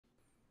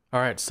All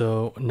right,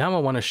 so now I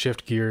want to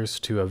shift gears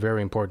to a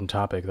very important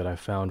topic that I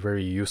found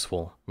very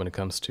useful when it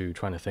comes to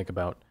trying to think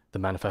about the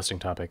manifesting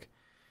topic.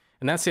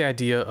 And that's the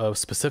idea of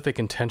specific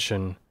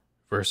intention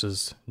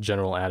versus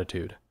general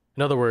attitude.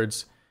 In other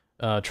words,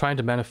 trying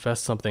to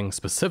manifest something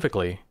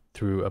specifically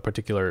through a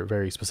particular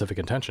very specific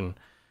intention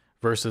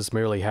versus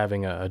merely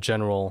having a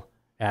general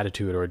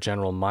attitude or a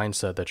general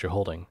mindset that you're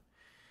holding.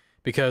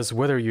 Because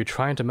whether you're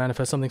trying to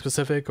manifest something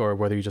specific or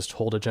whether you just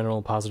hold a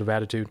general positive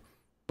attitude,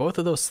 both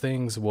of those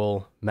things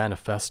will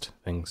manifest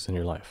things in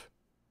your life,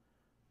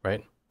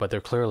 right? But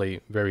they're clearly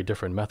very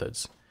different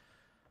methods.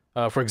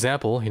 For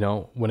example,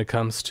 when it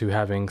comes to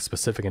having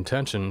specific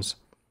intentions,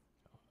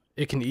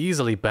 it can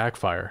easily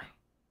backfire.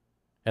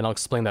 And I'll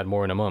explain that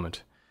more in a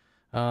moment.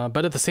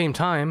 But at the same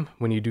time,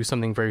 when you do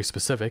something very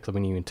specific, like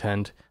when you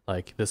intend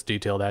like this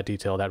detail,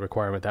 that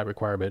requirement,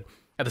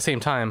 at the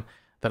same time,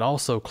 that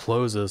also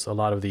closes a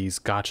lot of these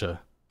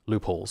gotcha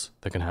loopholes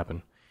that can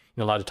happen.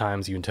 A lot of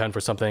times you intend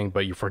for something,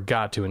 but you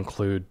forgot to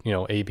include,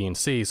 A, B, and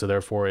C, so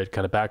therefore it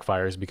kind of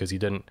backfires because you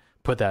didn't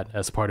put that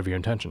as part of your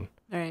intention.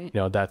 Right.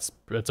 That's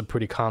a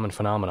pretty common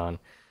phenomenon,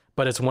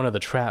 but it's one of the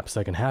traps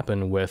that can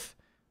happen with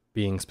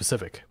being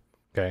specific,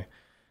 okay?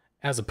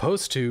 As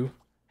opposed to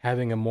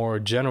having a more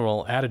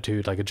general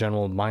attitude, like a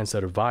general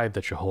mindset or vibe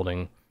that you're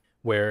holding,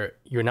 where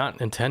you're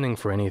not intending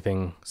for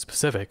anything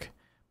specific,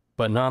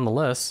 but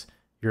nonetheless,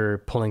 you're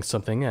pulling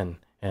something in.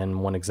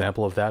 And one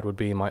example of that would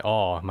be my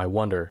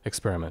wonder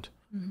experiment,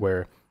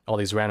 where all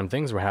these random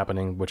things were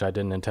happening, which I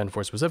didn't intend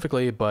for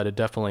specifically, but it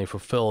definitely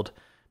fulfilled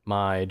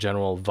my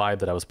general vibe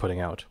that I was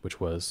putting out, which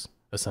was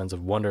a sense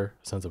of wonder,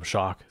 a sense of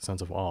shock, a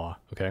sense of awe,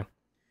 okay?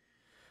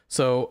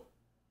 So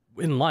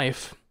in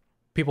life,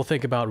 people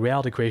think about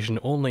reality creation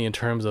only in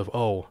terms of,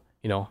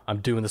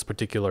 I'm doing this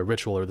particular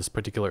ritual or this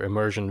particular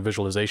immersion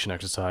visualization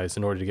exercise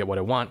in order to get what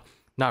I want,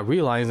 not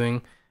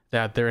realizing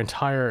that their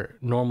entire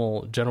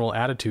normal general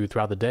attitude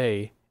throughout the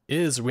day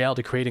is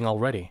reality creating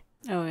already.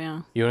 Oh,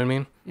 yeah. You know what I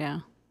mean?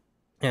 Yeah.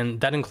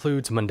 And that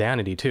includes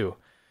mundanity too.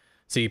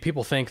 See,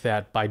 people think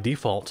that by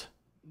default,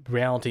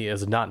 reality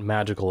is not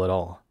magical at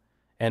all.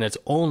 And it's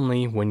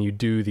only when you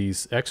do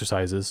these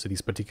exercises,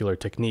 these particular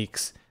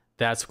techniques,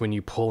 that's when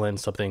you pull in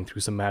something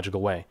through some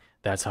magical way.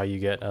 That's how you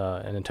get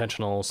an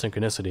intentional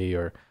synchronicity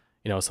or,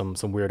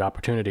 some weird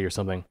opportunity or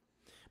something.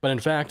 But in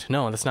fact,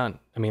 no, that's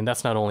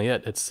not only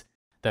it. It's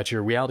that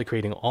you're reality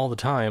creating all the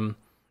time,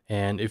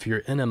 and if you're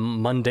in a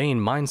mundane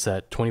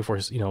mindset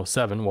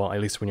 24/7, well, at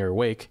least when you're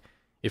awake,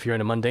 if you're in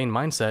a mundane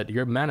mindset,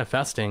 you're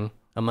manifesting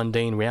a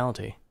mundane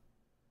reality.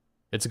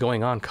 It's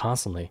going on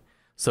constantly.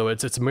 So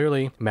it's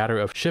merely a matter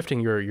of shifting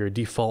your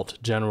default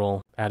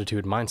general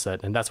attitude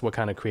mindset, and that's what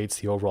kind of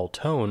creates the overall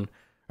tone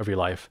of your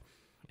life.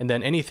 And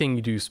then anything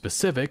you do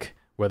specific,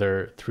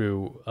 whether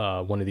through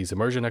one of these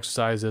immersion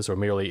exercises or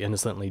merely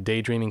innocently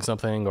daydreaming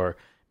something or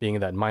being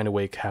in that mind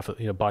awake, half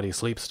body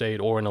asleep state,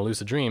 or in a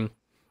lucid dream,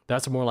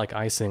 that's more like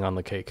icing on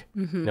the cake.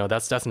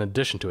 That's an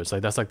addition to it. It's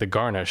like that's like the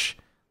garnish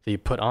that you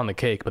put on the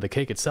cake, but the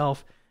cake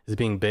itself is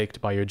being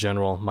baked by your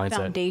general mindset.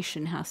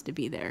 Foundation has to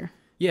be there.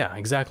 Yeah,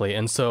 exactly.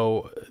 And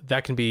so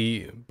that can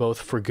be both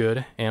for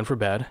good and for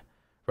bad,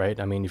 right?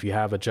 I mean, if you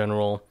have a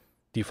general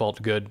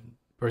default good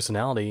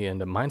personality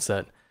and a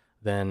mindset,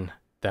 then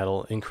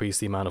that'll increase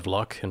the amount of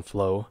luck and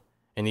flow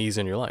and ease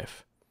in your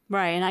life.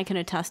 Right, and I can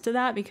attest to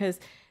that because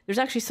there's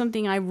actually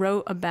something I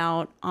wrote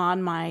about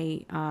on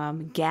my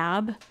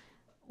Gab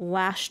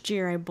last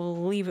year, I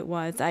believe it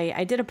was.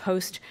 I did a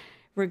post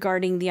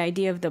regarding the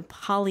idea of the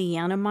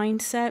Pollyanna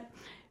mindset,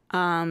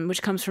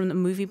 which comes from the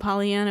movie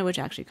Pollyanna, which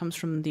actually comes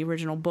from the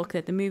original book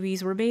that the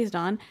movies were based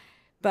on.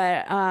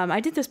 But I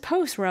did this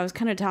post where I was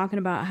kind of talking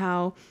about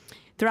how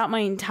throughout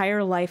my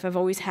entire life, I've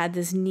always had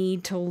this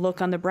need to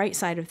look on the bright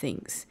side of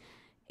things,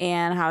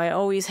 and how I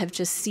always have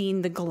just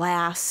seen the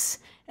glass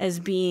as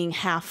being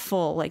half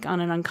full, like on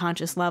an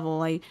unconscious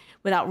level.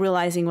 Without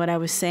realizing what I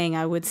was saying,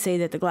 I would say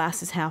that the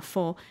glass is half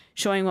full,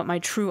 showing what my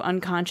true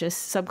unconscious,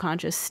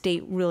 subconscious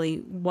state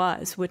really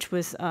was, which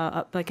was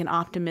like an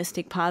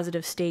optimistic,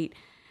 positive state.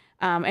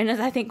 And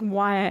I think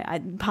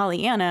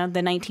Pollyanna,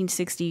 the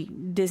 1960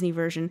 Disney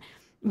version,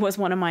 was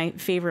one of my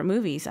favorite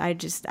movies. I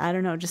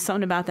don't know, just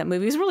something about that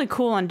movie. It was really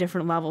cool on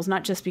different levels,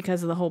 not just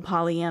because of the whole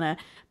Pollyanna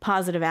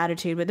positive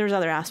attitude, but there's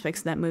other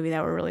aspects of that movie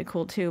that were really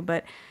cool too.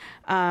 But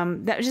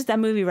that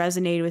movie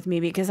resonated with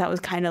me because that was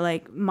kind of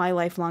like my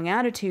lifelong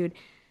attitude.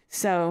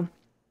 So,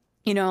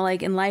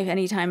 like in life,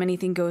 anytime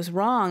anything goes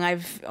wrong,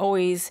 I've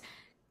always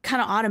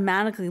kind of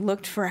automatically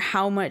looked for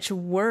how much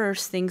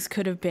worse things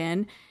could have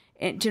been,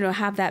 and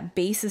have that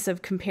basis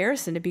of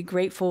comparison to be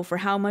grateful for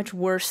how much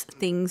worse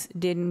things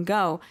didn't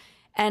go.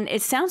 And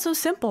it sounds so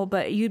simple,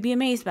 but you'd be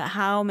amazed about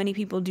how many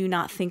people do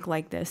not think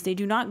like this. They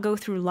do not go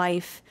through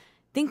life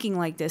thinking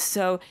like this.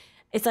 So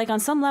it's like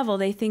on some level,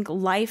 they think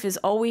life is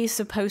always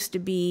supposed to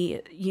be,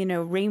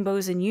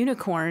 rainbows and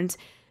unicorns.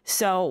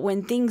 So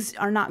when things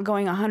are not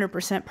going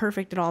 100%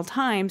 perfect at all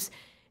times,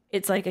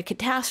 it's like a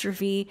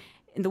catastrophe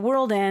and the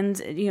world ends,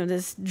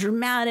 this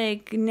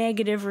dramatic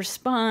negative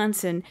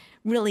response and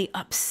really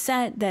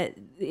upset that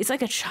it's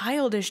like a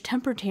childish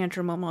temper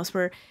tantrum almost,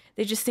 where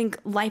They just think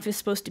life is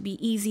supposed to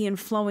be easy and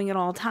flowing at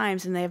all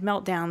times, and they have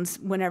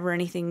meltdowns whenever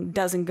anything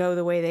doesn't go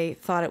the way they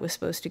thought it was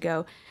supposed to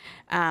go.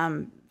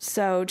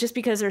 So just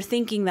because they're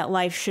thinking that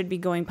life should be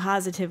going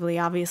positively,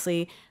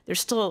 obviously they're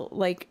still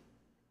like,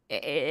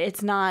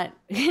 it's not,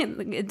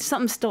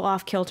 something's still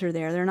off kilter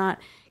there. They're not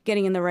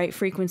getting in the right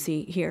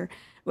frequency here.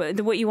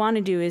 What you want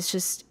to do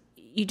is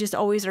you just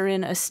always are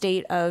in a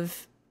state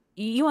of,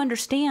 you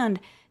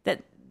understand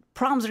that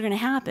problems are going to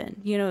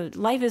happen. You know,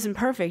 life isn't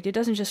perfect. It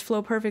doesn't just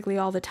flow perfectly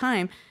all the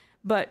time.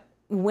 But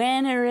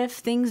when or if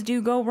things do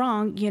go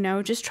wrong, you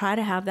know, just try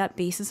to have that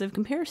basis of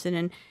comparison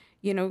and,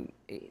 you know,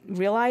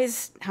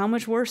 realize how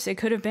much worse it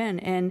could have been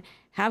and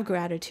have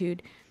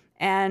gratitude.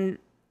 And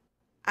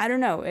I don't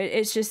know,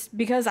 it's just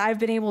because I've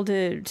been able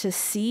to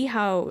see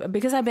how,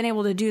 because I've been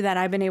able to do that,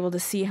 I've been able to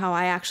see how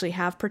I actually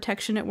have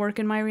protection at work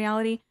in my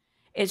reality.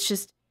 It's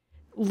just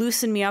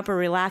loosened me up or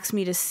relaxed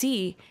me to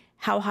see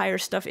how higher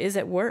stuff is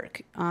at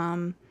work,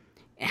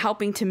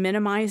 helping to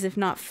minimize, if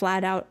not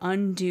flat out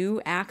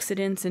undo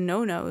accidents and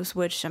no-nos,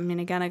 which, I mean,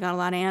 again, I got a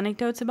lot of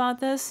anecdotes about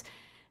this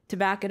to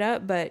back it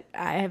up, but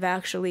I have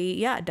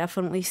actually,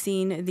 definitely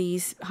seen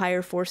these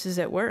higher forces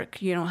at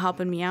work, you know,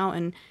 helping me out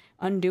and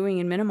undoing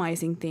and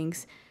minimizing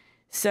things.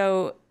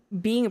 So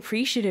being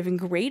appreciative and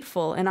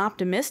grateful and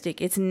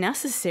optimistic, it's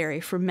necessary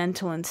for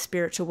mental and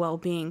spiritual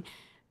well-being,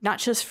 not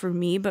just for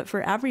me, but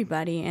for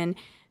everybody. And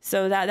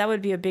so that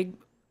would be a big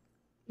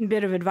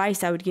bit of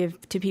advice I would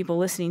give to people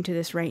listening to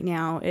this right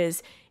now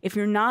is, if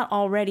you're not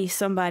already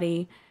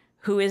somebody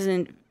who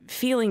isn't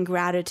feeling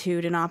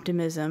gratitude and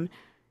optimism,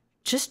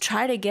 just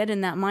try to get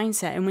in that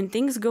mindset. And when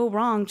things go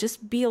wrong,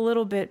 just be a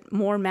little bit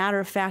more matter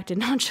of fact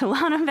and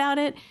nonchalant about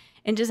it,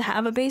 and just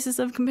have a basis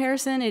of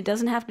comparison. It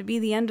doesn't have to be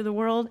the end of the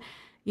world.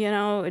 You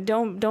know,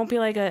 don't be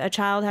like a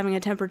child having a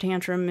temper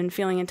tantrum and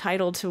feeling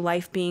entitled to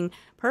life being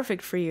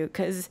perfect for you,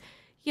 because,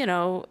 you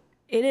know,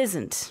 it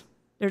isn't.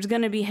 There's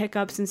going to be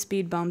hiccups and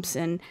speed bumps,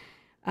 and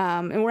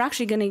we're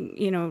actually going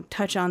to, you know,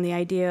 touch on the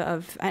idea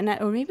of,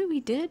 or maybe we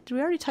did. Did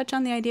we already touch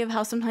on the idea of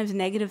how sometimes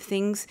negative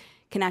things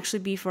can actually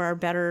be for our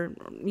better,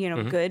 you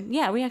know, good?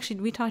 Yeah,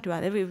 we talked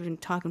about it. We've been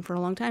talking for a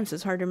long time, so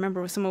it's hard to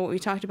remember some of what we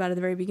talked about at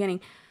the very beginning.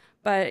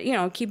 But, you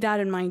know, keep that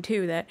in mind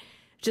too, that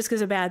just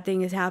because a bad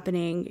thing is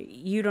happening,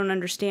 you don't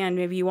understand,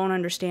 maybe you won't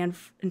understand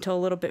until a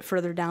little bit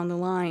further down the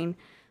line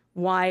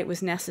why it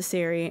was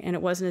necessary, and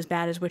it wasn't as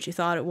bad as what you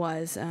thought it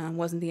was.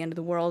 Wasn't the end of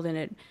the world, and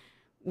it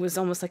was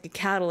almost like a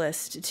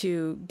catalyst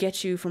to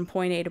get you from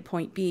point A to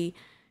point B,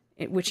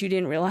 which you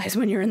didn't realize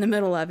when you're in the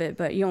middle of it,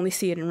 but you only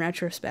see it in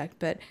retrospect.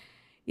 But,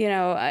 you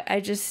know,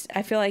 I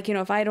feel like, you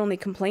know, if I had only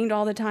complained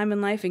all the time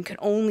in life and could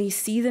only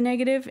see the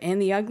negative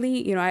and the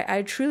ugly, you know,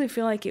 I truly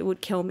feel like it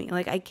would kill me.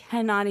 Like, I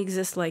cannot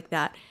exist like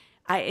that.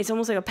 It's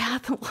almost like a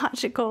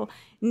pathological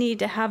need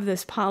to have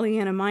this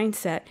Pollyanna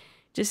mindset,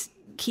 just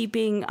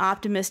keeping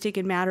optimistic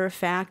and matter of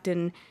fact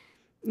and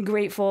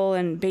grateful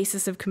and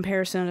basis of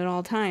comparison at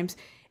all times.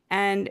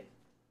 And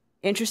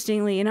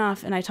interestingly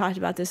enough, and I talked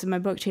about this in my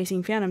book,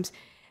 Chasing Phantoms,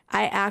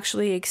 I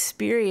actually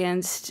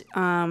experienced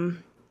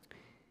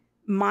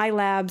my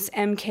lab's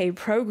MK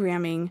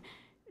programming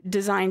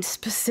designed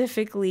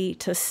specifically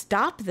to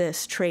stop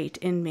this trait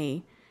in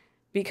me,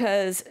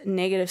 because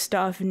negative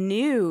stuff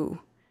knew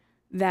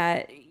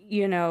that,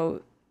 you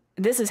know,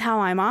 this is how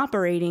I'm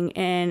operating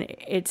and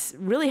it's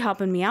really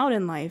helping me out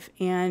in life,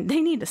 and they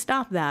need to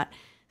stop that.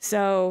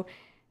 So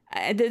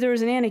there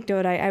was an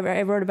anecdote I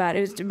wrote about.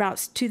 It was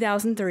about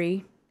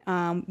 2003.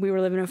 We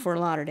were living in Fort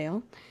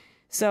Lauderdale.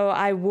 So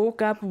I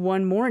woke up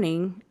one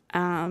morning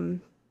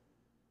and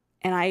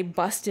I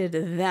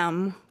busted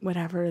them,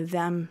 whatever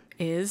them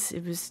is.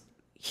 It was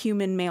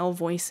human male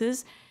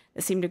voices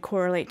that seemed to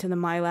correlate to the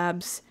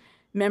MyLab's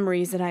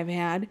memories that I've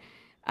had.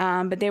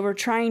 But they were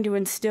trying to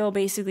instill,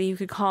 basically, you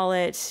could call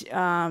it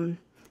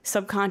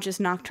subconscious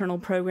nocturnal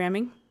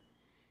programming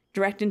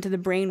direct into the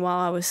brain while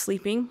I was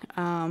sleeping.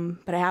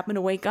 But I happened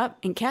to wake up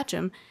and catch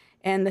them.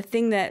 And the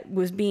thing that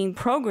was being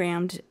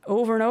programmed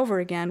over and over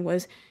again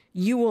was,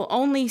 you will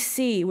only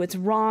see what's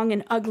wrong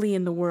and ugly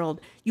in the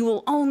world. You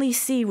will only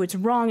see what's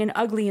wrong and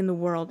ugly in the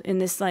world, in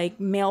this like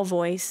male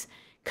voice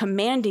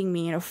commanding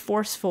me in a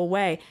forceful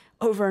way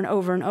over and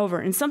over and over.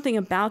 And something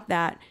about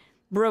that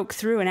broke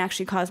through and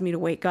actually caused me to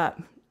wake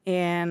up,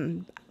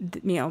 and,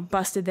 you know,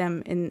 busted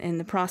them in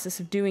the process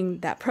of doing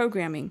that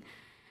programming.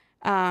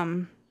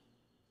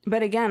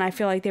 But again, I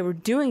feel like they were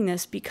doing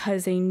this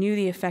because they knew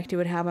the effect it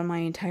would have on my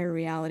entire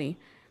reality.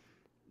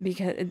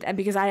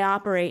 Because I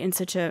operate in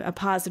such a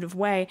positive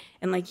way,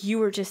 and like you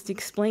were just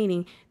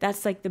explaining,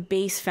 that's like the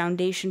base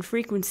foundation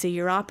frequency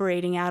you're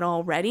operating at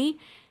already.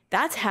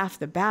 That's half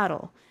the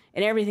battle,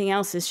 and everything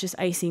else is just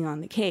icing on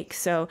the cake.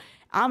 So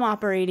I'm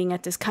operating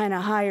at this kind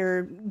of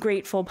higher,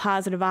 grateful,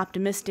 positive,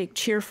 optimistic,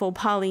 cheerful,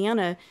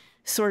 Pollyanna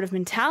sort of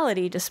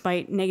mentality,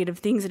 despite negative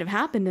things that have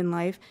happened in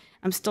life.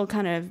 I'm still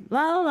kind of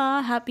la la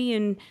la, happy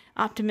and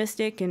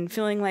optimistic, and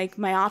feeling like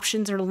my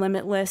options are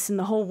limitless and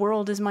the whole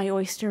world is my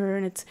oyster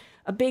and it's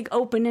a big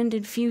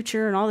open-ended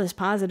future and all this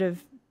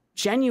positive,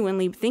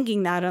 genuinely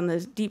thinking that on the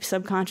deep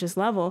subconscious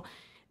level.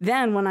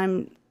 Then when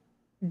I'm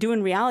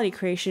doing reality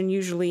creation,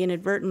 usually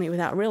inadvertently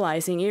without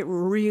realizing, it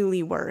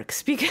really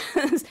works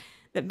because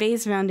the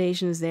base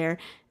foundation is there.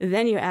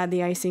 Then you add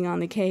the icing on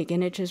the cake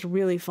and it just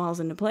really falls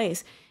into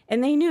place.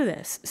 And they knew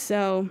this.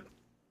 So,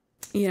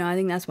 I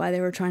think that's why they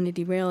were trying to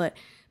derail it.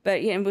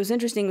 But what was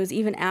interesting was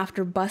even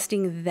after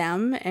busting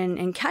them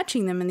and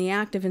catching them in the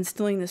act of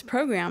instilling this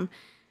program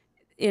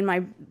in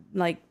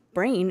my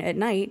brain at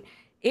night,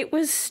 it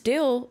was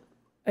still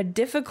a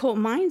difficult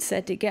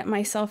mindset to get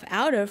myself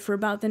out of for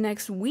about the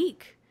next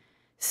week.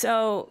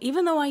 So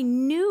even though I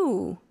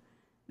knew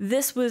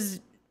this was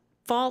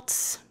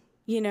false,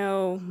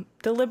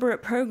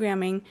 deliberate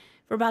programming,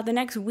 for about the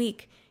next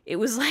week, it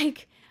was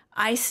like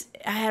I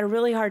had a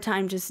really hard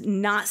time just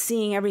not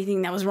seeing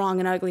everything that was wrong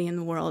and ugly in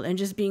the world and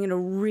just being in a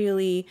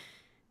really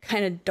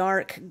kind of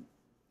dark,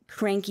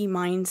 cranky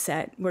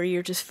mindset where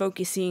you're just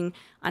focusing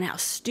on how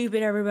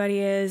stupid everybody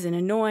is and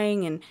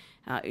annoying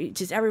and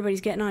just everybody's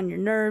getting on your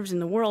nerves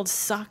and the world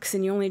sucks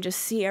and you only just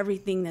see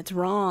everything that's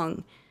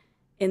wrong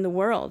in the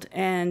world.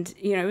 And,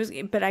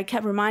 but I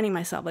kept reminding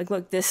myself,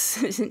 look,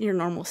 this isn't your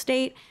normal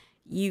state.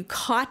 You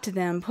caught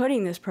them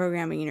putting this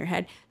programming in your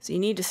head, so you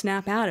need to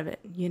snap out of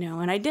it,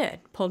 and I did,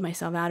 pulled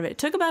myself out of it. It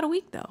took about a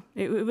week, though.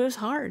 It was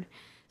hard.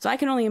 So I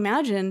can only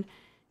imagine,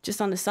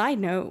 just on a side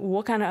note,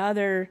 what kind of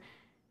other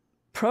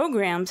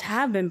programs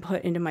have been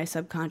put into my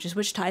subconscious,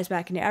 which ties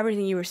back into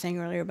everything you were saying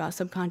earlier about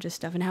subconscious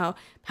stuff and how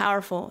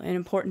powerful and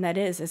important that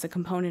is as a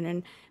component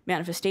in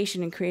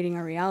manifestation and creating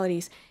our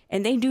realities.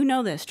 And they do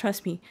know this,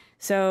 trust me.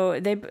 So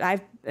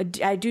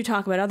I do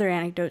talk about other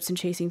anecdotes in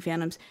Chasing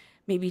Phantoms.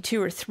 Maybe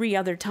 2 or 3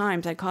 other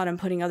times I caught him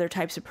putting other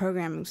types of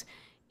programmings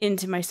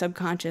into my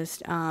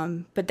subconscious.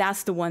 But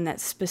that's the one that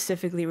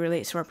specifically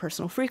relates to our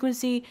personal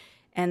frequency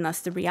and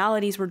thus the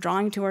realities we're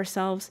drawing to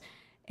ourselves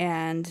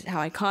and how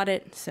I caught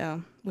it,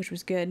 so which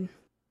was good.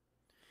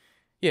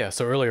 Yeah,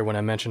 so earlier when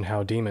I mentioned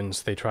how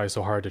demons, they try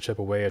so hard to chip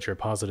away at your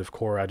positive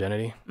core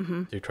identity,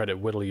 they try to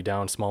whittle you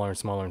down smaller and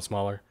smaller and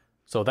smaller.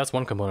 So that's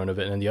one component of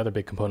it, and the other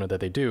big component that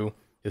they do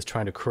is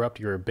trying to corrupt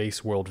your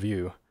base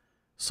worldview.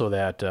 So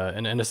that,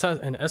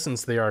 in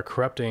essence, they are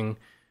corrupting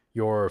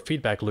your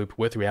feedback loop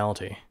with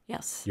reality.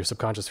 Yes. Your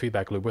subconscious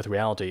feedback loop with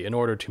reality in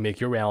order to make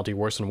your reality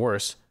worse and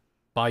worse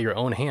by your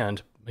own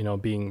hand,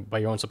 by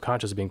your own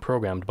subconscious being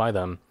programmed by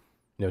them,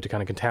 to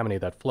kind of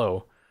contaminate that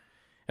flow.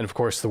 And of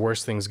course, the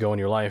worse things go in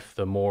your life,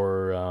 the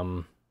more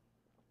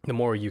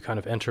you kind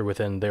of enter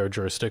within their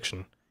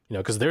jurisdiction,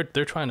 because they're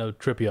trying to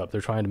trip you up. They're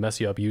trying to mess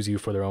you up, use you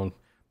for their own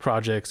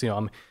projects.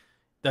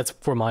 That's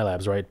for my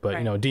labs, right? But,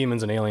 right.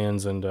 Demons and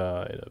aliens and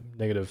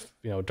negative,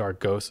 dark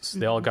ghosts,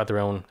 they all got their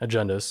own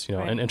agendas,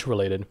 right. and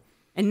interrelated.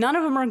 And none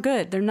of them are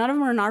good. None of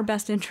them are in our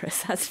best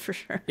interest, that's for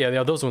sure.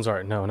 Yeah, those ones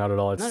aren't. No, not at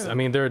all.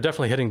 They're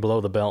definitely hitting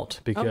below the belt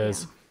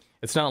because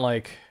it's not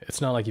like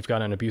you've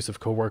got an abusive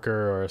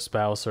coworker or a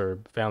spouse or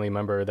family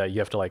member that you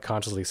have to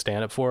consciously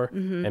stand up for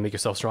and make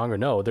yourself stronger.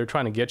 No, they're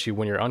trying to get you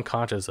when you're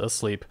unconscious,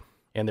 asleep,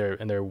 and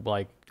they're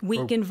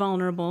weak and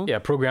vulnerable. Yeah,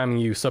 programming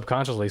you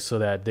subconsciously so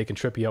that they can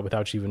trip you up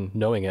without you even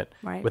knowing it,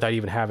 right. without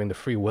even having the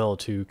free will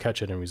to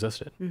catch it and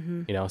resist it.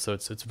 So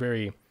it's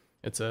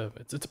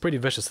a pretty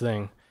vicious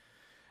thing.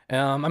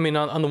 On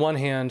the one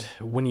hand,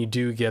 when you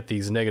do get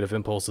these negative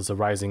impulses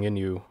arising in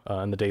you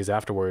in the days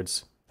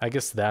afterwards, I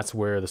guess that's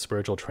where the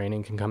spiritual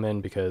training can come in,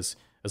 because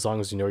as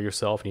long as you know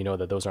yourself and you know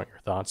that those aren't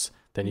your thoughts,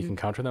 then you can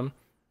counter them.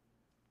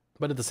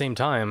 But at the same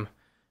time,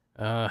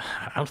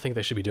 I don't think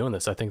they should be doing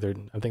this. I think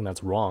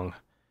that's wrong.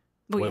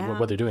 Well,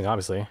 what they're doing,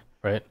 obviously,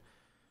 right?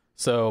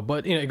 So,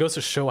 but it goes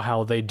to show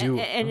how they do.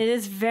 And it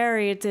is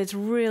it's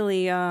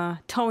really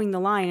towing the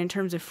line in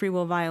terms of free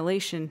will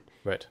violation.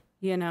 Right.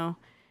 And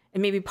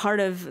maybe part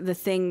of the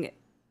thing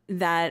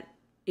that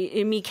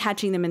in me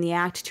catching them in the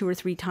act 2 or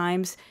 3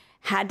 times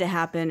had to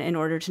happen in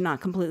order to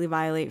not completely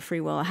violate free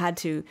will. I had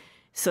to,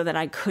 so that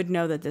I could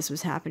know that this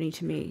was happening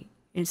to me,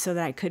 and so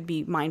that I could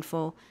be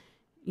mindful,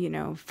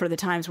 for the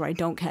times where I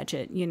don't catch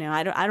it.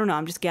 I don't know.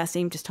 I'm just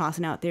guessing, just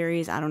tossing out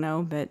theories. I don't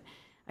know, but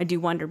I do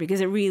wonder, because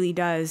it really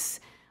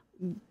does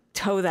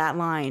toe that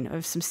line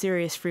of some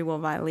serious free will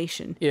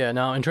violation. Yeah.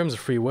 Now, in terms of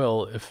free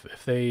will,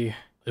 if they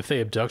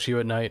abduct you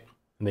at night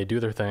and they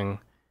do their thing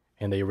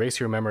and they erase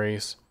your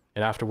memories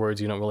and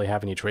afterwards you don't really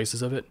have any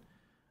traces of it,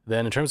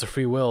 then in terms of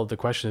free will, the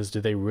question is, do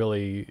they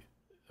really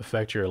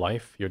affect your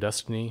life, your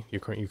destiny,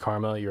 your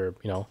karma, your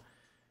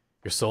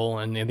soul?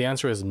 And the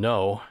answer is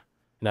no.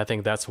 And I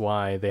think that's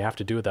why they have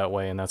to do it that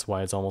way, and that's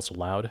why it's almost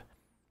allowed,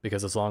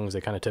 because as long as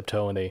they kind of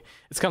tiptoe and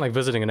it's kind of like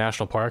visiting a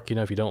national park.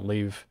 If you don't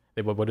leave,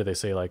 what do they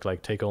say?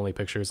 Like take only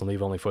pictures and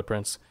leave only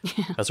footprints,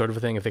 that sort of a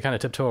thing. If they kind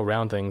of tiptoe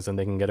around things, then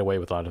they can get away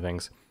with a lot of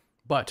things.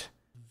 But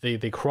they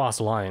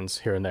cross lines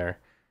here and there,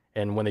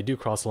 and when they do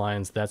cross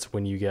lines, that's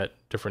when you get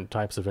different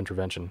types of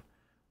intervention,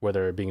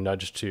 whether being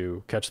nudged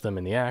to catch them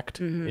in the act,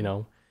 And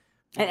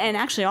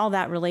actually all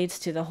that relates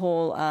to the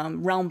whole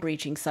realm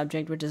breaching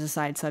subject, which is a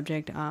side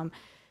subject.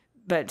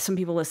 But some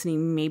people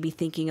listening may be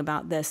thinking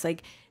about this,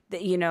 it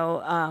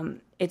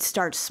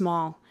starts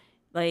small.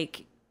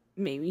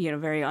 maybe, you know,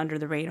 very under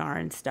the radar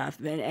and stuff.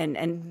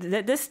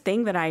 This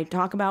thing that I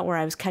talk about where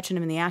I was catching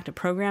him in the act of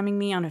programming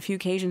me on a few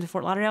occasions in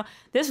Fort Lauderdale,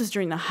 this was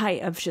during the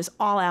height of just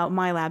all out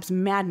My Labs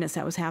madness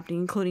that was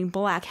happening, including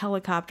black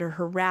helicopter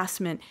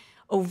harassment,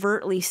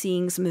 overtly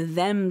seeing some of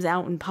thems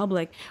out in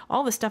public,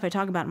 all the stuff I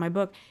talk about in my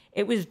book.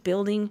 It was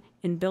building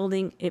and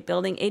building.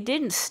 It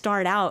didn't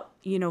start out,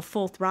 you know,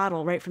 full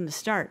throttle right from the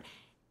start.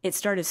 It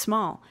started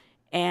small,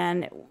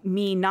 and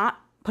me not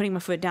putting my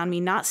foot down, me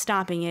not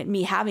stopping it,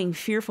 me having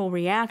fearful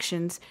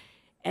reactions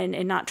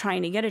and not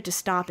trying to get it to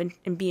stop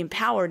and be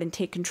empowered and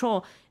take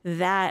control,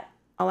 that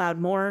allowed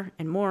more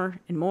and more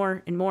and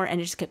more and more.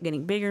 And it just kept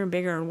getting bigger and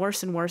bigger and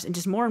worse and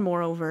just more and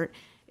more overt.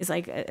 It's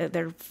like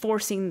they're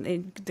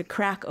forcing the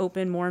crack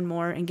open more and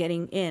more and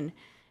getting in.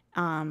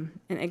 And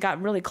it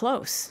got really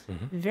close,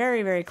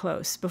 very, very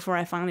close, before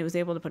I finally was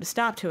able to put a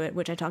stop to it,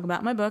 which I talk about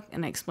in my book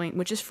and I explain,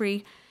 which is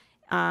free.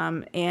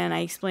 And I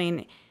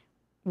explain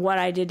what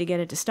I did to get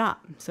it to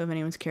stop. So if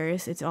anyone's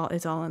curious, it's all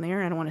in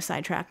there. I don't want to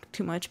sidetrack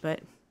too much, but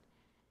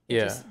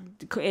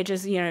it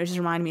just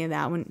reminded me of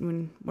that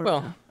when we're,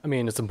 well, I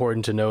mean, it's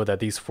important to know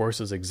that these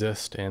forces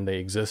exist and they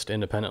exist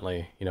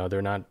independently. You know,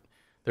 they're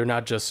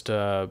not just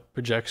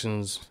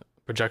projections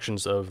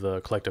of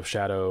the collective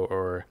shadow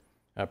or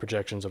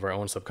projections of our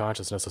own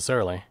subconscious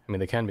necessarily. I mean,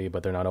 they can be,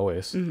 but they're not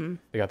always.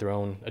 They got their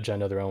own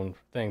agenda, their own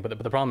thing. But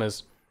the problem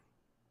is,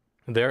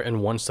 they're in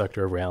one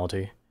sector of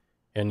reality,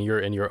 and you're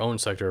in your own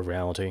sector of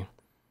reality.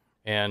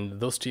 And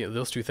those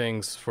two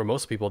things, for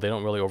most people, they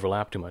don't really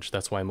overlap too much.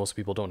 That's why most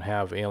people don't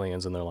have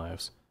aliens in their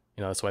lives.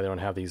 You know, that's why they don't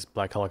have these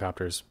black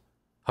helicopters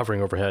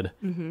hovering overhead,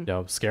 you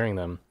know, scaring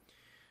them.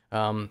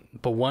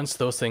 But once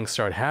those things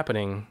start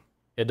happening,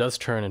 it does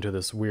turn into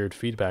this weird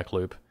feedback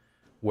loop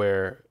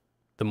where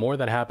the more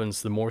that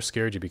happens, the more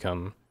scared you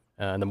become,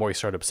 and the more you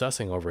start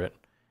obsessing over it.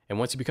 And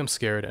once you become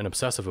scared and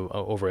obsessive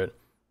over it,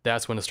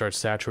 that's when it starts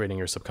saturating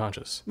your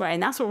subconscious. Right,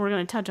 and that's what we're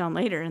going to touch on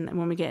later, and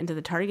when we get into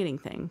the targeting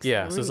things.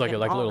 Yeah, so it's like a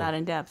little that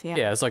in depth.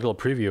 Yeah, it's like a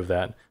little preview of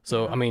that.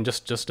 So I mean,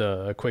 just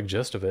a quick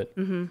gist of it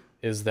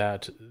is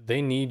that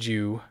they need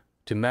you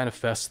to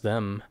manifest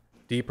them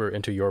deeper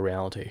into your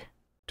reality,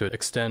 to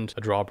extend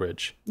a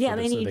drawbridge. Yeah,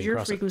 they need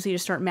your frequency to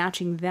start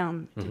matching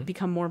them, to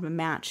become more of a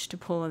match, to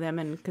pull them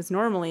in, because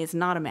normally it's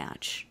not a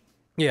match.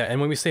 Yeah, and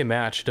when we say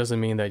match, it doesn't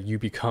mean that you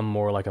become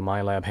more like a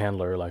MyLab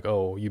handler, like,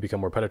 oh, you become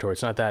more predatory.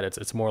 It's not that.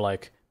 It's more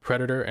like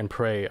predator and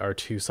prey are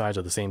two sides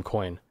of the same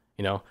coin.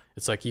 You know,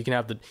 it's like you can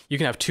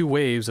have two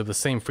waves of the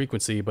same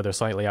frequency, but they're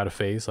slightly out of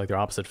phase, like they're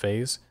opposite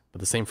phase, but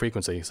the same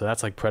frequency. So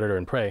that's like predator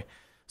and prey.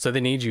 So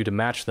they need you to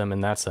match them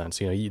in that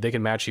sense. You know, they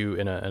can match you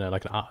in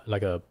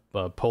a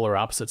polar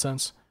opposite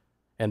sense,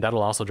 and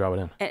that'll also draw it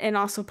in. And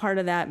also part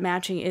of that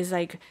matching is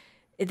like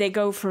they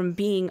go from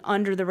being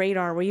under the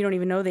radar where you don't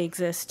even know they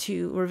exist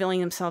to revealing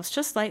themselves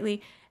just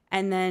slightly.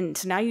 And then,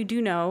 so now you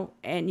do know,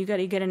 and you get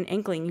an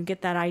inkling, you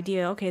get that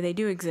idea, okay, they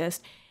do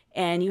exist,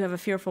 and you have a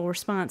fearful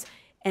response.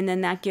 And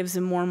then that gives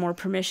them more and more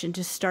permission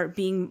to start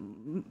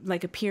being,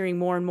 like, appearing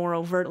more and more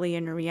overtly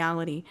in your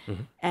reality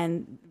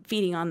and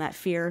feeding on that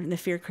fear. And the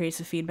fear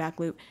creates a feedback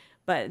loop.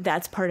 But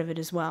that's part of it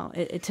as well.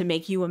 To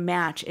make you a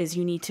match is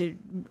you need to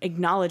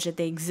acknowledge that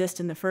they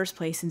exist in the first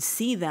place and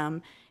see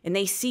them, and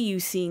they see you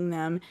seeing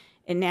them.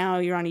 And now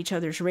you're on each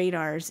other's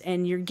radars,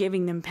 and you're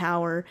giving them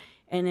power.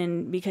 And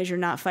then because you're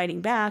not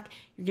fighting back,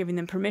 you're giving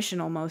them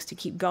permission almost to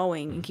keep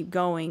going and keep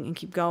going and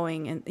keep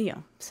going. And, you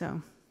know,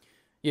 so.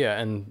 Yeah,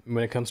 and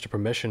when it comes to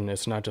permission,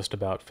 it's not just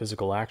about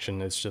physical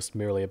action. It's just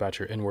merely about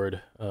your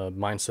inward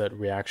mindset,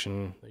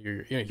 reaction,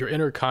 your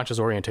inner conscious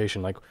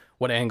orientation, like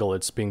what angle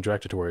it's being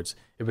directed towards.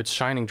 If it's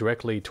shining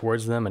directly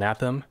towards them and at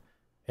them,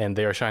 and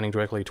they are shining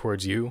directly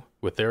towards you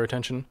with their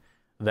attention,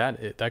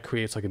 that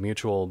creates like a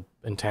mutual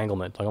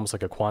entanglement, like almost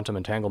like a quantum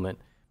entanglement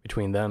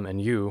between them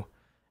and you.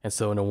 And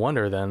so no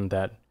wonder then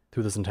that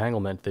through this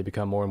entanglement, they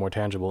become more and more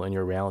tangible in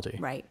your reality.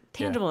 Right.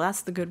 Tangible,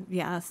 that's the good,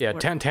 that's the word.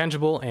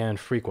 Tangible and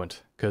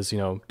frequent, because, you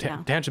know,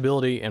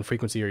 tangibility and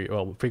frequency,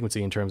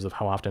 frequency in terms of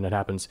how often it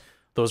happens,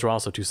 those are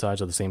also two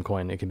sides of the same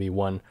coin. It can be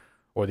one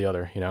or the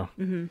other, you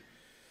know?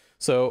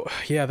 So,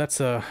 yeah, that's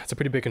a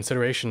pretty big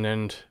consideration.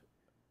 And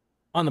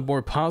on the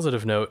more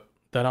positive note,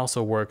 that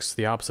also works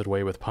the opposite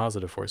way with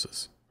positive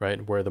forces,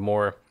 right? Where the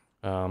more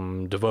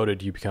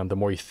devoted you become, the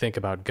more you think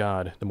about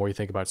God, the more you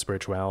think about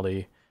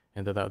spirituality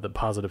and the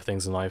positive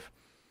things in life,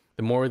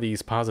 the more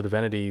these positive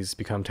entities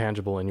become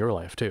tangible in your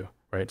life too,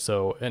 right?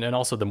 So, and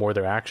also the more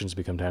their actions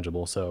become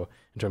tangible. So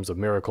in terms of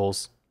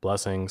miracles,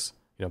 blessings,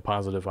 you know,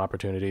 positive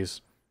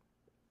opportunities,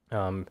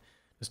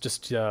 it's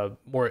just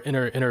more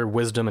inner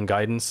wisdom and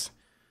guidance.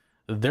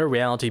 Their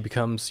reality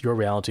becomes your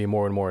reality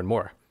more and more and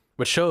more,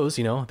 which shows,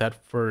 you know, that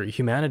for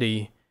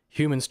humanity,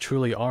 humans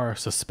truly are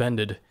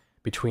suspended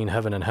between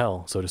heaven and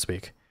hell, so to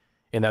speak,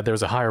 in that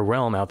there's a higher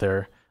realm out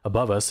there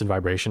above us in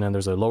vibration, and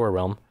there's a lower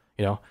realm,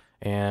 you know,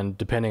 and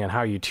depending on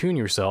how you tune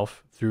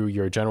yourself through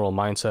your general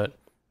mindset,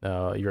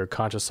 your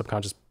conscious,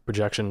 subconscious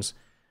projections,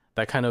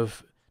 that kind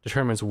of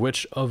determines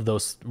which of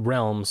those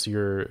realms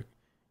you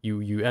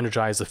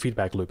energize the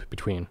feedback loop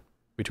between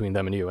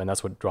them and you, and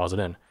that's what draws it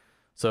in.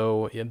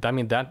 So, I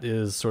mean, that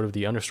is sort of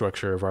the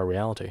understructure of our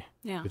reality.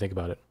 Yeah. If you think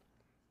about it.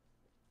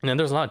 And then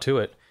there's a lot to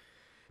it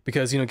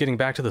because, getting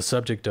back to the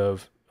subject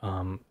of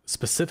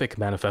specific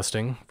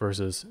manifesting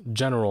versus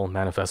general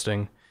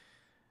manifesting,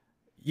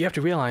 you have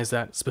to realize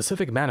that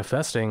specific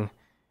manifesting,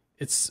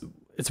 it's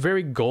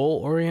very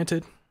goal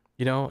oriented.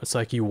 It's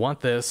like you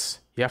want this,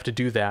 you have to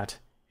do that,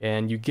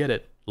 and you get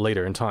it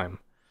later in time.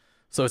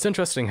 So it's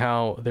interesting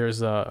how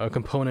there's a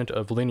component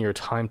of linear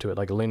time to it,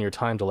 like a linear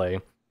time delay,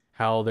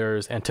 how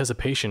there's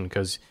anticipation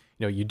because,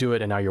 you do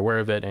it and now you're aware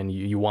of it and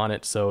you want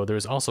it. So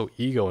there's also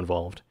ego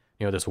involved.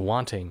 There's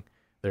wanting,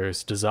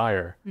 there's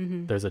desire,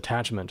 there's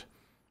attachment.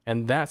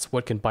 And that's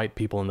what can bite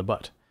people in the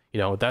butt.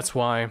 That's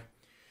why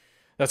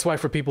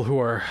for people who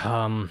are,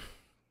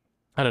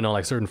 I don't know,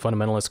 like certain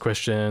fundamentalist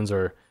Christians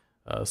or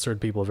certain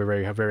people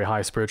have very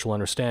high spiritual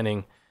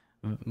understanding,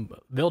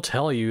 they'll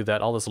tell you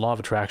that all this law of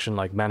attraction,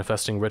 like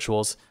manifesting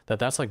rituals,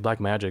 that's like black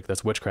magic,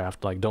 that's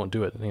witchcraft, like don't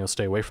do it,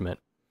 stay away from it.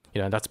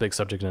 That's a big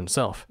subject in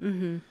itself.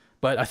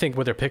 But I think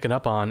what they're picking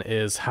up on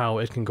is how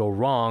it can go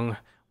wrong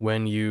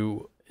when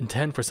you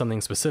intend for something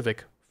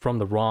specific from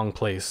the wrong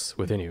place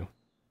within you.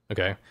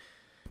 Okay?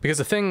 Because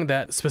the thing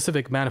that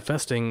specific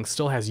manifesting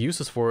still has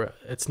uses for,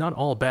 it's not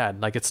all bad.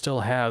 Like it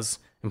still has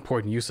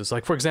important uses.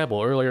 Like for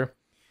example, earlier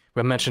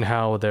we mentioned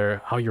how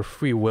your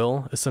free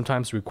will is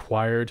sometimes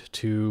required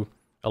to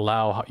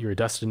allow your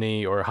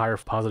destiny or higher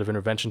positive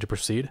intervention to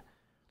proceed.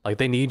 Like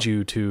they need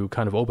you to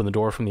kind of open the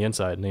door from the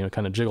inside and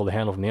kind of jiggle the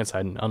handle from the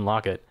inside and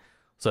unlock it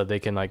so that they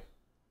can like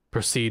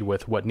proceed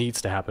with what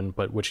needs to happen,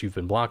 but which you've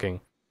been blocking.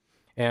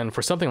 And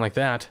for something like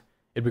that,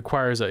 it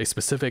requires a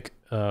specific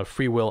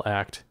free will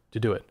act to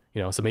do it.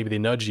 So maybe they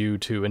nudge you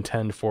to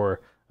intend for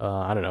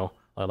I don't know,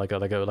 like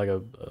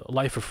a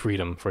life of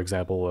freedom, for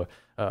example,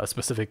 a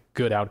specific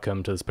good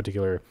outcome to this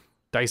particular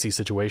dicey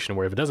situation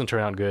where if it doesn't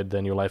turn out good,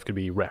 then your life could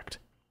be wrecked.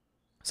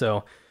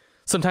 So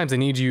sometimes they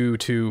need you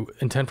to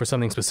intend for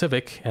something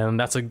specific, and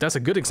that's a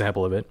good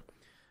example of it.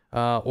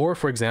 Or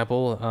for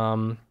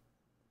example,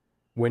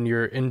 when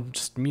you're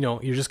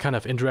you're just kind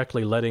of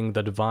indirectly letting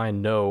the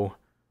divine know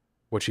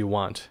what you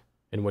want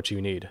and what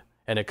you need,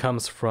 and it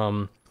comes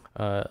from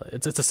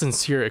it's a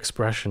sincere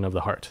expression of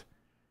the heart.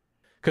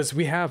 Because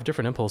we have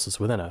different impulses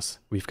within us.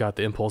 We've got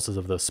the impulses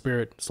of the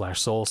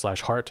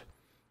spirit/soul/heart,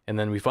 and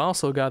then we've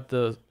also got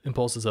the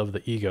impulses of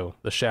the ego,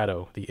 the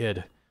shadow, the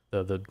id,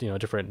 the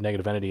different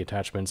negative entity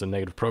attachments and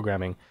negative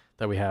programming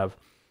that we have.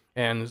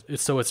 And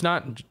so it's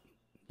not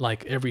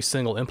like every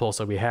single impulse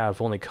that we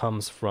have only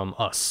comes from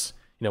us.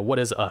 What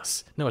is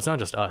us? No, it's not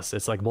just us.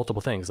 It's like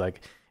multiple things.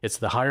 Like it's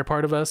the higher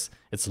part of us,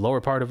 it's the lower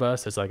part of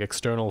us, it's like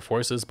external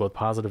forces, both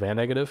positive and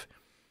negative.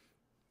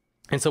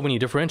 And so when you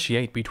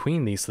differentiate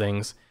between these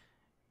things,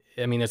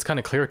 I mean, it's kind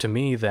of clear to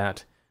me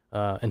that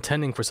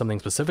intending for something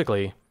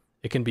specifically,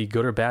 it can be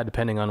good or bad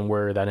depending on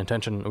where that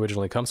intention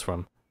originally comes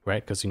from,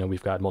 right? Because,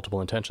 we've got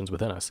multiple intentions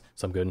within us,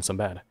 some good and some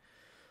bad.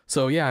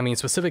 So yeah, I mean,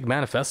 specific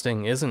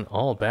manifesting isn't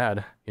all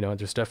bad.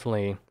 There's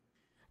definitely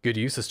good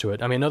uses to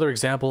it. I mean, another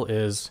example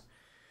is,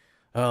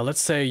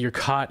 let's say you're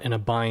caught in a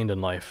bind in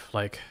life.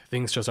 Like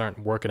things just aren't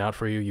working out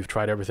for you. You've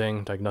tried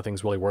everything, like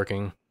nothing's really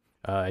working.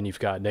 And you've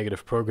got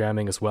negative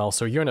programming as well.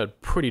 So you're in a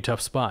pretty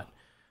tough spot.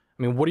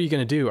 I mean, what are you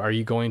going to do? Are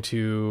you going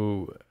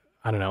to,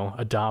 I don't know,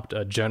 adopt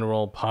a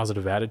general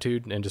positive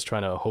attitude and just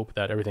trying to hope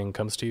that everything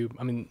comes to you?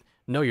 I mean,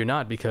 no, you're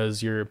not,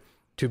 because you're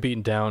too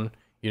beaten down.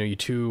 You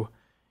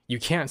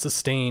can't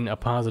sustain a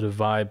positive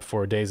vibe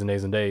for days and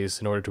days and days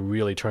in order to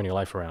really turn your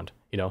life around.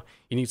 You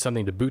need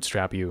something to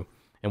bootstrap you.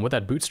 And what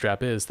that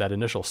bootstrap is, that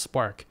initial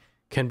spark,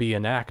 can be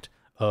an act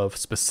of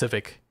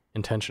specific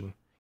intention.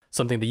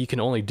 Something that you can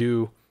only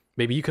do,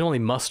 maybe you can only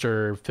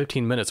muster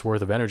 15 minutes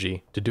worth of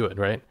energy to do it,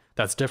 right?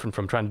 That's different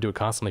from trying to do it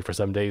constantly for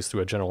 7 days through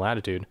a general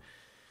attitude.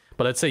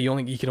 But let's say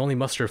you can only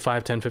muster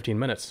 5, 10, 15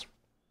 minutes.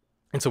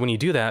 And so when you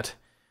do that,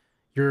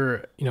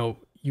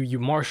 you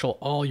marshal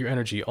all your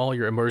energy, all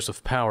your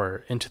immersive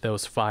power into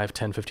those 5,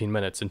 10, 15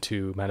 minutes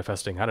into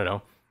manifesting, I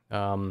don't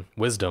know,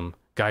 wisdom,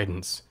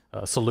 guidance,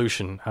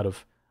 solution out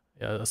of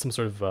some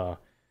sort of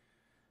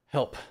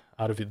help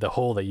out of the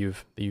hole that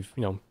you've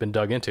been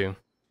dug into.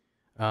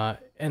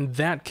 And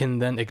that can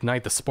then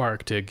ignite the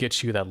spark to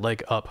get you that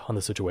leg up on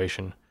the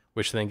situation,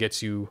 which then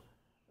gets you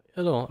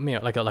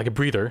like a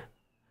breather,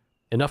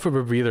 enough of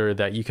a breather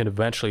that you can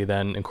eventually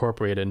then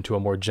incorporate it into a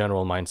more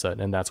general mindset,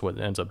 and that's what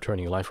ends up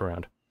turning your life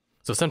around.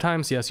 So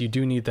sometimes, yes, you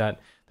do need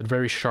that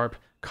very sharp,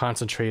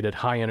 concentrated,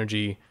 high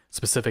energy,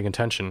 specific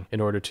intention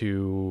in order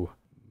to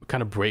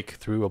kind of break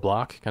through a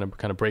block, kind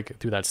of break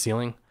through that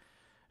ceiling.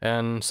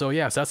 And so,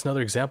 yes, that's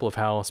another example of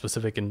how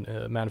specific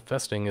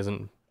manifesting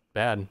isn't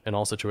bad in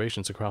all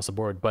situations across the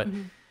board. But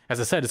as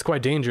I said, it's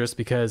quite dangerous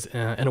because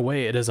in a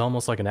way it is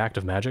almost like an act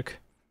of magic,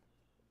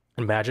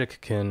 and magic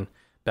can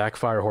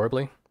backfire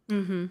horribly.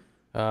 And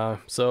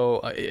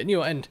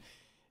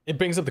it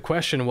brings up the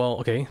question, well,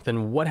 okay,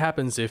 then what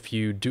happens if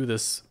you do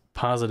this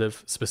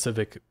positive,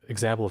 specific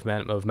example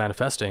of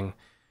manifesting,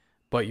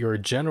 but your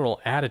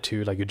general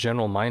attitude, like your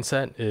general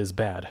mindset, is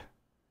bad?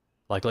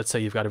 Like, let's say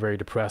you've got a very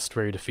depressed,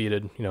 very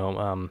defeated,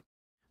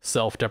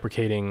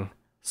 self-deprecating,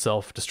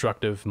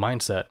 self-destructive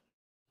mindset.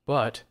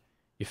 But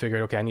you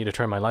figured, okay, I need to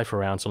turn my life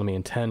around, so let me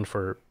intend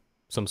for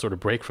some sort of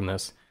break from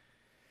this.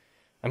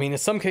 I mean, in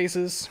some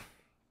cases,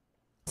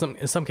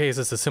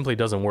 it simply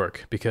doesn't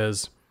work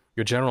because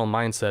your general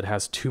mindset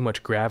has too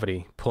much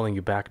gravity pulling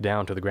you back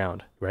down to the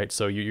ground, right?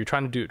 So you're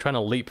trying to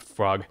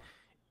leapfrog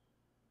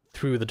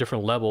through the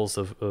different levels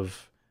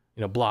of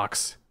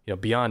blocks,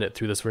 beyond it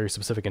through this very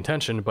specific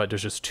intention, but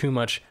there's just too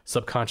much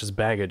subconscious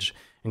baggage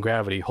and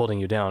gravity holding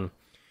you down.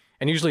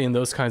 And usually in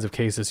those kinds of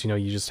cases,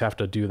 you just have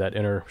to do that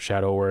inner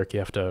shadow work. You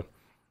have to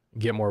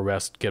get more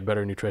rest, get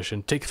better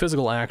nutrition, take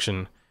physical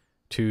action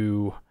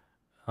to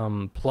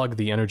plug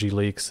the energy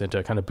leaks and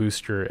to kind of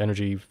boost your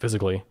energy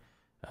physically,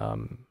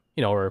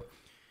 or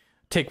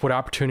take what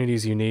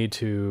opportunities you need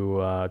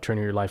to turn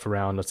your life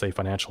around, let's say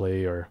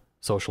financially or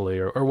socially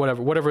or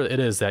whatever it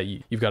is that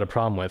you've got a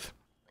problem with.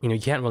 You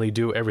can't really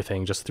do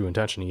everything just through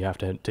intention. You have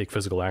to take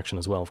physical action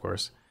as well, of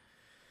course.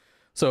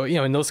 So,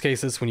 in those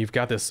cases, when you've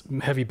got this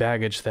heavy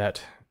baggage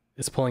that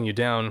is pulling you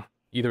down,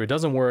 either it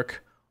doesn't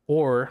work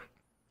or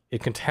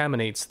it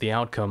contaminates the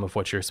outcome of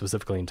what you're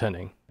specifically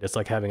intending. It's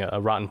like having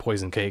a rotten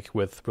poison cake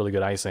with really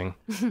good icing.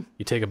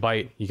 You take a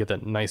bite, you get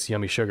that nice,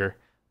 yummy sugar,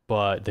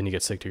 but then you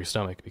get sick to your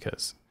stomach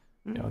because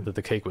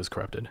the cake was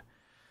corrupted.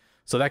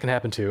 So that can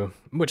happen too,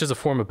 which is a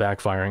form of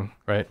backfiring,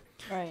 right?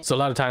 Right. So a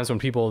lot of times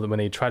when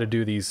they try to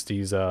do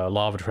these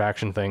law of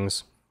attraction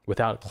things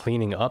without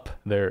cleaning up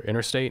their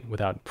inner state,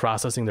 without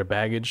processing their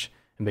baggage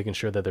and making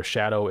sure that their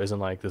shadow isn't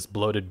like this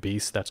bloated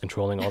beast that's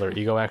controlling all their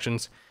ego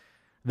actions,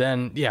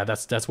 then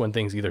that's when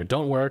things either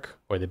don't work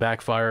or they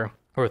backfire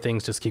or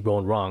things just keep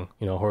going wrong,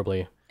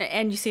 horribly.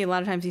 And you see a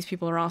lot of times these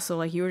people are also,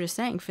 like you were just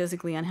saying,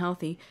 physically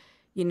unhealthy.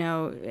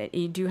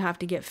 You do have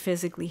to get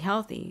physically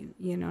healthy,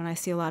 and I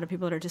see a lot of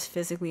people that are just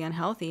physically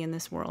unhealthy in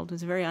this world.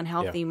 It's a very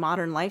unhealthy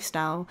modern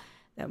lifestyle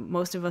that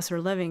most of us are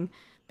living.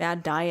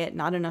 Bad diet,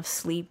 not enough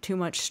sleep, too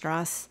much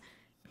stress,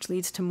 which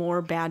leads to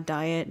more bad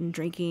diet and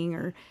drinking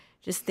or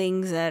just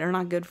things that are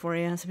not good for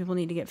you. So people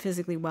need to get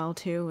physically well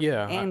too.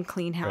 And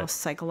clean house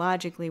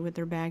psychologically with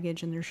their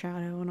baggage and their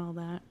shadow and all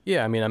that.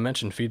 Yeah, I mean, I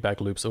mentioned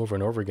feedback loops over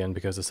and over again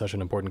because it's such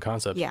an important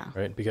concept. Yeah.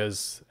 Right?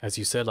 Because as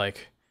you said,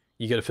 like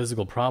you get a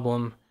physical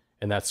problem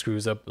and that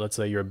screws up, let's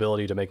say, your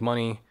ability to make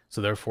money.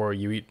 So therefore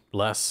you eat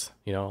less,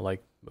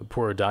 like a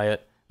poorer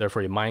diet.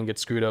 Therefore your mind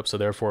gets screwed up. So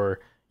therefore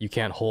you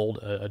can't hold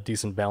a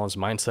decent balanced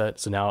mindset.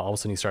 So now all of a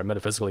sudden you start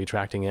metaphysically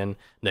attracting in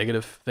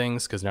negative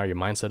things because now your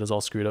mindset is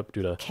all screwed up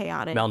due to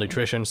chaotic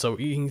malnutrition. So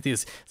you get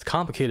this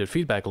complicated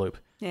feedback loop.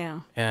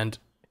 Yeah. And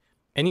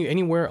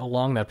anywhere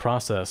along that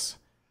process,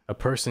 a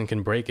person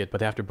can break it, but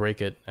they have to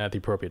break it at the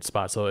appropriate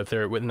spot. So if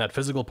they're within that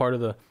physical part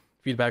of the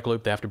feedback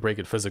loop, they have to break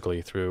it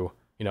physically through,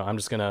 I'm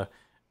just going to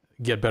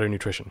get better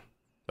nutrition,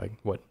 like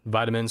what,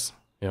 vitamins,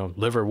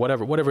 liver,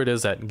 whatever it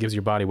is that gives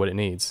your body what it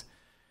needs.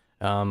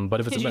 But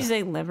if it's Did you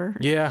say liver?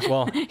 Yeah,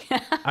 well,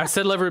 I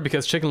said liver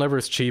because chicken liver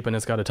is cheap and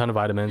it's got a ton of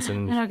vitamins.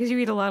 And I know, because you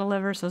eat a lot of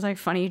liver, so it's like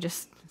funny you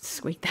just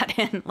squeak that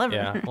in. Liver.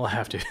 Yeah, well, I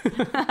have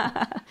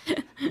to.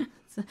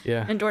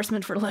 Yeah.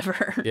 Endorsement for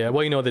liver. Yeah,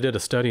 well, they did a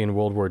study in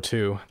World War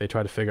II. They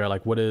tried to figure out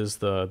like what is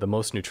the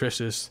most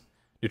nutritious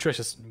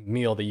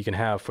meal that you can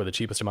have for the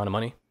cheapest amount of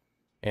money,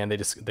 and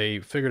they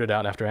figured it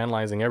out after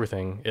analyzing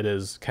everything. It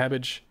is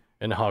cabbage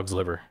and hog's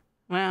liver.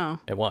 Wow.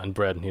 And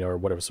bread, or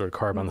whatever sort of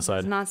carb on the side.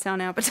 Does not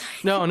sound appetizing.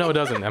 No, it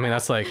doesn't. I mean,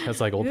 that's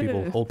like old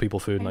people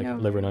food, like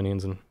liver and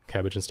onions and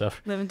cabbage and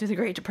stuff. Living through the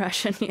Great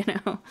Depression,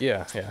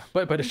 Yeah.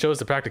 But it shows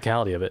the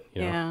practicality of it,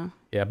 Yeah.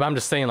 Yeah, but I'm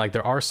just saying, like,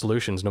 there are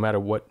solutions no matter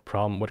what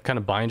problem, what kind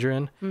of bind you're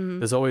in. Mm-hmm.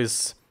 There's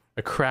always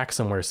a crack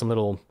somewhere, some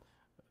little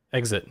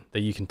exit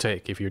that you can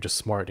take if you're just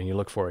smart and you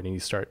look for it and you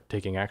start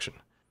taking action.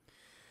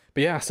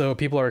 But yeah, so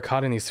people are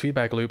caught in these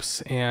feedback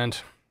loops,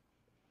 and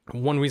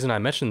one reason I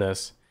mention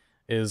this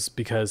is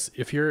because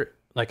if you're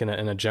like in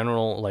a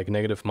general like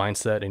negative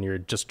mindset and you're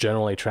just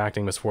generally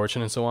attracting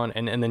misfortune and so on,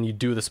 and then you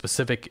do the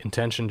specific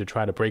intention to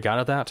try to break out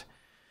of that,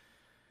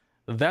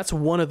 that's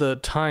one of the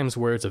times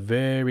where it's a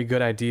very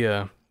good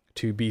idea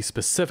to be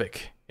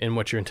specific in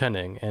what you're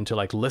intending and to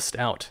like list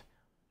out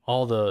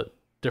all the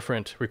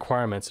different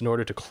requirements in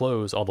order to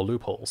close all the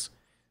loopholes.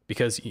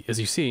 Because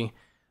as you see,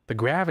 the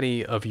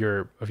gravity of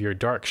your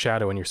dark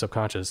shadow in your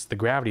subconscious, the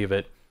gravity of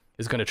it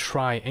is going to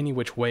try any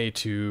which way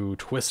to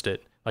twist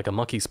it, like a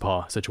monkey's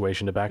paw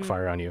situation, to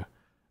backfire on you.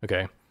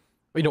 Okay.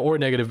 Or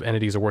negative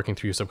entities are working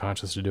through your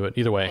subconscious to do it.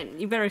 Either way. And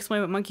you better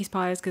explain what monkey's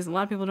paw is, because a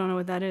lot of people don't know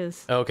what that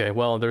is. Okay.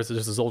 Well, there's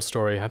this old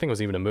story. I think it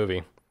was even a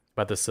movie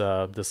about this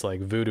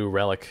like voodoo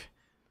relic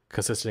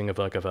consisting of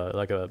like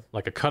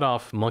a cut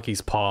off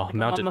monkey's paw like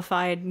mounted.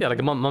 Mummified. Yeah, like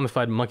a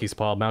mummified monkey's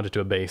paw mounted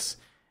to a base.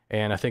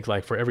 And I think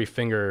like for every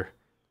finger,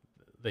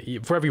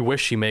 for every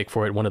wish you make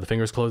for it, one of the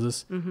fingers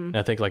closes. Mm-hmm. And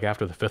I think like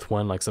after the fifth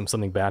one, like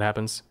something bad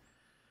happens.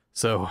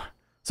 So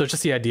it's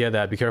just the idea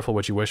that be careful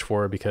what you wish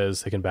for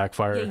because it can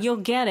backfire. Yeah, you'll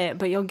get it,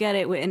 but you'll get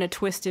it in a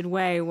twisted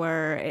way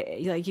where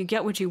like you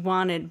get what you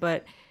wanted,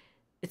 but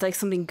it's like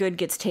something good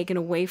gets taken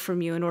away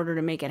from you in order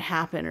to make it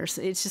happen, or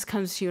it just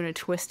comes to you in a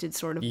twisted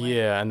sort of way.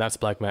 Yeah, and that's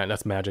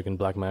that's magic and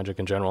black magic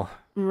in general.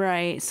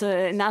 Right. So,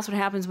 and that's what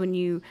happens when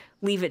you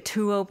leave it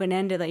too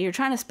open-ended. Like you're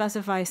trying to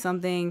specify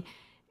something,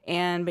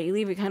 but you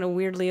leave it kind of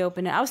weirdly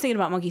open. I was thinking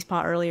about monkey's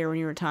paw earlier when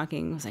you were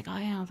talking. I was like, oh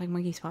yeah, it's like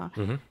monkey's paw.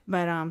 Mm-hmm.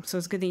 But so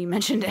it's good that you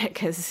mentioned it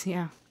because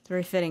yeah, it's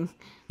very fitting.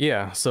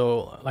 Yeah.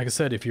 So like I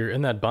said, if you're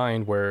in that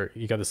bind where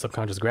you got the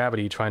subconscious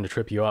gravity trying to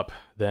trip you up,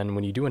 then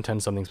when you do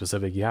intend something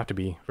specific, you have to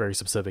be very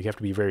specific. You have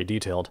to be very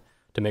detailed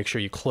to make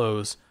sure you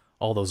close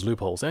all those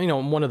loopholes.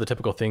 And one of the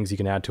typical things you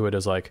can add to it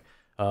is like,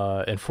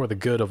 and for the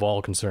good of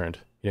all concerned.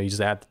 You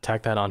just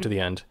tack that onto the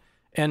end,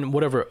 and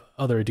whatever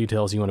other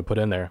details you want to put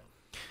in there.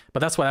 But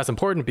that's why that's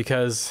important,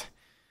 because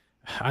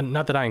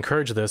not that I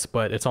encourage this,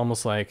 but it's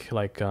almost like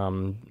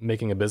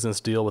making a business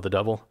deal with the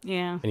devil.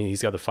 Yeah. And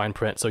he's got the fine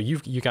print. So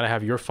you got to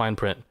have your fine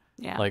print,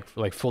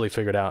 like fully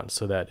figured out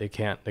so that it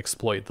can't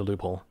exploit the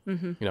loophole.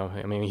 Mm-hmm.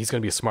 I mean, he's going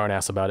to be a smart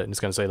ass about it, and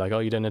he's going to say like, oh,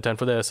 you didn't intend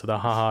for this, or the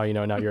haha,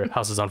 now your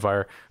house is on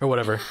fire or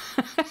whatever.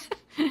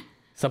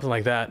 Something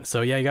like that.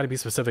 So yeah, you got to be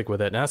specific with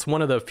it. And that's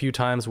one of the few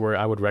times where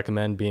I would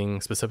recommend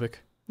being specific.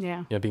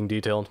 Yeah. Being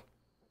detailed.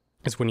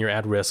 Is when you're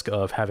at risk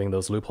of having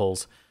those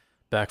loopholes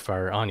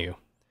backfire on you.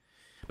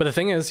 But the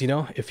thing is,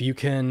 if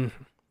your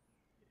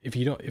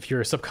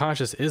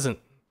subconscious isn't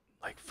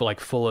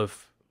like full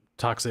of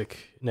toxic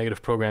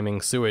negative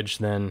programming sewage,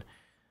 then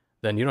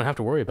you don't have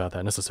to worry about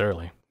that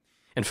necessarily.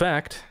 In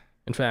fact,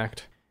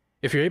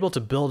 if you're able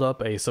to build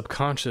up a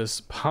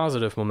subconscious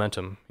positive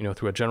momentum,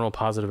 through a general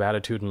positive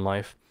attitude in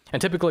life, and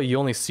typically you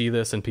only see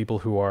this in people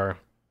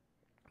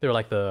they're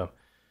like the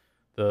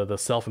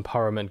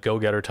self-empowerment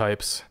go-getter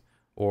types,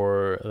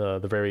 or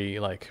the very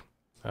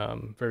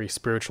very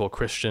spiritual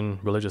Christian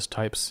religious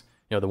types,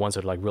 the ones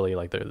that are like really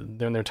like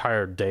their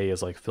entire day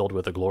is like filled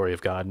with the glory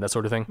of God and that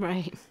sort of thing.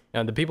 Right.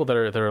 And the people that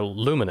are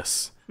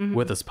luminous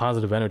with this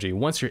positive energy,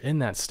 once you're in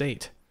that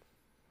state,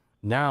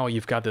 now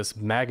you've got this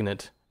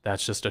magnet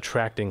that's just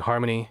attracting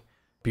harmony,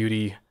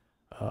 beauty,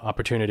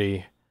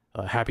 opportunity,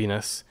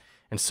 happiness,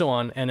 and so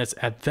on. And it's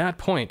at that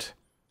point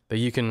that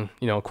you can,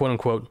 quote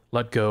unquote,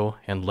 let go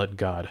and let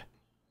God.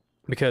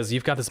 Because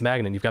you've got this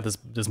magnet, you've got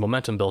this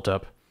momentum built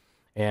up,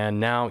 and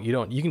now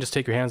you can just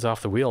take your hands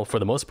off the wheel for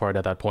the most part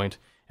at that point,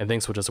 and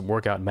things will just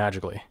work out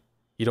magically.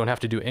 You don't have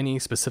to do any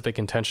specific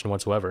intention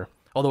whatsoever.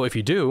 Although if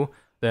you do,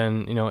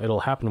 then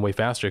it'll happen way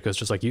faster, because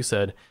just like you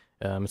said,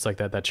 it's like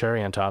that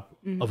cherry on top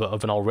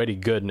of an already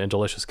good and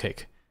delicious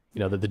cake.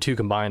 The two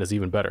combined is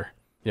even better.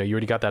 You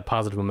already got that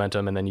positive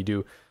momentum, and then you do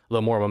a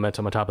little more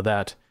momentum on top of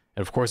that,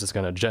 and of course it's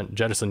going to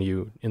jettison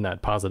you in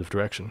that positive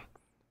direction.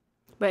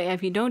 But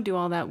if you don't do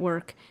all that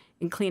work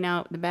and clean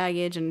out the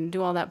baggage and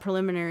do all that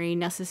preliminary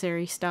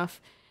necessary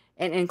stuff,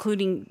 and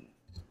including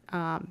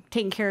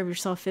taking care of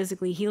yourself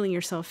physically, healing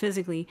yourself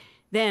physically,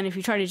 then if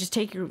you try to just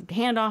take your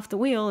hand off the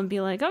wheel and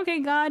be like,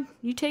 okay, God,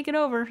 you take it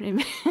over,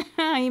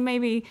 you may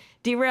be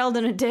derailed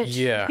in a ditch.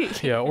 Yeah.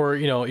 Or,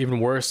 even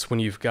worse,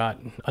 when you've got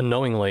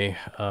unknowingly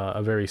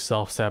a very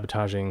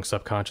self-sabotaging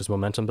subconscious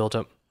momentum built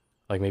up,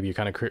 like maybe you're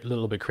kind of a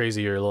little bit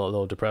crazy, or a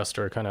little depressed,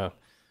 or kind of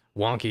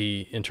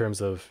wonky in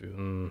terms of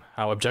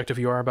how objective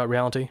you are about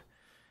reality.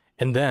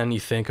 And then you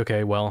think,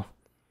 okay, well,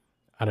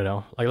 I don't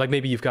know, like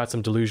maybe you've got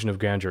some delusion of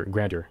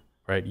grandeur,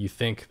 right? You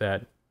think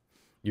that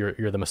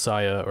you're the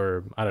Messiah,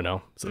 or I don't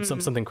know,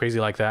 something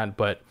crazy like that,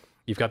 but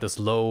you've got this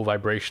low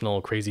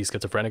vibrational, crazy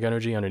schizophrenic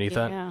energy underneath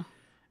that.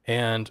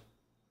 And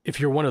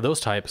if you're one of those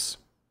types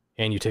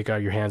and you take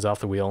out your hands off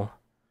the wheel,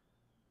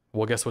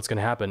 well, guess what's going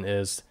to happen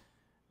is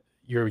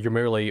you're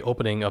merely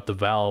opening up the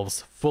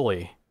valves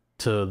fully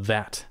to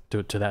that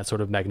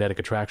sort of magnetic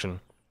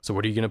attraction. So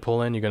what are you going to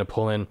pull in? You're going to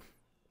pull in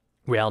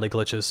reality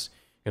glitches.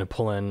 You're going to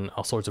pull in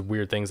all sorts of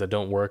weird things that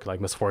don't work,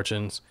 like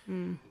misfortunes.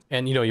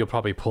 And, you'll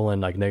probably pull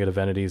in like negative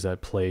entities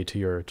that play to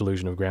your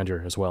delusion of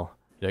grandeur as well.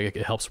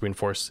 It helps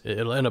reinforce,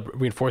 it'll end up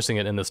reinforcing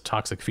it in this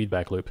toxic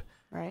feedback loop.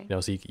 Right.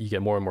 So you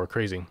get more and more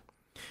crazy.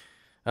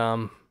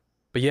 But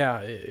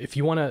yeah, if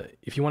you want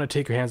to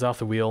take your hands off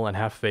the wheel and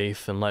have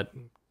faith and let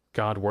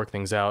God work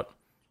things out,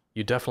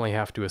 you definitely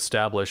have to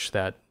establish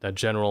that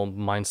general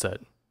mindset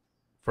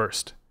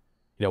first.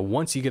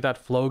 Once you get that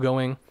flow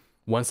going,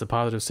 once the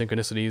positive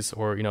synchronicities,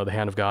 or the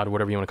hand of God,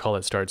 whatever you want to call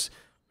it, starts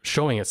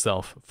showing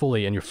itself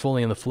fully, and you're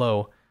fully in the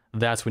flow,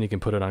 that's when you can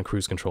put it on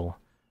cruise control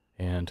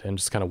and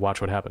just kind of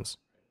watch what happens.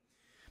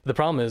 But the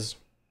problem is,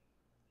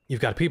 you've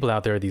got people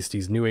out there,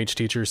 these new age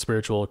teachers,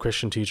 spiritual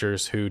Christian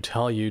teachers, who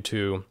tell you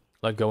to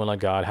let go and let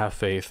God, have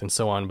faith, and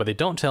so on, but they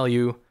don't tell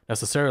you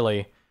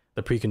necessarily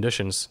the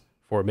preconditions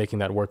for making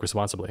that work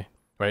responsibly,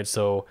 right?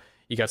 So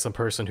you got some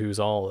person who's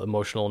all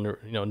emotional,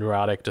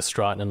 neurotic,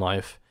 distraught in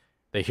life.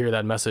 They hear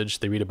that message,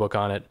 they read a book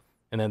on it,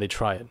 and then they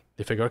try it.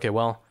 They figure, okay,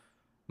 well,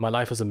 my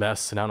life is a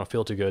mess and I don't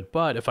feel too good,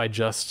 but if I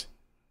just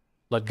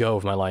let go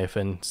of my life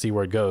and see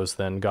where it goes,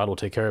 then God will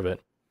take care of it.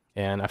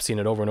 And I've seen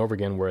it over and over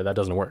again where that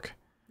doesn't work.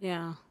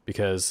 Yeah.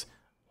 Because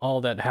all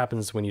that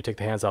happens when you take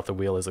the hands off the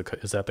wheel is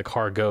that the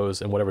car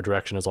goes in whatever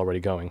direction it's already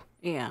going.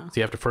 Yeah. So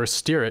you have to first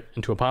steer it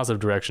into a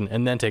positive direction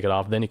and then take it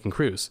off, then you can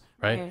cruise,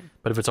 right?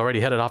 But if it's already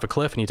headed off a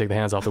cliff and you take the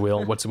hands off the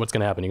wheel, what's going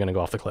to happen? You're going to go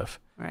off the cliff.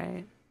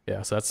 Right.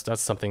 Yeah, so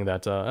that's something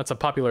that that's a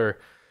popular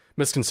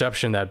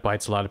misconception that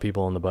bites a lot of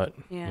people in the butt.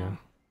 Yeah.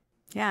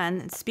 Yeah,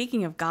 and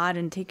speaking of God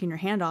and taking your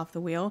hand off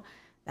the wheel,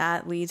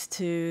 that leads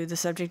to the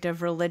subject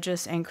of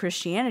religious and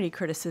Christianity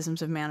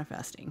criticisms of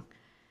manifesting.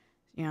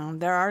 You know,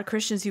 there are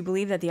Christians who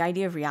believe that the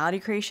idea of reality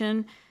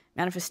creation,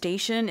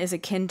 manifestation, is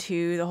akin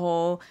to the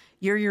whole,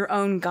 you're your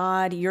own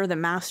God, you're the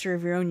master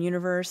of your own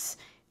universe,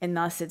 and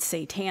thus it's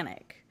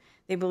satanic.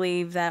 They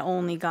believe that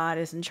only God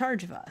is in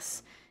charge of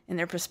us. And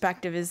their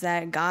perspective is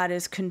that God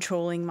is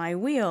controlling my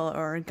wheel,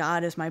 or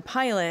God is my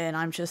pilot, and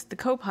I'm just the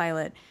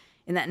co-pilot,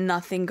 and that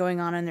nothing going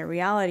on in their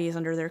reality is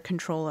under their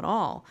control at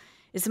all.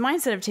 It's the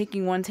mindset of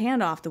taking one's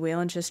hand off the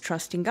wheel and just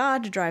trusting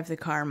God to drive the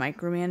car,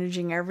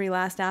 micromanaging every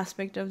last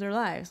aspect of their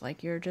lives,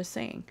 like you're just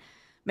saying.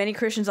 Many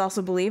Christians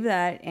also believe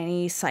that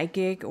any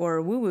psychic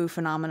or woo-woo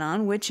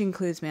phenomenon, which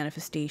includes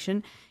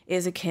manifestation,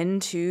 is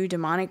akin to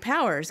demonic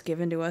powers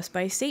given to us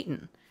by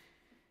Satan.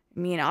 I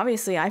mean,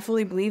 obviously, I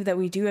fully believe that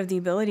we do have the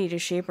ability to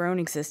shape our own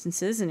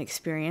existences and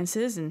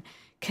experiences and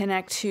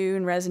connect to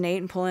and resonate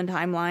and pull in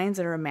timelines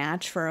that are a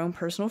match for our own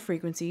personal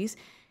frequencies.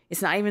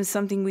 It's not even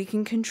something we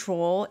can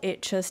control.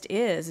 It just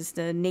is. It's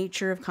the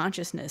nature of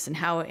consciousness and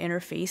how it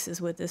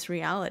interfaces with this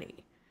reality.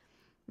 I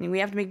mean, we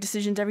have to make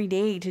decisions every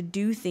day to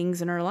do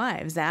things in our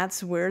lives.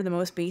 That's where the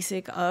most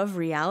basic of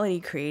reality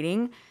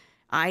creating,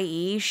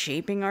 i.e.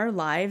 shaping our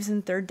lives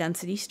in third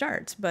density,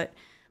 starts. But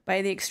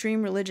by the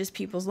extreme religious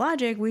people's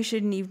logic, we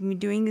shouldn't even be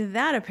doing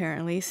that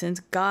apparently, since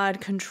God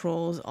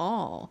controls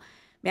all.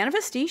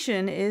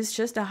 Manifestation is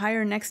just a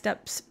higher next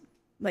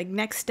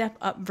step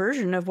up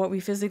version of what we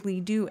physically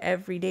do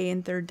every day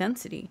in third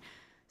density.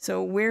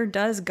 So where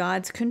does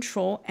God's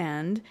control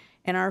end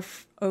and our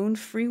own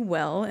free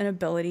will and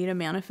ability to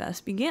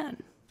manifest begin?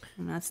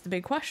 And that's the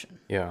big question.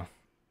 Yeah.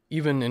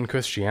 Even in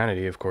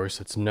Christianity, of course,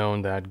 it's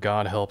known that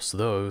God helps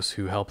those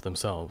who help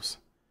themselves.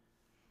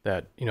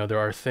 That, there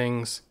are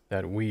things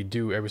that we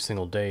do every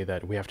single day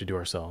that we have to do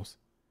ourselves.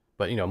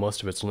 But,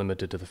 most of it's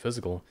limited to the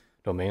physical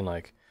domain.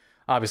 Like,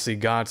 obviously,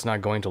 God's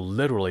not going to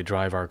literally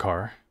drive our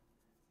car.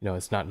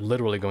 It's not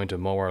literally going to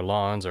mow our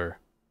lawns or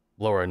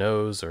blow our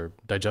nose or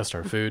digest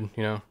our food,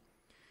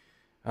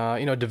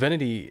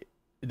 divinity,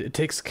 it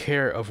takes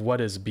care of what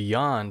is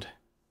beyond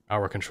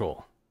our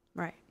control.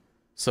 Right.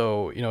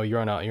 So, you're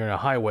on a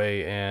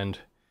highway and,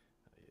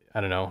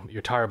 I don't know,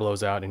 your tire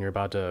blows out and you're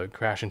about to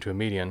crash into a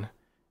median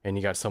and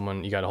you got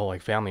a whole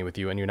family with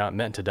you and you're not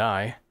meant to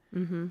die.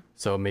 Mm-hmm.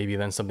 So maybe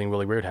then something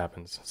really weird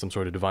happens. Some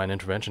sort of divine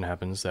intervention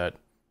happens that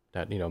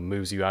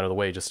moves you out of the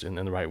way just in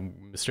the right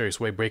mysterious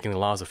way, breaking the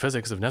laws of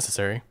physics if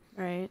necessary.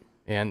 Right.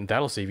 And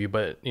that'll save you,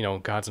 but,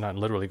 God's not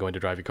literally going to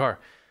drive your car.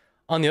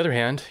 On the other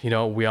hand,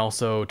 we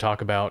also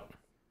talk about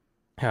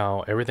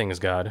how everything is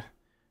God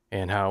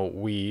and how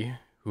we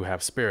who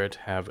have spirit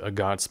have a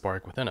God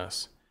spark within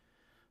us.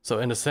 So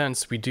in a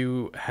sense, we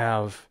do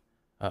have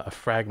a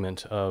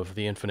fragment of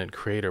the infinite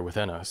creator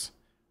within us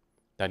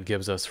that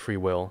gives us free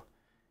will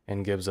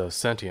and gives us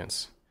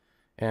sentience.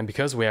 And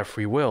because we have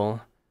free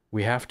will,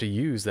 we have to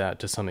use that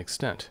to some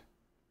extent.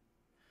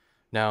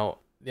 Now,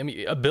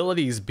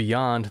 abilities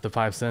beyond the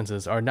five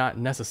senses are not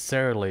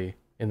necessarily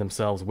in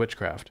themselves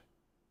witchcraft.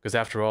 Because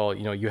after all,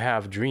 you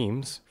have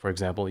dreams, for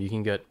example. You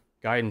can get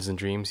guidance in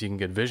dreams, you can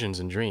get visions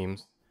in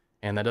dreams,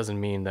 and that doesn't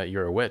mean that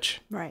you're a witch.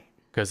 Right.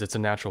 Because it's a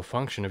natural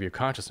function of your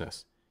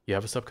consciousness. You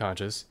have a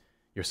subconscious.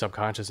 Your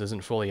subconscious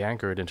isn't fully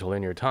anchored into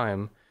linear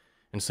time.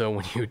 And so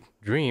when you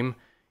dream,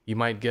 you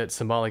might get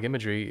symbolic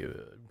imagery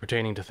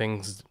pertaining to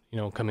things,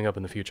 coming up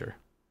in the future.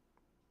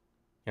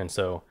 And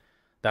so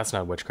that's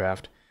not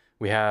witchcraft.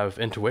 We have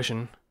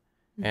intuition,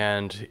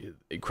 and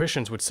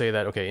Christians would say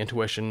that, okay,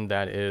 intuition,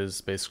 that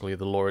is basically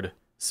the Lord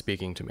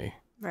speaking to me.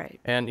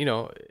 Right. And,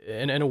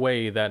 in a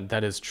way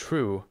that is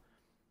true,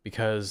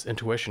 because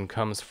intuition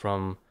comes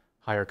from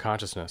higher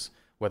consciousness,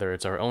 whether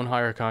it's our own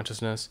higher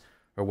consciousness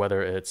or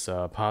whether it's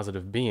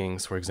positive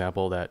beings, for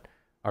example, that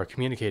are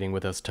communicating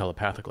with us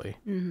telepathically.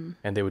 Mm-hmm.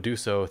 And they would do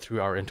so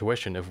through our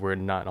intuition if we're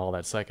not all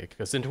that psychic.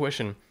 Because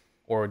intuition,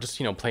 or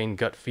just, plain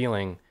gut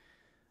feeling,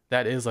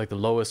 that is like the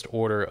lowest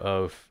order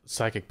of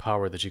psychic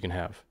power that you can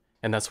have.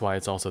 And that's why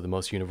it's also the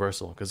most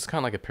universal, because it's kind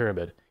of like a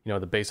pyramid. The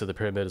base of the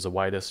pyramid is the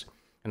widest,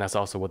 and that's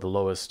also what the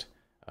lowest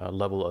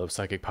level of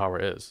psychic power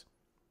is.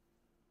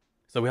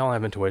 So we all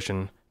have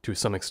intuition to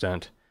some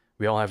extent.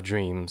 We all have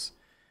dreams.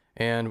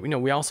 And,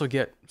 we also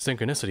get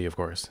synchronicity, of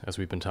course, as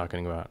we've been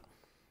talking about.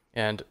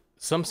 And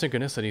some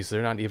synchronicities,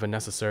 they're not even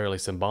necessarily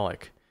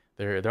symbolic.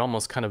 They're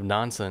almost kind of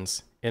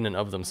nonsense in and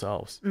of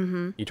themselves.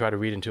 Mm-hmm. You try to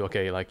read into,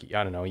 okay, like,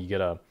 I don't know, you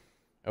get a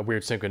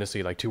weird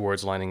synchronicity, like two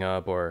words lining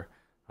up, or,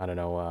 I don't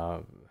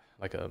know,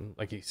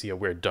 like you see a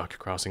weird duck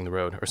crossing the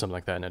road or something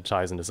like that, and it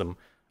ties into some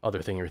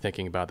other thing you're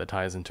thinking about that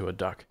ties into a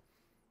duck.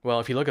 Well,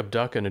 if you look up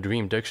duck in a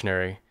dream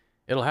dictionary,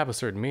 it'll have a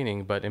certain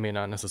meaning, but it may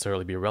not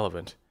necessarily be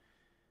relevant.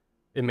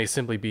 it may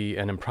simply be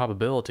an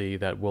improbability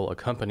that will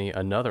accompany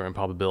another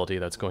improbability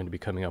that's going to be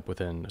coming up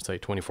within, say,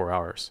 24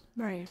 hours.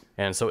 Right.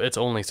 And so its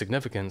only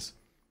significance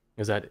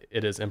is that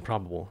it is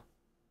improbable.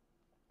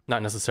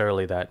 Not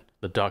necessarily that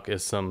the duck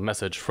is some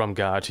message from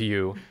God to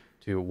you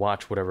to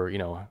watch whatever,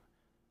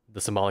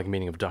 the symbolic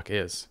meaning of duck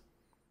is.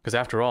 Because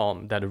after all,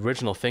 that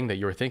original thing that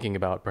you were thinking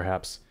about,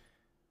 perhaps,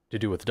 to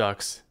do with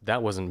ducks,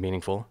 that wasn't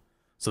meaningful.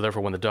 So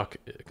therefore, when the duck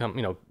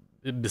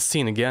is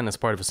seen again as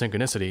part of a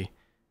synchronicity,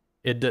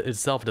 it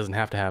itself doesn't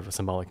have to have a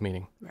symbolic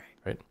meaning.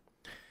 Right.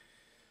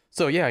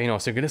 So yeah,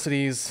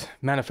 synchronicities,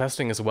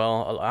 manifesting as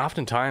well.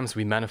 Oftentimes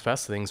we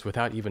manifest things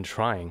without even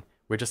trying.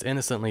 We're just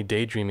innocently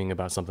daydreaming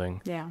about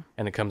something. Yeah.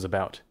 And it comes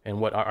about. And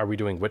what are we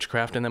doing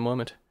witchcraft in that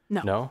moment?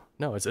 No.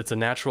 It's a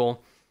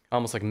natural,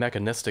 almost like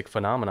mechanistic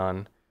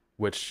phenomenon,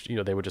 which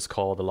they would just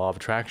call the law of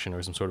attraction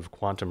or some sort of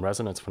quantum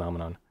resonance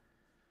phenomenon.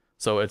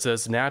 So it's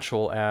as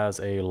natural as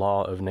a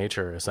law of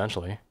nature,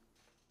 essentially.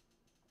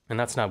 And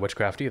that's not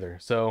witchcraft either.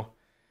 So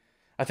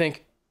I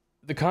think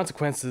the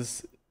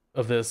consequences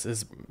of this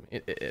is,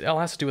 it all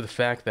has to do with the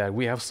fact that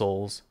we have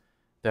souls,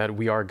 that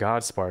we are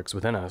God sparks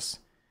within us,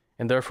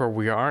 and therefore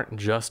we aren't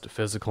just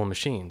physical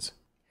machines.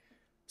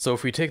 So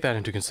if we take that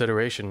into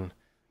consideration,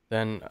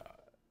 then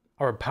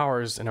our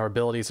powers and our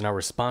abilities and our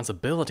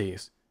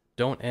responsibilities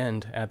don't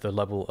end at the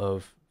level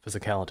of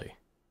physicality.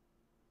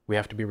 We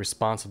have to be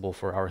responsible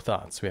for our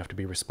thoughts. We have to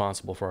be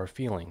responsible for our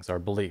feelings, our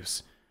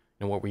beliefs,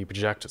 and what we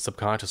project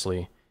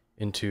subconsciously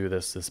into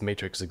this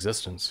matrix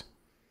existence.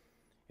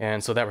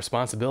 And so that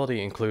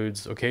responsibility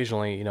includes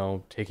occasionally,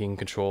 taking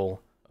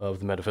control of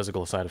the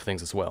metaphysical side of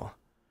things as well.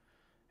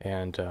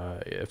 And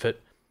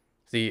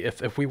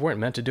if we weren't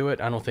meant to do it,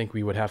 I don't think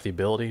we would have the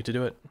ability to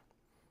do it.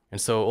 And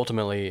so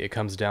ultimately it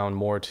comes down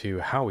more to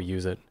how we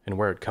use it and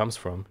where it comes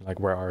from, like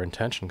where our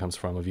intention comes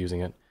from of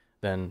using it,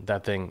 than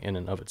that thing in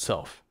and of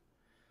itself.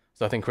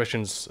 So I think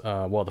Christians,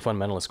 the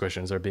fundamentalist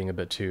Christians, are being a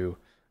bit too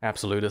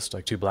absolutist,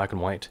 like too black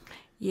and white.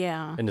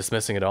 Yeah. And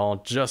dismissing it all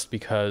just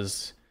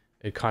because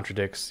it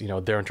contradicts,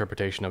 their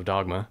interpretation of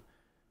dogma,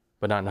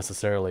 but not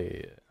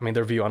necessarily,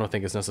 their view I don't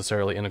think is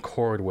necessarily in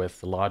accord with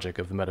the logic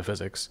of the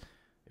metaphysics,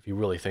 if you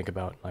really think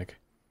about like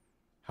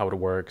how it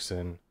works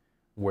and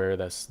where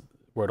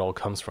it all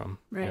comes from.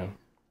 Right.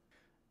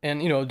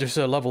 And, there's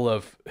a level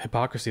of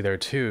hypocrisy there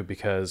too,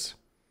 because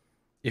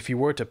if you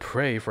were to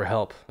pray for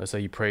help, let's say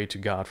you pray to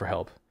God for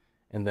help,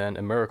 and then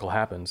a miracle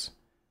happens,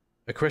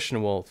 a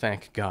Christian will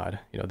thank God.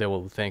 They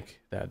will think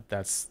that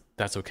that's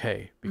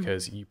okay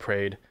because you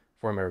prayed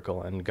for a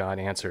miracle and God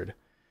answered.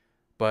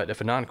 But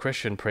if a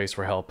non-Christian prays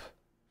for help,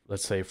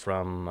 let's say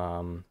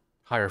from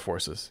higher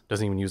forces,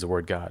 doesn't even use the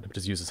word God,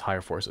 just uses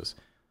higher forces,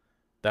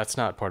 that's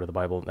not part of the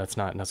Bible. That's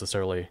not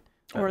necessarily...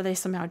 Or they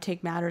somehow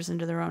take matters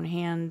into their own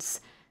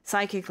hands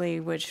psychically,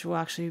 which we'll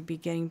actually be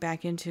getting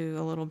back into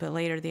a little bit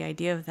later, the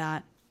idea of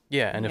that.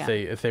 Yeah, and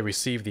if they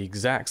receive the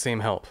exact same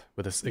help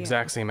with this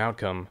exact same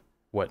outcome,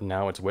 what,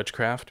 now it's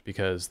witchcraft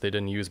because they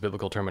didn't use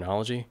biblical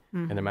terminology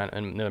and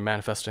they're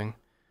manifesting?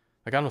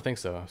 Like, I don't think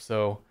so.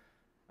 So,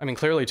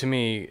 clearly to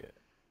me,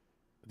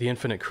 the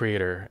infinite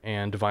creator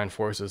and divine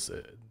forces,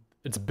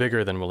 it's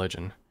bigger than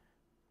religion.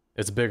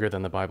 It's bigger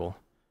than the Bible.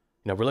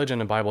 Religion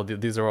and Bible,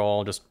 these are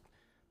all just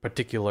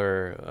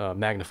particular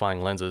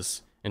magnifying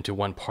lenses into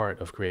one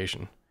part of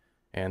creation.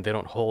 And they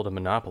don't hold a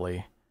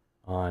monopoly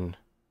on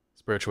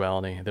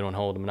spirituality. They don't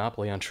hold a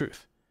monopoly on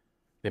truth.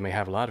 They may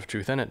have a lot of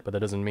truth in it, but that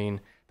doesn't mean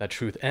that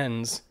truth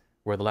ends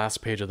where the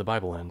last page of the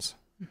Bible ends.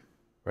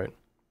 Right?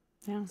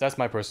 Yeah. So that's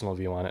my personal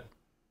view on it.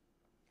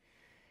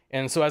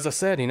 And so as I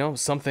said,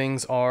 some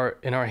things are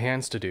in our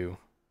hands to do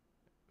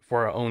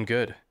for our own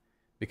good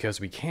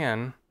because we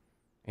can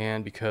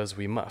and because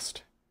we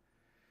must.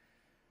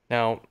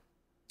 Now,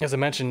 as I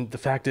mentioned, the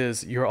fact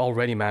is you're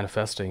already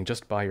manifesting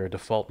just by your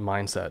default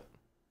mindset.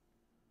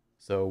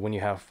 So when you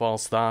have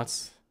false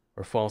thoughts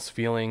or false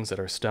feelings that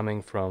are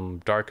stemming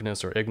from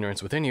darkness or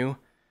ignorance within you,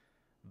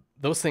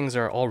 those things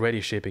are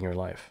already shaping your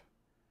life.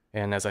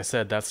 And as I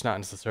said, that's not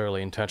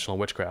necessarily intentional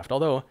witchcraft.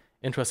 Although,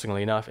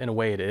 interestingly enough, in a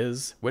way it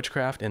is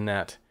witchcraft in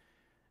that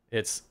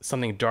it's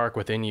something dark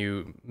within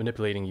you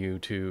manipulating you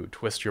to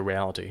twist your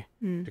reality,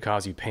 to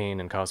cause you pain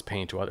and cause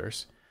pain to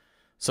others.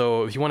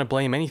 So if you want to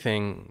blame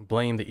anything,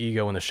 blame the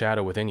ego and the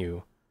shadow within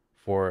you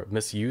for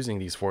misusing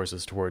these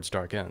forces towards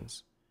dark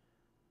ends.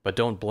 But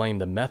don't blame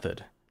the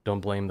method. Don't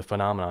blame the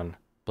phenomenon.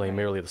 Blame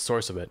merely the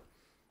source of it,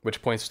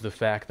 which points to the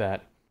fact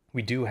that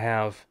we do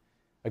have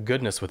a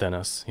goodness within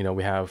us.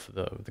 We have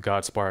the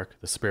God spark,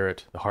 the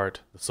spirit, the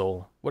heart, the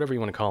soul, whatever you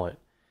want to call it.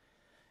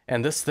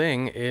 And this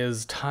thing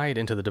is tied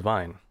into the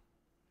divine.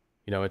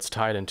 It's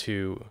tied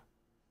into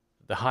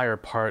the higher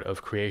part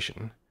of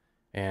creation.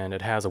 And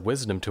it has a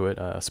wisdom to it,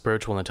 a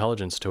spiritual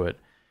intelligence to it,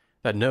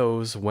 that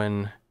knows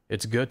when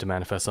it's good to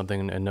manifest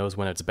something and knows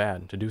when it's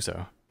bad to do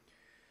so.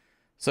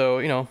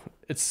 So,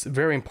 it's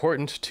very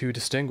important to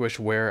distinguish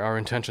where our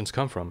intentions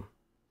come from.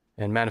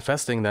 And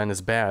manifesting then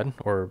is bad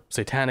or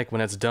satanic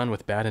when it's done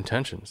with bad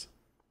intentions,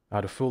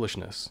 out of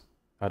foolishness,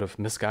 out of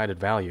misguided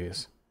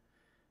values.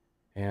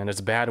 And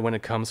it's bad when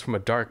it comes from a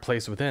dark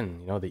place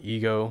within, the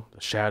ego,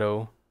 the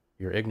shadow,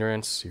 your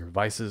ignorance, your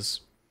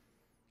vices.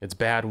 It's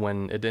bad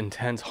when it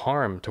intends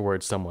harm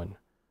towards someone,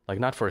 like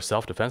not for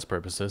self-defense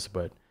purposes,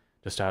 but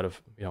just out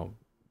of,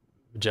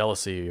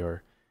 jealousy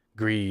or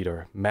greed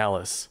or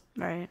malice.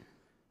 Right.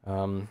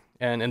 And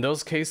in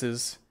those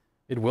cases,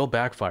 it will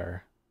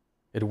backfire.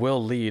 It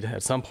will lead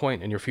at some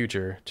point in your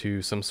future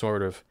to some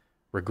sort of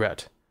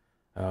regret.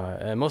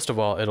 And most of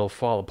all, it'll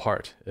fall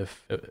apart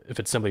if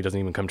it simply doesn't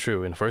even come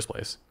true in the first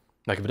place.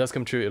 Like if it does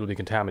come true, it'll be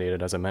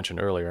contaminated, as I mentioned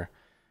earlier,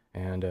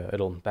 and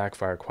it'll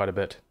backfire quite a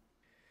bit.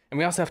 And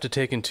we also have to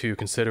take into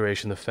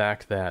consideration the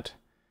fact that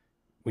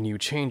when you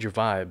change your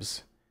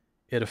vibes,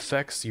 it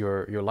affects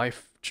your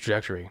life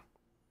trajectory.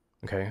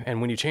 Okay? And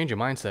when you change your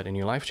mindset and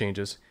your life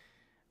changes,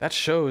 that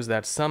shows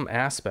that some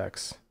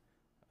aspects,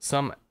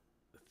 some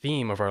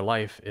theme of our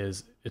life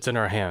it's in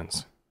our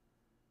hands.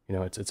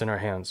 It's in our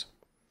hands.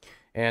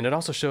 And it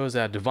also shows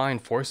that divine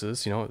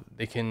forces,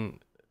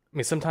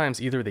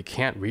 sometimes either they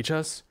can't reach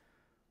us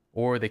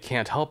or they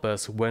can't help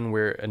us when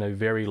we're in a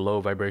very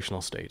low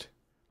vibrational state.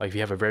 Like if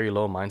you have a very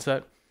low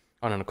mindset,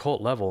 on an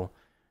occult level,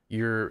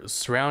 you're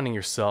surrounding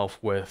yourself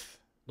with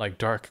like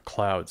dark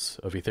clouds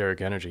of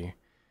etheric energy.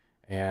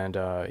 And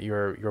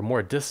you're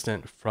more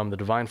distant from the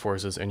divine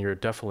forces, and you're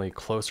definitely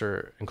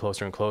closer and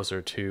closer and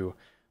closer to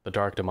the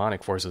dark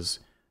demonic forces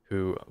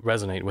who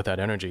resonate with that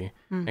energy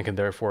and can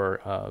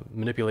therefore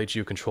manipulate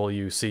you, control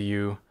you, see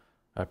you,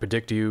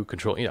 predict you,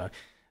 control.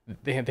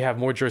 They have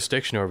more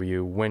jurisdiction over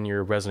you when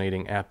you're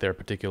resonating at their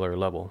particular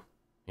level,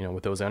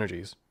 with those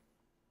energies.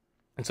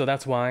 And so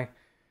that's why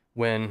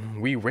when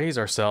we raise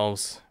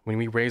ourselves, when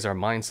we raise our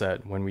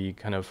mindset, when we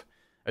kind of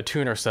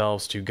attune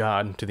ourselves to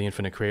God, to the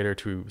infinite creator,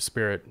 to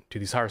spirit, to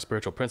these higher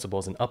spiritual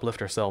principles, and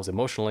uplift ourselves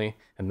emotionally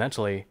and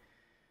mentally,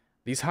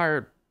 these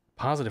higher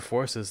positive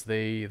forces,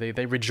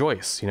 they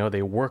rejoice,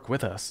 they work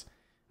with us,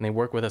 and they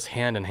work with us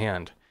hand in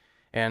hand.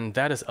 And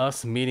that is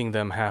us meeting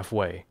them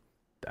halfway.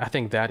 I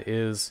think that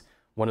is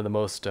one of the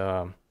most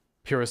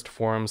purest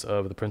forms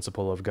of the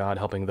principle of God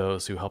helping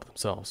those who help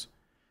themselves.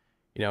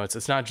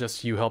 It's not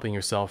just you helping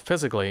yourself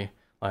physically,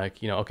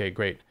 like, okay,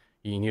 great,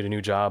 you need a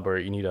new job, or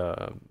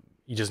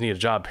you just need a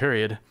job,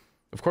 period.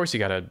 Of course you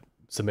got to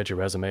submit your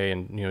resume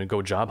and,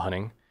 go job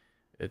hunting.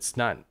 It's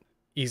not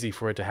easy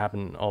for it to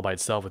happen all by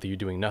itself with you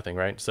doing nothing,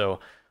 right? So,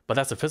 but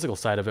that's the physical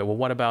side of it. Well,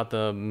 what about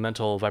the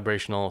mental,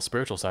 vibrational,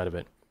 spiritual side of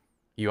it?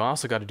 You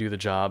also got to do the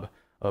job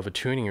of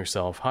attuning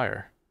yourself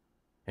higher.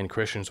 And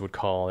Christians would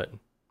call it,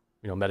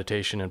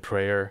 meditation and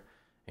prayer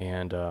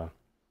and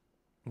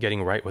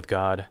getting right with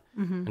God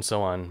and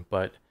so on.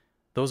 But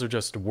those are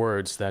just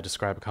words that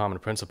describe a common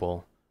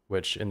principle,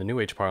 which in the New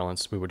Age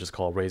parlance, we would just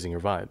call raising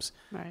your vibes.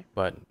 Right.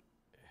 But,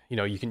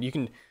 you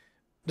can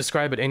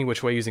describe it any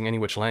which way using any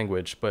which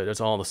language, but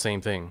it's all the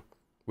same thing,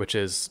 which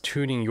is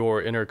tuning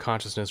your inner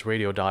consciousness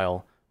radio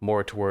dial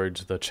more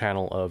towards the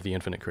channel of the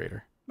infinite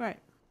creator. Right.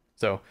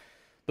 So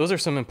those are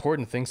some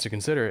important things to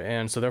consider.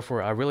 And so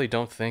therefore, I really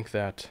don't think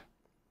that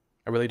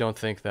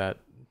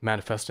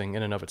manifesting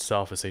in and of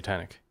itself is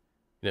satanic.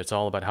 It's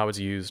all about how it's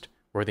used,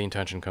 where the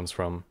intention comes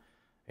from,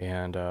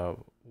 and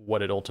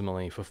what it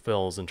ultimately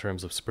fulfills in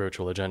terms of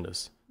spiritual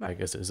agendas. Right. Like,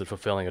 is it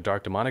fulfilling a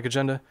dark demonic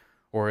agenda,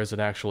 or is it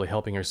actually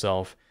helping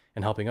yourself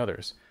and helping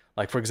others?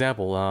 Like, for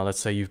example, let's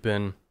say you've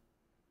been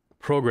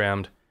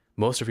programmed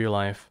most of your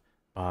life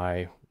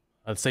by,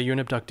 let's say you're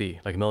an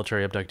abductee, like a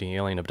military abductee,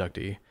 alien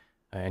abductee,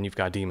 and you've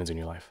got demons in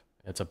your life.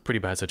 It's a pretty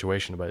bad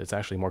situation, but it's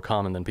actually more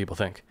common than people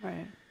think.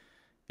 Right.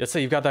 Let's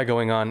say you've got that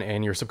going on,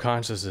 and your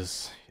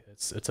subconscious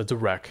it's a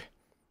wreck,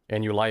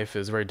 and your life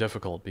is very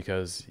difficult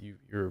because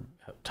you're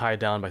tied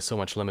down by so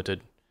much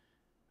limited,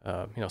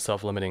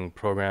 self-limiting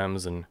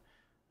programs and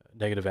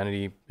negative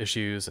entity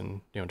issues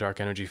and, dark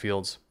energy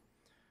fields.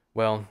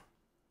 Well,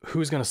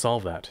 who's going to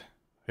solve that?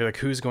 Like,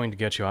 who's going to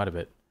get you out of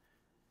it?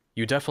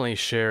 You definitely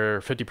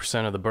share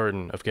 50% of the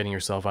burden of getting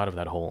yourself out of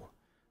that hole.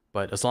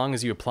 But as long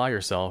as you apply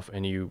yourself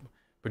and you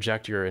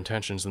project your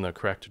intentions in the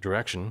correct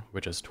direction,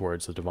 which is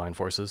towards the divine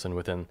forces and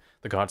within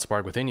the God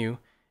spark within you,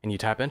 and you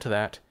tap into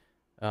that,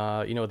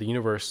 the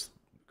universe,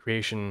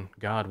 creation,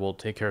 God will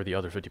take care of the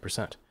other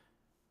 50%.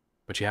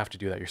 But you have to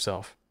do that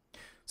yourself.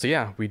 So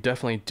yeah, we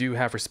definitely do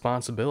have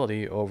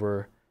responsibility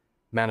over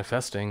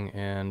manifesting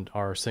and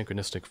our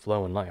synchronistic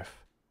flow in life.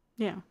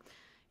 Yeah.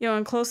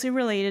 And closely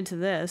related to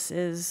this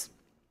is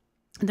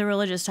the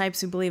religious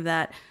types who believe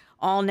that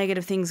all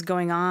negative things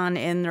going on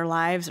in their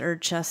lives are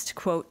just,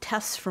 quote,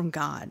 tests from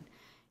God.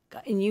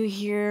 And you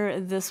hear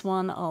this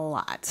one a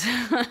lot.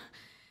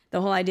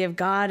 The whole idea of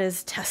God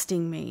is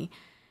testing me.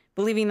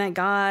 Believing that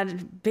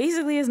God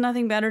basically has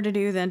nothing better to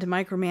do than to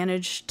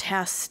micromanage,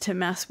 test, to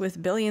mess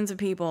with billions of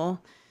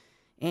people.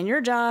 And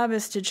your job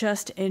is to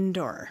just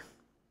endure.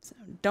 So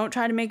don't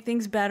try to make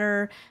things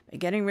better by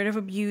getting rid of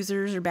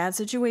abusers or bad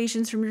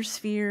situations from your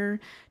sphere.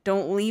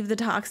 Don't leave the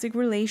toxic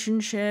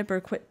relationship or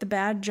quit the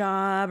bad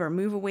job or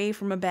move away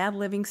from a bad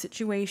living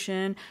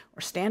situation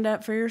or stand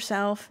up for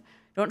yourself.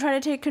 Don't try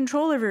to take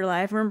control of your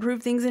life or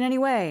improve things in any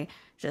way.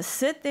 Just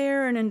sit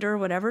there and endure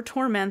whatever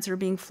torments are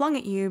being flung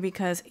at you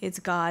because it's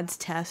God's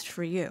test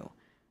for you.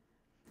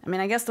 I mean,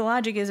 I guess the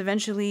logic is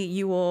eventually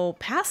you will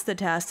pass the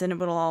test and it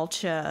will all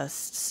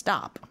just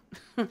stop.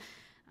 I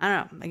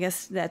don't know. I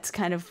guess that's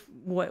kind of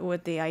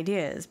what the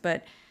idea is.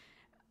 But,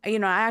 you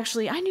know,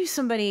 I knew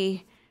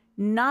somebody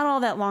not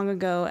all that long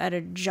ago at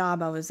a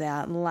job I was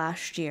at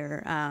last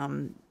year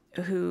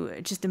who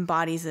just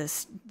embodies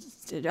this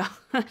to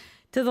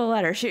the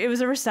letter. It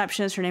was a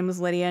receptionist. Her name was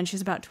Lydia, and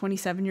she's about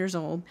 27 years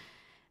old.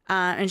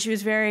 And she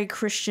was very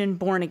Christian,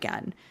 born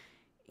again.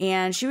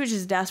 And she would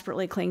just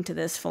desperately cling to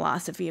this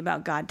philosophy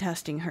about God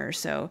testing her.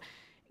 So,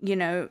 you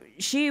know,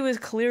 she was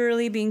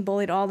clearly being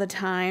bullied all the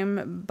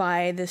time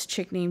by this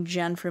chick named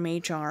Jen from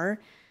HR,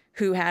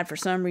 who had, for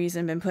some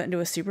reason, been put into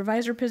a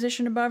supervisor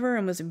position above her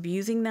and was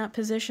abusing that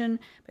position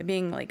by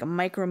being like a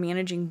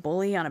micromanaging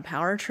bully on a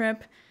power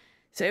trip.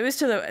 So it was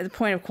to the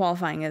point of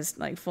qualifying as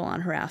like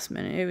full-on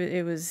harassment.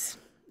 It was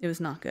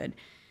not good.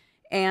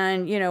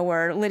 And, you know,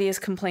 where Lydia's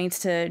complaints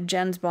to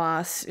Jen's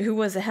boss, who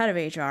was the head of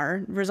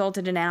HR,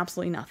 resulted in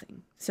absolutely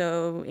nothing.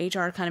 So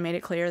HR kind of made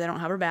it clear they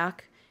don't have her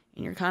back,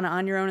 and you're kind of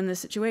on your own in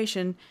this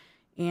situation,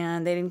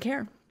 and they didn't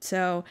care.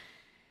 So,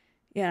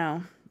 you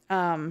know,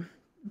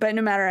 but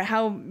no matter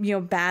how, you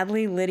know,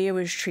 badly Lydia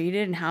was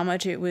treated and how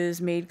much it was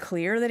made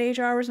clear that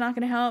HR was not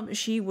going to help,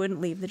 she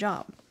wouldn't leave the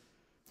job.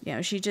 You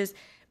know, she just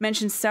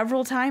mentioned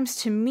several times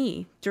to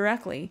me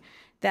directly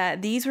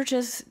that these were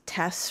just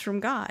tests from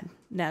God.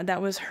 Now,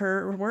 that was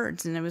her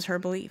words, and it was her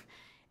belief.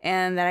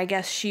 And that I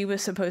guess she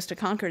was supposed to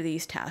conquer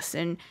these tests.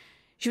 And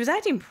she was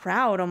acting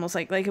proud, almost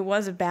like it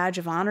was a badge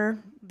of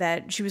honor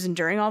that she was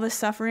enduring all this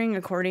suffering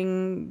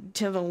according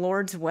to the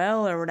Lord's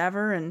will or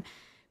whatever, and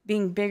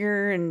being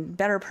bigger and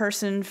better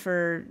person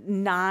for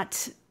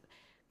not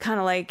kind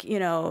of like, you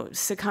know,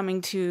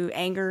 succumbing to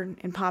anger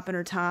and popping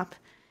her top.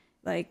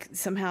 Like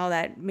somehow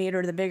that made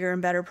her the bigger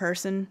and better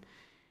person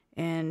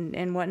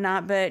and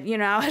whatnot. But, you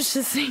know, I was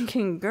just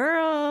thinking,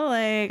 girl,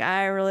 like,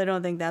 I really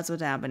don't think that's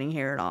what's happening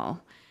here at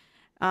all.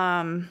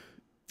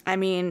 I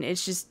mean,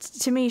 it's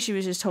just, to me, she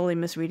was just totally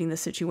misreading the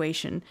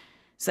situation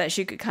so that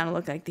she could kind of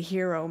look like the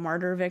hero,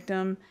 martyr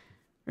victim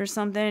or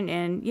something.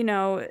 And, you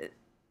know,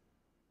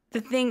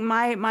 the thing,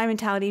 my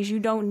mentality is you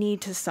don't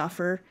need to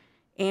suffer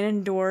and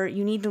endure.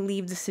 You need to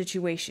leave the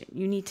situation.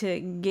 You need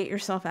to get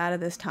yourself out of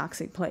this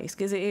toxic place,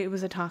 because it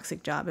was a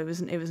toxic job. It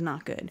was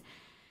not good.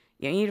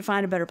 You need to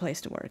find a better place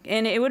to work.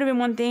 And it would have been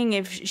one thing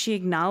if she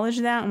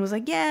acknowledged that and was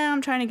like, yeah,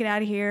 I'm trying to get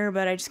out of here,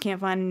 but I just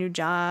can't find a new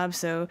job.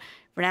 So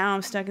for now,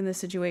 I'm stuck in this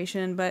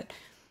situation. But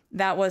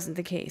that wasn't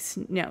the case.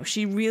 No,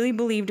 she really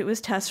believed it was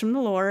tests from the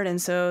Lord.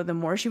 And so the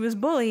more she was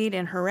bullied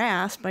and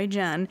harassed by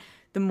Jen,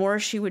 the more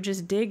she would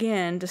just dig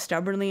in to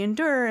stubbornly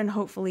endure and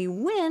hopefully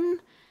win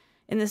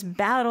in this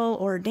battle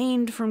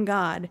ordained from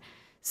God.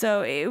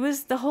 So it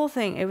was the whole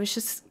thing. It was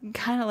just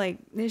kind of like,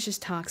 it was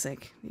just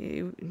toxic.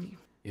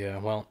 Yeah,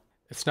 well,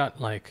 it's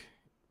not like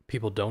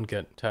people don't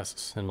get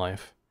tests in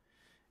life.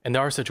 And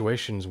there are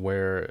situations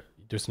where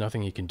there's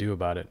nothing you can do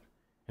about it.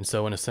 And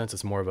so in a sense,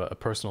 it's more of a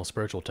personal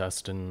spiritual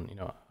test. And, you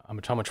know,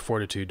 how much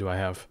fortitude do I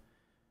have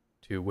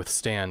to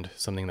withstand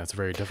something that's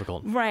very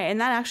difficult? Right. And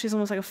that actually is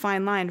almost like a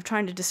fine line of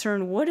trying to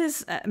discern what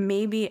is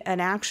maybe an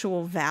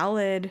actual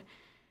valid,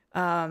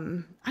 I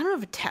don't know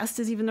if a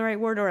test is even the right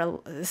word, or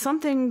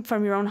something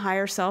from your own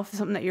higher self,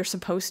 something that you're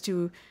supposed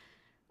to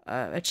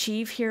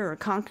achieve here or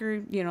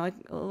conquer, you know,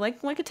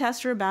 like a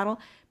test or a battle,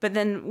 but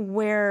then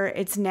where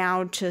it's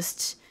now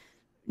just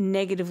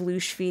negative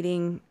loose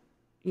feeding,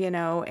 you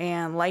know,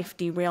 and life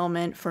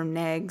derailment from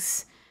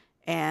negs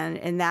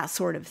and that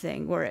sort of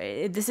thing,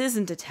 where this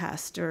isn't a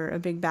test or a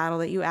big battle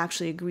that you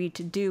actually agreed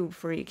to do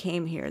before you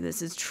came here.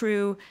 This is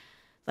true.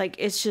 Like,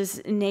 it's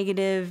just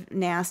negative,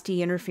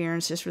 nasty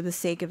interference just for the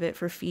sake of it,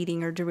 for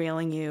feeding or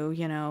derailing you,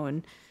 you know,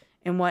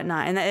 and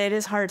whatnot. And it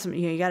is hard. You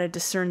know, you got to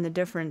discern the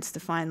difference, the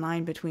fine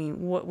line between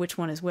which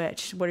one is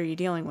which. What are you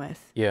dealing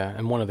with? Yeah,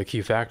 and one of the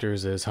key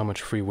factors is how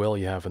much free will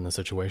you have in the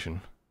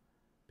situation.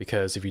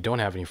 Because if you don't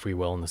have any free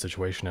will in the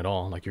situation at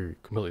all, like you're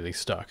completely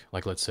stuck.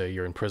 Like, let's say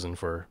you're in prison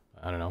for,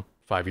 I don't know,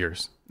 5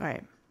 years.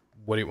 Right.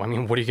 What are you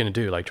going to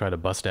do? Like, try to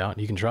bust out?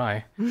 You can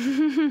try,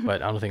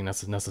 but I don't think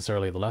that's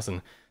necessarily the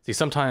lesson. See,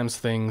 sometimes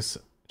things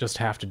just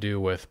have to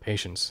do with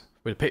patience.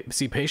 But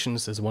see,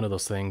 patience is one of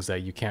those things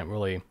that you can't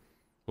really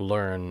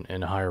learn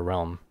in a higher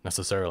realm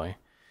necessarily,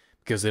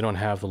 because they don't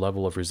have the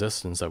level of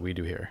resistance that we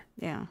do here.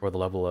 Yeah. Or the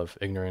level of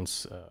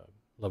ignorance,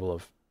 level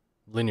of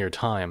linear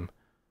time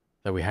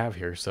that we have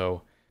here.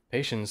 So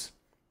patience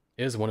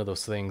is one of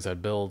those things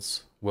that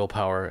builds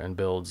willpower and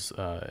builds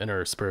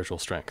inner spiritual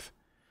strength.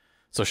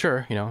 So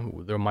sure, you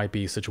know, there might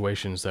be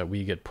situations that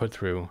we get put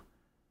through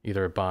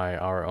either by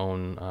our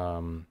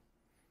own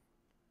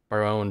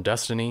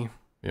destiny,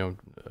 you know,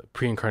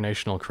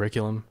 pre-incarnational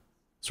curriculum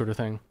sort of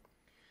thing.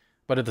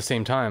 But at the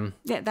same time...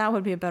 Yeah, that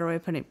would be a better way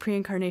of putting it,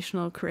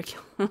 pre-incarnational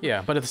curriculum.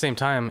 Yeah, but at the same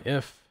time,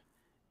 if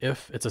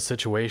it's a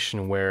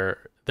situation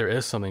where there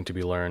is something to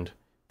be learned,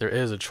 there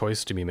is a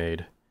choice to be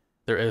made,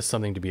 there is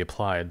something to be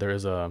applied, there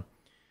is a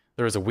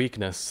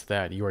weakness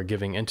that you are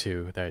giving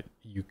into that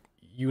you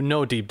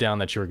know deep down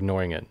that you're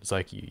ignoring it. It's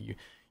like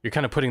you're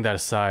kind of putting that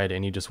aside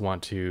and you just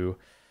want to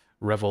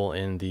revel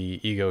in the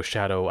ego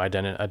shadow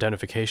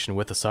identification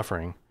with the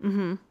suffering,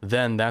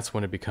 then that's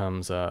when it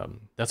becomes,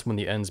 that's when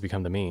the ends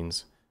become the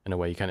means. In a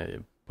way, you kind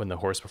of put the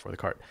horse before the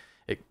cart.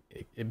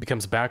 It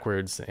becomes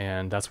backwards,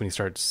 and that's when you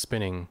start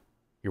spinning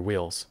your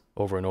wheels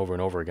over and over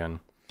and over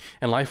again.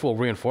 And life will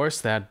reinforce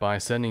that by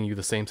sending you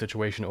the same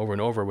situation over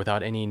and over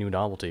without any new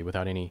novelty,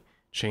 without any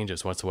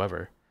changes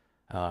whatsoever.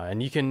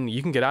 And you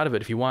can get out of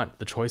it if you want.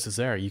 The choice is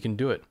there. You can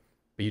do it,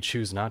 but you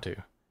choose not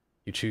to.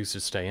 You choose to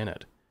stay in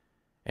it.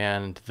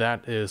 And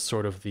that is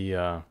sort of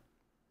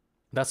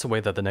that's the way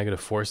that the negative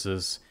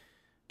forces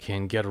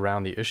can get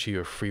around the issue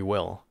of free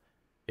will.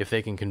 If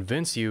they can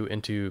convince you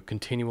into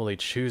continually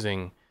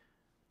choosing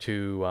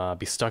to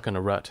be stuck in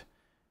a rut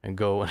and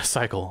go in a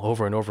cycle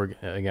over and over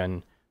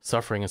again,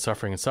 suffering and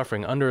suffering and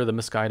suffering under the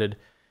misguided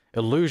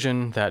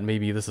illusion that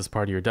maybe this is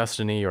part of your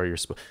destiny, or you're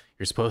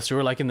supposed to,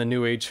 or like in the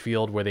New Age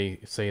field where they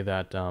say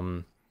that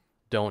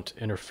don't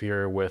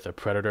interfere with a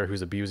predator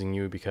who's abusing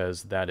you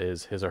because that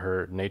is his or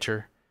her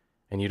nature,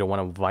 and you don't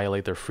want to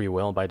violate their free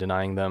will by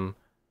denying them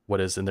what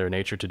is in their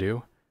nature to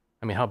do.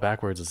 I mean, how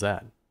backwards is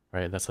that,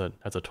 right? That's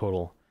a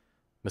total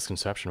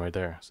misconception right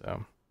there.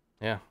 So,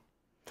 yeah.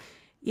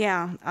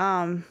 Yeah.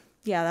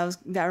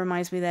 That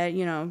reminds me that,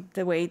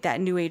 the way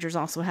that New Agers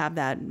also have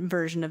that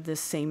version of this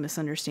same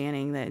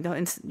misunderstanding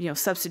that,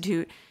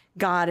 substitute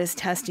God is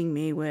testing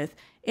me with,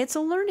 it's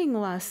a learning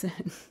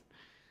lesson.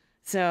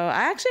 So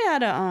I actually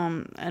had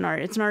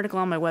it's an article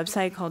on my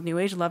website called New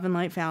Age Love and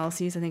Light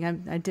Fallacies. I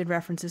think I did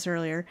reference this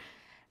earlier.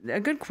 A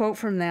good quote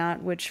from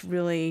that, which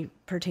really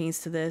pertains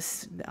to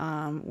this,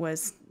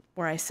 was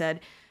where I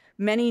said,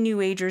 many New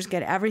Agers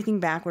get everything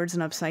backwards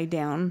and upside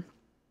down,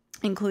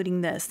 including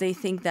this. They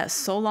think that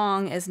so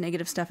long as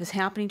negative stuff is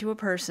happening to a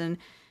person,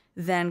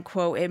 then,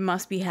 quote, it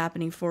must be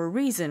happening for a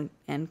reason,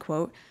 end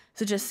quote.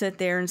 So just sit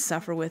there and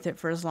suffer with it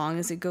for as long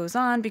as it goes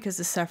on, because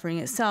the suffering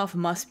itself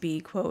must be,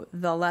 quote,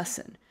 the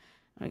lesson.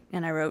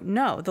 And I wrote,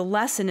 no, the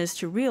lesson is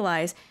to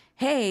realize,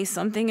 hey,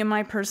 something in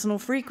my personal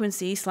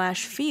frequency /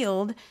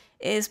 field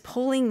is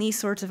pulling these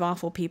sorts of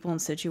awful people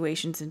and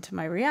situations into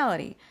my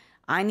reality.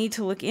 I need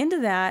to look into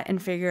that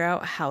and figure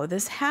out how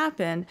this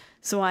happened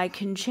so I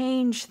can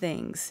change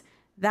things.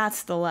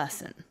 That's the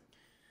lesson.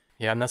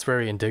 Yeah, and that's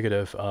very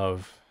indicative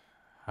of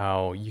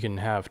how you can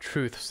have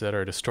truths that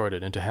are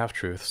distorted into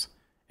half-truths,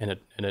 and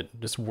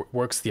it just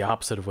works the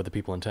opposite of what the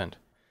people intend.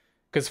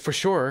 Because for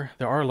sure,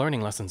 there are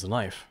learning lessons in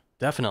life.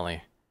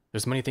 Definitely.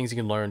 There's many things you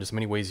can learn, there's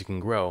many ways you can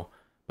grow,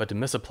 but to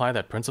misapply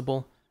that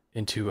principle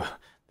into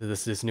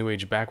this New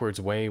Age backwards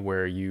way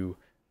where you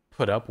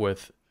put up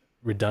with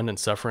redundant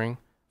suffering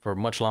for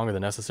much longer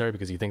than necessary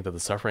because you think that the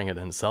suffering in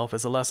itself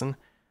is a lesson?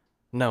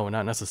 No,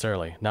 not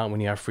necessarily. Not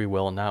when you have free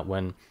will, not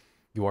when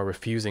you are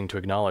refusing to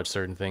acknowledge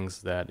certain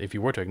things that if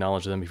you were to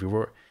acknowledge them, if you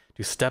were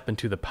to step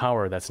into the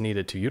power that's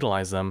needed to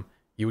utilize them,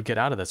 you would get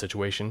out of that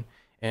situation.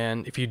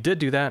 And if you did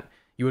do that,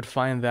 you would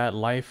find that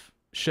life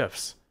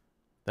shifts,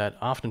 that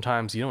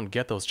oftentimes you don't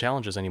get those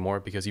challenges anymore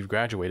because you've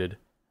graduated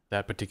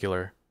that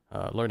particular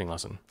learning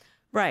lesson.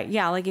 Right.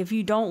 Yeah. Like if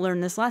you don't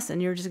learn this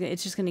lesson,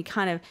 it's just going to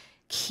kind of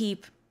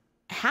keep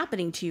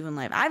happening to you in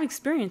life. I've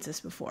experienced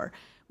this before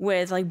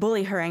with like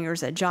bully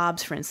haranguers at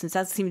jobs, for instance.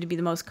 That seemed to be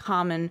the most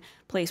common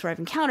place where I've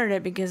encountered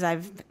it because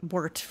I've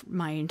worked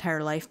my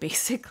entire life,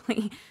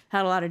 basically,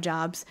 had a lot of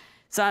jobs.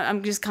 So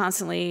I'm just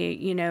constantly,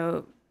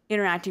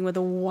 interacting with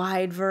a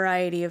wide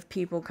variety of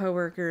people,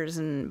 coworkers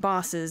and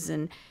bosses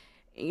and,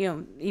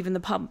 even the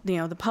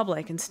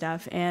public and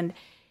stuff. And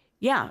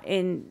yeah,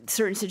 in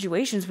certain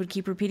situations would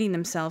keep repeating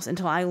themselves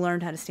until I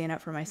learned how to stand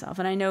up for myself.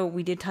 And I know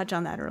we did touch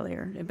on that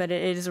earlier, but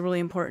it is a really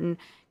important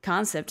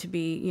concept to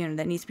be,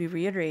 that needs to be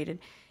reiterated.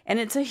 And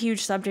it's a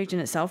huge subject in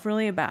itself,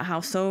 really, about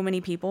how so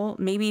many people,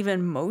 maybe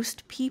even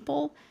most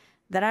people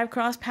that I've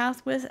crossed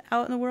paths with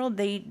out in the world,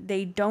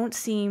 they don't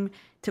seem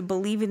to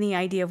believe in the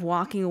idea of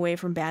walking away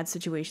from bad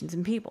situations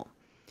and people.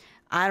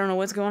 I don't know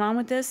what's going on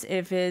with this,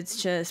 if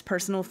it's just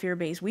personal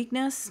fear-based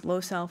weakness,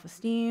 low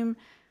self-esteem,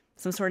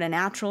 some sort of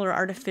natural or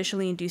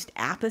artificially induced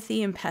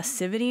apathy and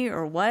passivity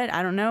or what,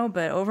 I don't know.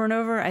 But over and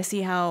over, I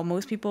see how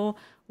most people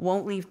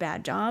won't leave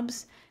bad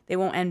jobs. They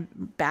won't end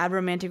bad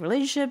romantic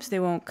relationships. They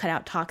won't cut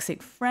out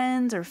toxic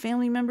friends or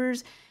family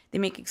members. They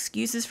make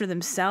excuses for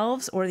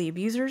themselves or the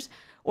abusers.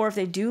 Or if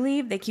they do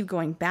leave, they keep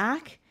going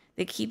back.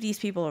 They keep these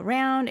people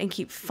around and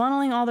keep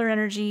funneling all their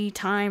energy,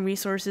 time,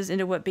 resources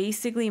into what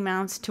basically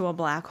amounts to a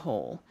black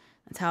hole.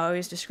 That's how I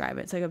always describe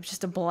it. It's like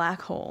just a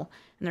black hole,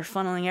 and they're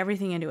funneling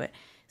everything into it.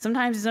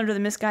 Sometimes it's under the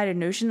misguided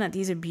notion that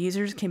these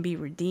abusers can be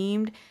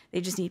redeemed. They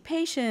just need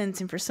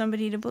patience and for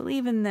somebody to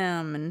believe in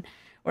them,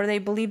 or they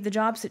believe the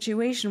job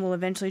situation will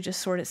eventually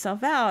just sort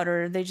itself out,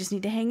 or they just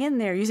need to hang in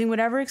there, using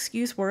whatever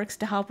excuse works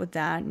to help with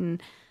that.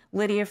 And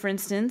Lydia, for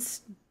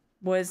instance,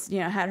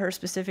 had her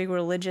specific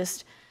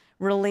religious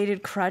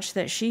related crutch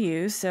that she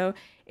used. So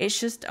it's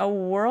just a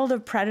world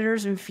of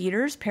predators and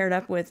feeders paired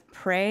up with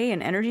prey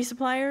and energy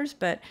suppliers,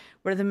 but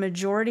where the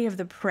majority of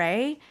the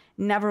prey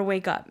never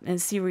wake up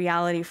and see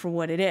reality for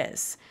what it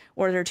is,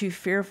 or they're too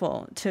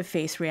fearful to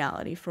face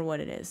reality for what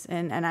it is.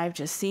 And I've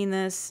just seen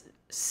this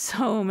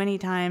so many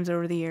times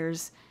over the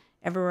years.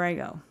 everywhere I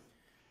go.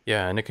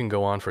 Yeah, and it can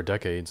go on for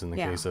decades in the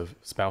case of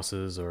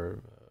spouses or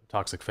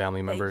toxic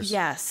family members.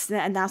 Yes,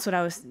 and that's what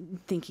I was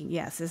thinking.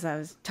 Yes, as I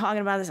was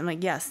talking about this, I'm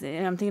like, yes,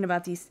 and I'm thinking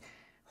about these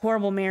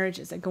horrible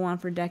marriages that go on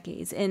for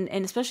decades, and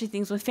especially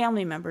things with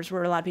family members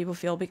where a lot of people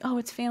feel like, oh,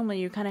 it's family,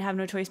 you kind of have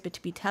no choice but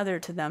to be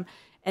tethered to them,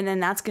 and then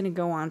that's going to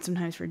go on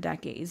sometimes for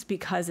decades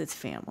because it's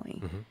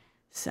family.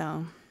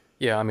 So.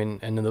 Yeah, I mean,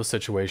 and in those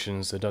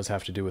situations, it does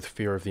have to do with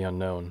fear of the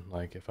unknown.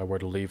 Like, if I were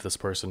to leave this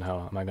person,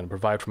 how am I going to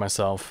provide for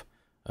myself?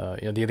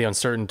 The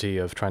uncertainty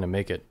of trying to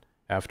make it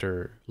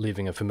after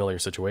leaving a familiar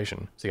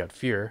situation. So you got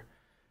fear,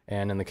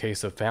 and in the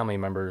case of family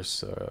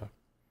members,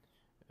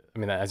 I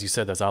mean, as you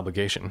said, that's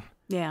obligation.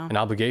 Yeah. An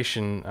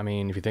obligation, I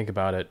mean, if you think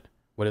about it,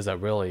 what is that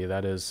really?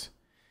 That is,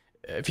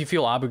 if you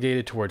feel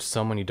obligated towards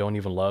someone you don't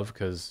even love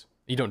because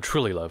you don't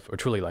truly love or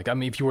truly like. I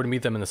mean, if you were to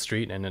meet them in the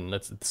street and then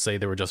let's say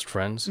they were just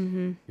friends,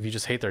 if you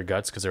just hate their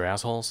guts because they're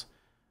assholes,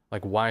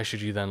 like, why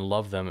should you then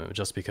love them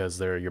just because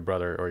they're your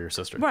brother or your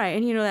sister? Right.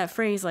 And you know that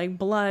phrase, like,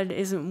 blood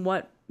isn't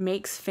what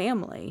makes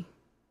family.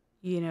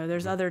 You know,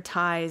 there's other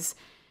ties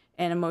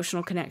and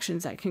emotional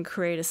connections that can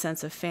create a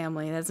sense of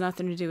family. That's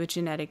nothing to do with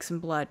genetics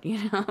and blood,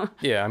 you know?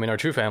 Yeah, I mean, our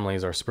true family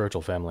is our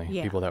spiritual family,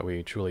 people that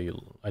we truly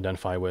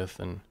identify with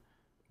and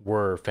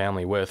were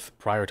family with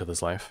prior to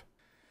this life.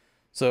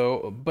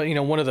 So, but you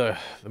know, one of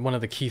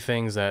the key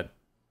things that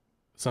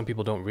some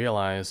people don't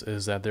realize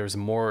is that there's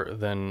more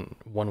than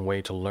one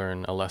way to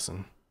learn a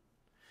lesson.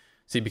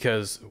 See,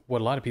 because what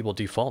a lot of people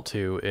default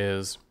to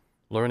is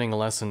learning a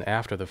lesson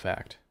after the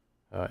fact,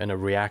 in a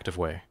reactive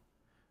way.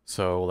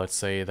 So let's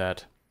say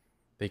that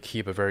they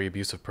keep a very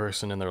abusive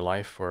person in their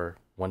life for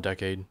 1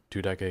 decade,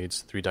 2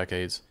 decades, 3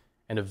 decades,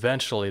 and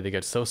eventually they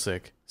get so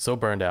sick, so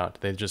burned out,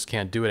 they just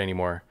can't do it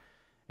anymore.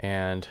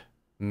 And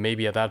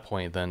maybe at that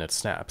point, then it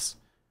snaps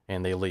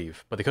and they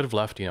leave. But they could have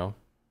left, you know,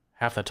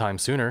 half that time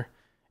sooner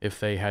if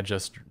they had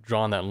just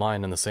drawn that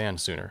line in the sand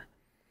sooner.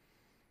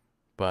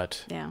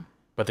 But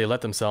they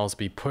let themselves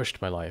be pushed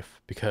by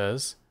life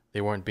because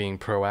they weren't being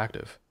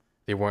proactive.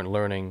 They weren't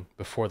learning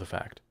before the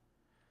fact.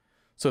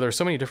 So there's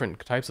so many different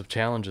types of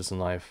challenges in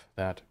life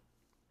that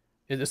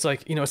it's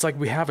like, you know, it's like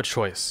we have a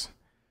choice,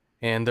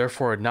 and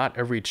therefore not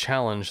every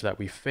challenge that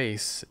we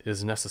face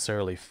is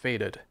necessarily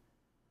fated,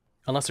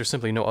 unless there's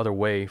simply no other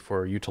way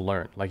for you to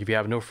learn. Like, if you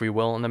have no free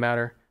will in the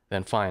matter,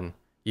 then fine,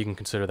 you can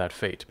consider that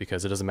fate,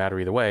 because it doesn't matter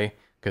either way,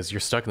 because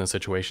you're stuck in the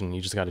situation, you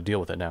just got to deal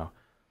with it now.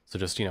 So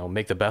just, you know,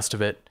 make the best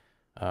of it,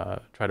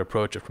 try to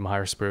approach it from a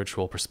higher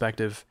spiritual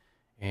perspective,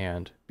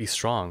 and be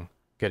strong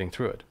getting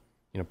through it.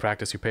 You know,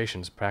 practice your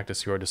patience,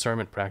 practice your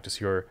discernment,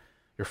 practice your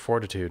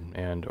fortitude,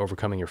 and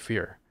overcoming your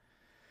fear.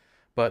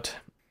 But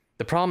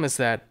the problem is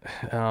that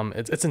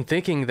it's in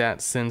thinking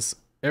that since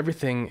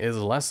everything is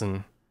a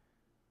lesson,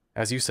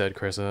 as you said,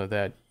 Carissa,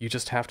 that you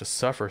just have to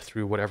suffer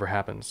through whatever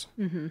happens.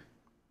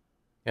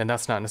 And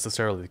that's not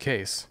necessarily the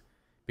case,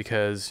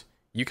 because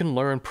you can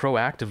learn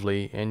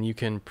proactively and you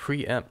can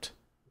preempt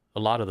a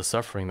lot of the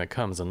suffering that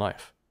comes in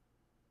life.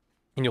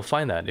 And you'll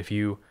find that if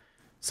you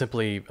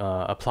simply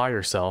apply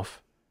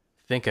yourself,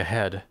 think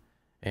ahead,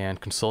 and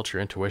consult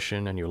your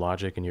intuition and your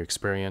logic and your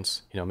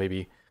experience. You know,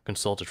 maybe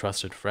consult a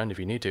trusted friend if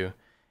you need to.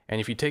 And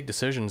if you take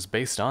decisions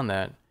based on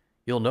that,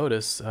 you'll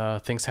notice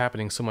things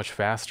happening so much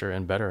faster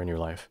and better in your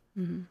life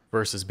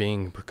versus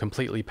being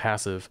completely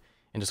passive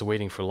and just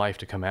waiting for life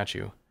to come at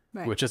you,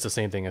 which is the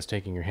same thing as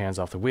taking your hands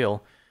off the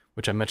wheel,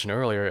 which I mentioned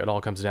earlier. It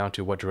all comes down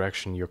to what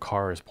direction your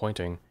car is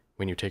pointing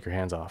when you take your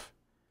hands off.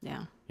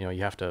 Yeah. You know,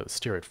 you have to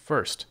steer it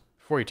first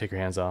before you take your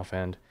hands off,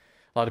 and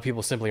a lot of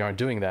people simply aren't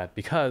doing that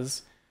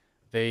because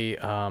they're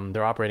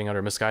operating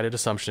under misguided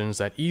assumptions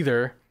that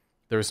either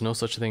there's no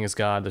such thing as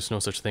God, there's no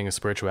such thing as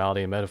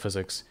spirituality and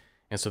metaphysics,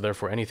 and so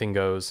therefore anything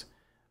goes.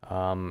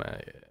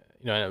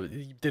 You know,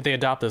 they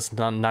adopt this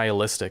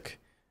nihilistic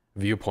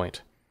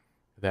viewpoint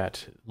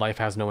that life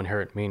has no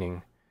inherent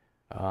meaning,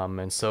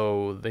 and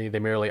so they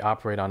merely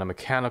operate on a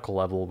mechanical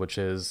level, which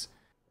is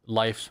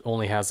life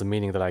only has the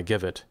meaning that I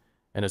give it,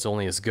 and it's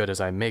only as good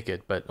as I make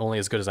it, but only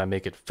as good as I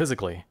make it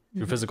physically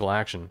through physical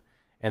action.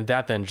 And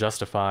that then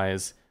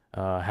justifies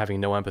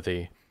having no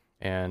empathy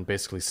and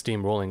basically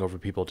steamrolling over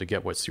people to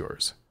get what's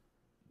yours.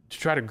 To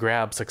try to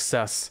grab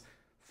success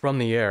from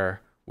the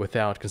air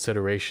without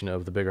consideration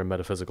of the bigger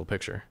metaphysical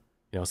picture.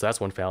 You know, so that's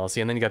one fallacy.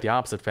 And then you got the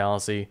opposite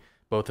fallacy,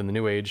 both in the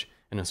New Age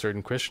and in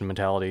certain Christian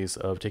mentalities,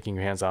 of taking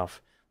your hands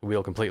off the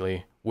wheel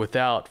completely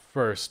without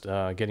first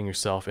getting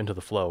yourself into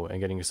the flow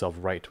and getting yourself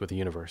right with the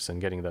universe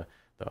and getting the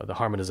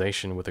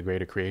harmonization with the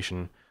greater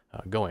creation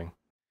going.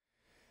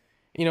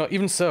 You know,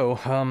 even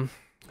so,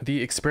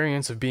 the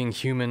experience of being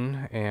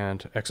human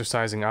and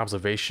exercising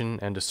observation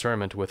and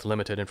discernment with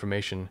limited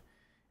information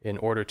in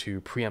order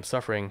to preempt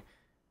suffering,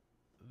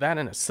 that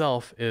in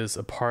itself is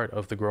a part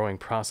of the growing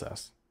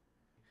process.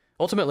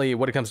 Ultimately,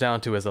 what it comes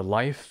down to is that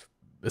life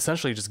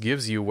essentially just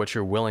gives you what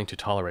you're willing to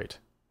tolerate.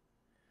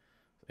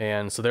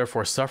 And so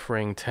therefore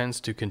suffering tends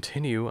to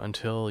continue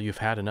until you've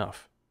had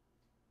enough.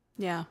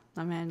 Yeah,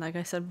 I mean, like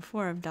I said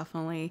before, I've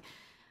definitely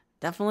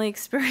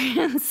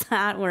experienced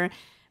that, where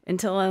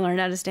until I learned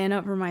how to stand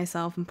up for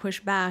myself and push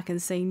back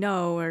and say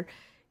no, or,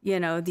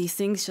 these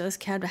things just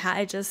kept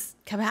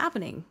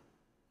happening.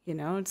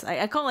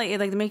 I call it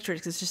like the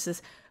Matrix. It's just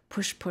this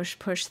push, push,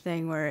 push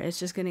thing where it's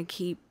just going to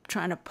keep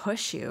trying to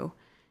push you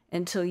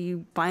until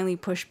you finally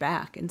push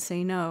back and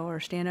say no or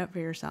stand up for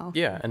yourself.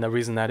 Yeah, and the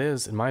reason that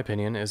is, in my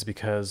opinion, is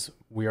because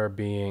we are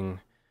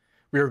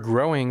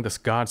growing this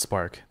God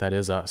spark that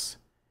is us.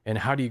 And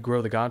how do you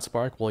grow the God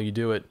spark? Well, you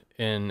do it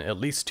in at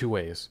least two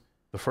ways.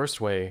 The first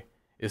way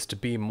is to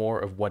be more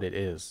of what it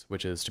is,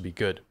 which is to be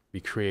good, be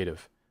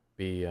creative,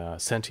 be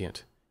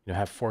sentient,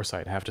 have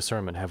foresight, have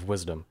discernment, have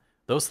wisdom.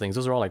 Those things,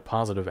 those are all like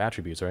positive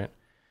attributes, right?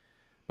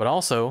 But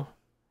also,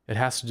 it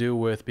has to do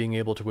with being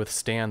able to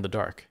withstand the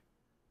dark,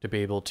 to be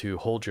able to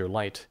hold your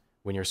light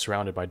when you're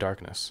surrounded by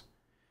darkness.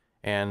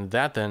 And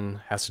that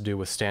then has to do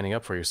with standing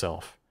up for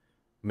yourself,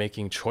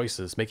 making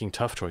choices, making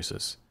tough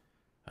choices,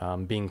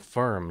 being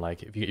firm.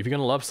 Like if you're going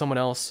to love someone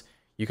else,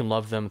 you can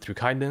love them through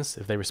kindness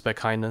if they respect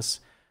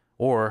kindness,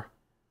 or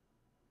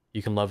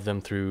you can love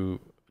them through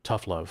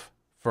tough love,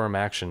 firm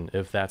action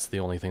if that's the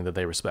only thing that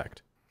they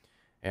respect.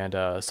 And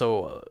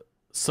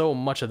so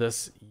much of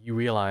this, you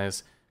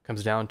realize,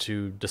 comes down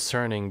to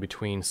discerning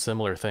between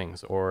similar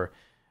things, or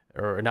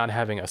not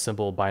having a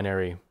simple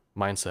binary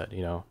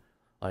mindset.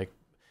 Like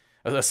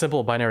a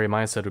simple binary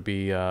mindset would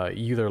be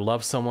you either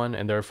love someone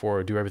and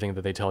therefore do everything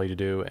that they tell you to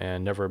do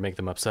and never make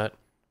them upset,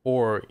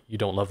 or you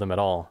don't love them at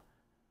all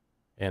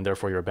and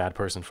therefore you're a bad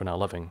person for not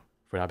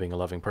being a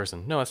loving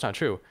person. No, that's not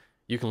true.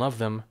 You can love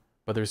them,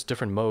 but there's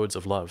different modes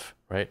of love,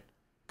 right?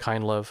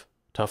 Kind love,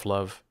 tough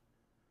love,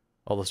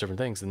 all those different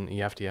things, and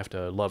you have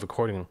to love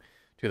according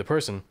to the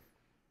person.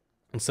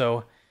 And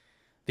so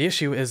the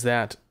issue is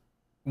that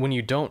when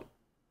you don't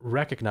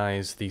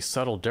recognize these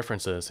subtle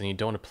differences and you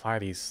don't apply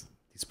these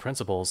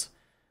principles,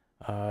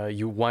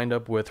 you wind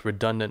up with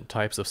redundant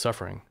types of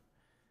suffering.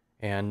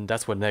 And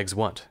that's what negs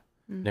want.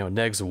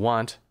 Negs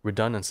want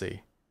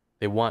redundancy.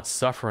 They want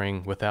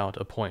suffering without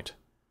a point.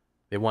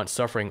 They want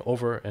suffering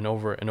over and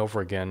over and over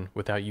again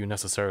without you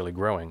necessarily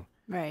growing.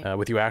 Right.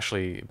 With you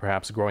actually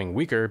perhaps growing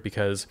weaker,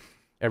 because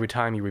every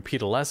time you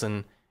repeat a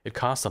lesson, it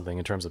costs something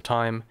in terms of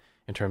time,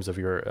 in terms of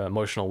your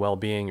emotional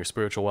well-being, your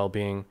spiritual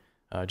well-being,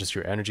 just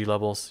your energy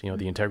levels,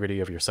 the integrity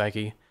of your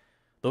psyche.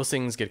 Those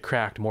things get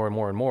cracked more and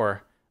more and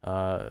more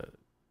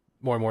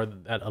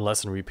that a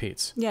lesson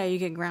repeats. Yeah, you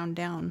get ground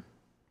down.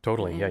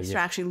 Totally, yeah. You're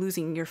actually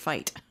losing your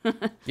fight.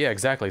 Yeah,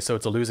 exactly. So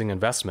it's a losing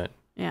investment.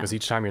 Yeah. Because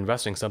each time you're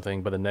investing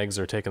something, but the negs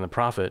are taking the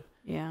profit.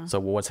 Yeah. So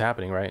what's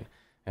happening, right?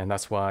 And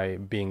that's why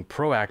being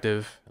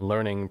proactive and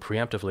learning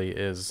preemptively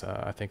is,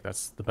 I think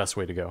that's the best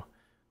way to go.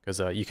 Because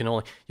you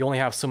only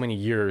have so many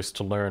years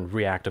to learn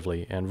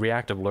reactively, and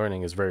reactive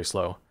learning is very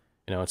slow.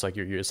 It's like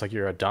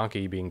you're a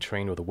donkey being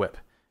trained with a whip.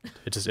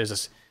 It's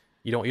just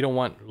you don't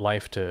want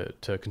life to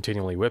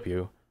continually whip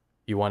you.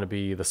 You want to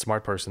be the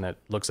smart person that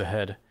looks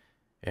ahead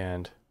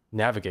and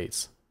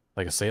navigates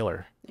like a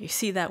sailor. You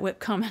see that whip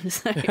coming.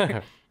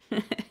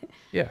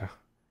 Yeah,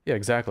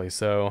 exactly.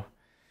 So,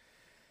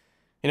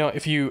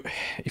 if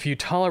you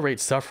tolerate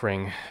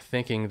suffering,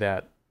 thinking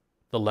that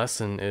the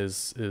lesson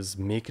is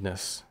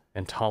meekness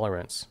and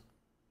tolerance,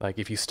 like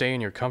if you stay in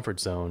your comfort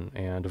zone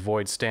and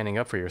avoid standing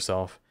up for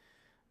yourself,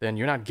 then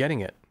you're not getting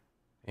it,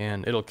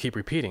 and it'll keep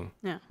repeating.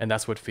 Yeah. And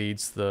that's what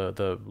feeds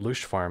the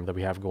loosh farm that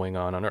we have going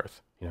on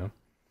Earth.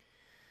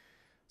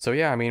 So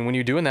yeah, I mean, when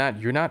you're doing that,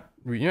 you're not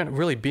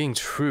really being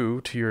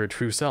true to your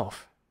true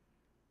self.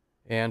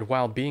 And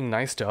while being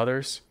nice to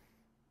others,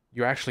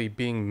 you're actually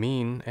being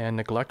mean and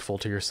neglectful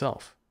to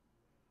yourself,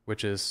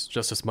 which is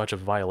just as much a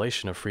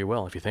violation of free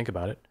will if you think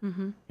about it.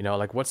 Mm-hmm.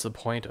 Like what's the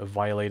point of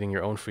violating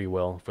your own free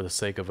will for the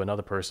sake of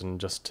another person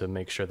just to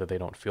make sure that they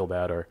don't feel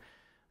bad or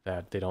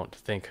that they don't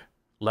think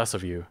less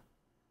of you,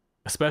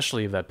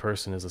 especially if that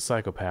person is a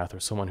psychopath or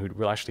someone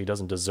who actually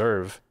doesn't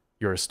deserve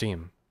your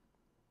esteem.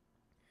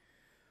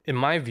 In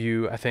my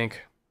view, I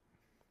think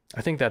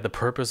that the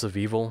purpose of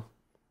evil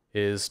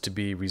is to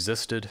be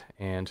resisted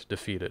and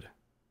defeated.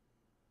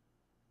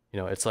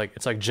 It's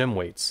like gym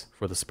weights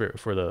for the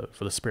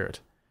spirit.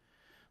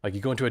 Like you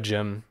go into a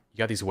gym, you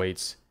got these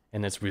weights,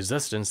 and it's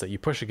resistance that you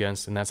push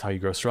against, and that's how you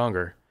grow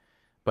stronger.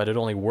 But it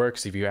only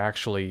works if you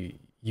actually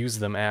use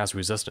them as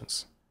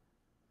resistance.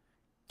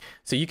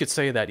 So you could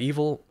say that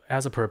evil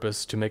has a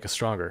purpose to make us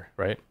stronger,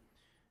 right?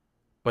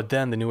 But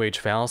then the New Age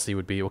fallacy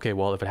would be, okay,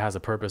 well, if it has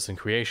a purpose in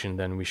creation,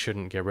 then we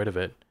shouldn't get rid of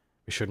it.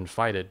 We shouldn't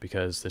fight it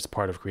because it's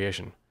part of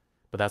creation.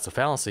 But that's a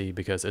fallacy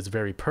because its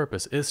very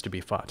purpose is to be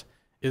fought,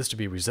 is to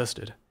be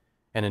resisted.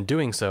 And in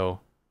doing so,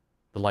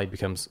 the light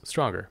becomes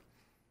stronger.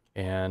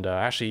 And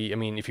actually, I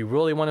mean, if you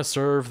really want to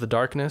serve the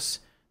darkness,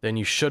 then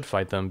you should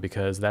fight them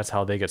because that's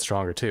how they get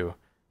stronger too.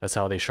 That's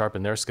how they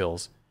sharpen their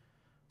skills.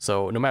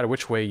 So no matter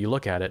which way you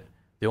look at it,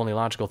 the only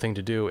logical thing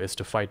to do is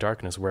to fight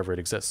darkness wherever it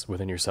exists,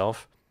 within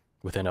yourself,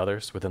 within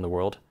others, within the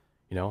world,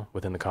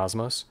 within the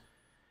cosmos.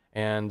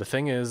 And the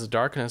thing is,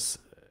 darkness,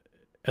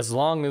 as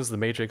long as the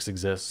Matrix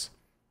exists,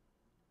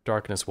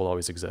 darkness will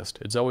always exist.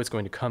 It's always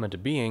going to come into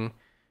being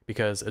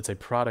because it's a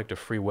product of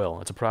free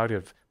will. It's a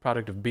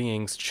product of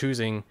beings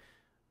choosing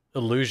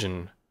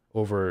illusion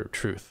over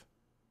truth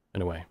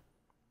in a way.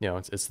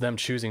 It's them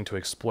choosing to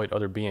exploit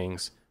other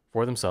beings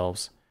for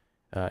themselves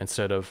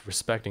instead of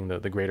respecting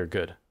the greater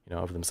good,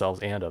 of themselves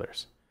and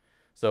others.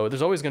 So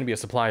there's always going to be a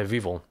supply of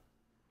evil.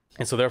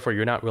 And so therefore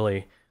you're not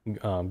really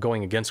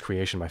going against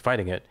creation by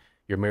fighting it.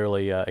 You're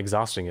merely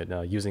exhausting it,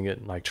 using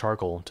it like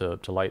charcoal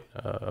to light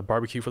a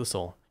barbecue for the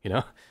soul,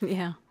 Yeah.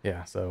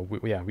 Yeah. So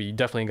we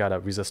definitely got to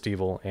resist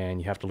evil, and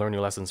you have to learn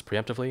your lessons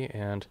preemptively.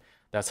 And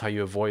that's how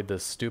you avoid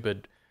this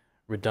stupid,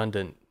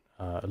 redundant,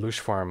 louche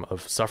farm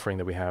of suffering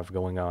that we have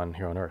going on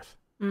here on Earth.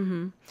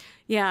 Mm-hmm.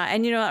 Yeah.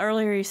 And,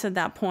 earlier you said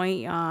that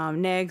point,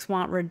 negs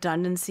want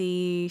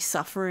redundancy,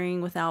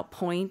 suffering without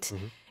point.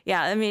 Mm-hmm.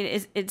 Yeah. I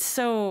mean, it's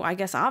so, I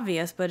guess,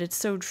 obvious, but it's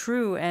so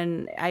true.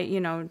 And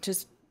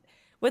just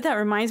what that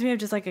reminds me of,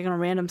 just like a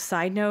random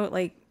side note,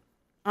 like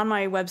on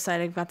my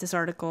website, I've got this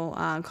article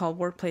called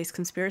Workplace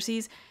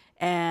Conspiracies.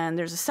 And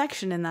there's a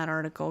section in that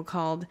article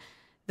called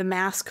 "The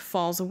Mask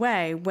Falls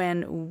Away,"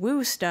 when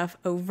woo stuff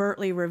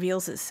overtly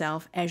reveals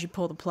itself as you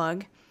pull the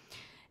plug.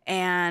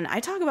 And I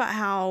talk about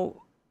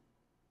how,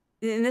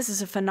 and this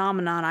is a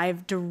phenomenon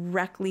I've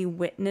directly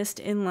witnessed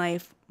in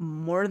life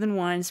more than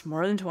once,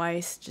 more than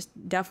twice, just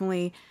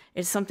definitely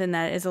it's something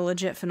that is a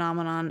legit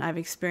phenomenon I've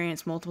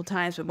experienced multiple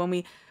times. But when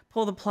we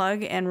pull the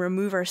plug and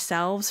remove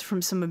ourselves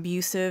from some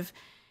abusive,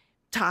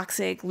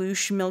 toxic,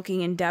 louche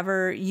milking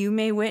endeavor, you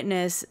may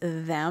witness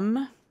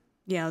them,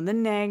 the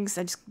negs,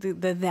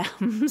 the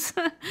thems,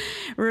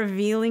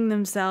 revealing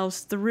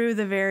themselves through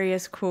the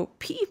various, quote,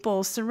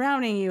 people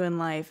surrounding you in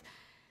life.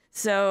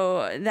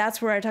 So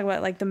that's where I talk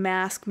about, like, the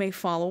mask may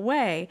fall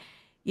away.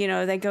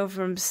 They go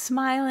from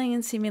smiling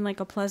and seeming like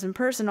a pleasant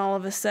person, all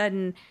of a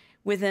sudden,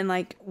 within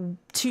like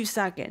 2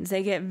 seconds,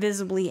 they get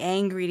visibly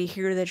angry to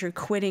hear that you're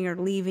quitting or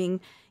leaving,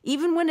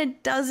 even when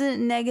it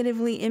doesn't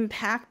negatively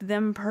impact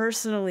them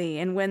personally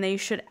and when they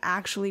should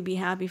actually be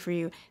happy for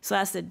you. So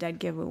that's the dead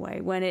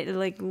giveaway. When it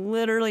like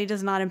literally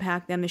does not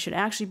impact them, they should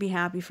actually be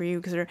happy for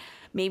you because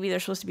maybe they're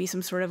supposed to be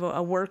some sort of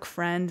a work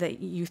friend that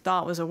you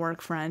thought was a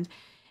work friend.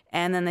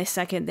 And then the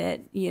second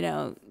that,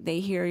 they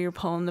hear you're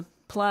pulling the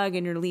plug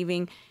and you're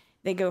leaving,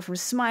 they go from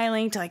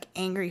smiling to like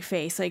angry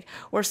face, like,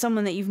 or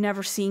someone that you've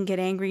never seen get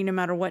angry no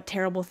matter what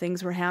terrible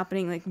things were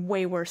happening, like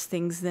way worse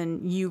things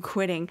than you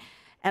quitting.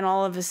 And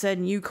all of a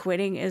sudden you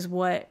quitting is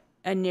what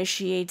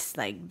initiates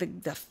like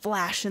the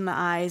flash in the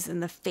eyes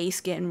and the face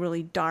getting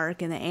really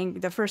dark and the anger,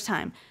 the first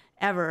time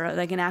ever,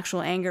 like an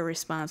actual anger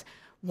response.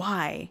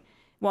 Why?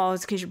 Well,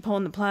 it's because you're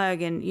pulling the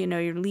plug and,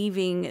 you're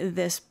leaving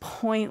this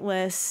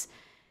pointless,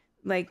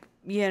 like,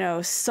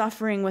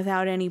 suffering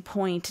without any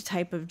point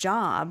type of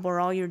job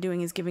where all you're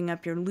doing is giving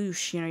up your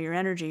louche, your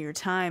energy, your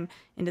time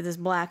into this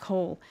black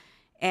hole.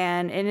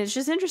 And it's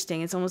just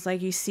interesting. It's almost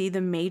like you see the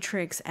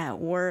Matrix at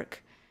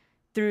work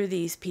through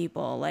these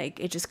people. Like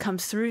it just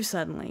comes through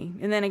suddenly.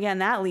 And then again,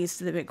 that leads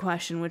to the big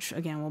question, which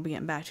again, we'll be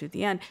getting back to at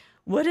the end.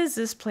 What is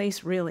this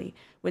place really?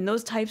 When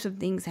those types of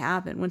things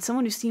happen, when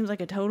someone who seems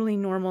like a totally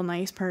normal,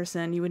 nice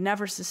person, you would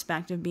never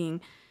suspect of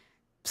being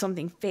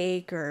something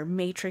fake or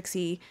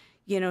matrixy,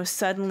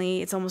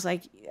 suddenly it's almost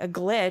like a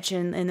glitch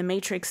and the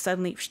Matrix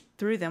suddenly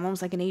through them,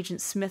 almost like an Agent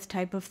Smith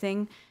type of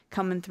thing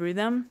coming through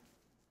them.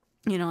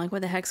 Like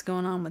what the heck's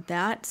going on with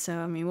that? So,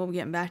 I mean, we'll be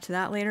getting back to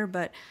that later,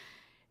 but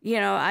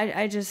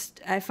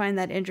I find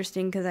that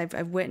interesting because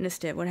I've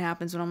witnessed it. What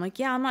happens when I'm like,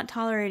 yeah, I'm not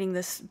tolerating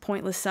this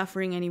pointless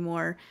suffering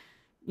anymore.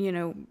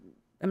 I'm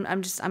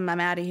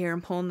out of here.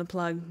 I'm pulling the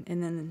plug.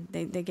 And then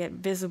they get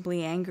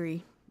visibly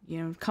angry,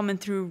 coming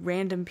through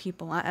random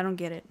people. I don't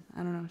get it.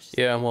 I don't know.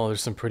 Yeah, well,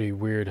 there's some pretty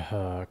weird,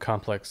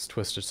 complex,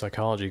 twisted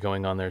psychology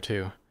going on there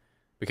too.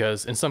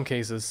 Because in some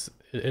cases,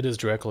 it is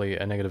directly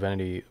a negative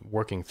entity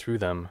working through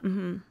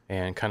them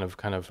and kind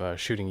of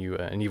shooting you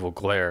an evil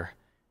glare.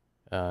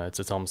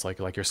 It's almost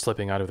like you're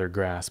slipping out of their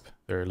grasp,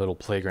 their little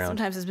playground.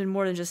 Sometimes it's been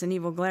more than just an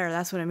evil glare.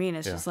 That's what I mean.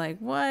 It's just like,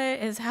 what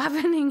is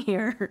happening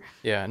here?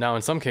 Yeah. Now,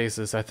 in some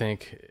cases, I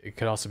think it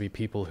could also be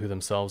people who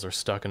themselves are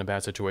stuck in a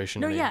bad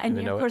situation. No,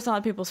 and of course, a lot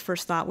of people's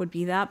first thought would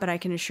be that, but I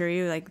can assure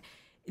you, like,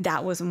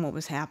 that wasn't what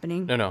was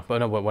happening. But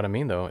what I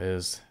mean though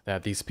is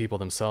that these people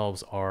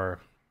themselves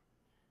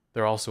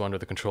they're also under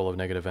the control of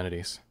negative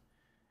entities,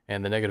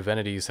 and the negative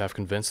entities have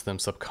convinced them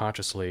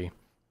subconsciously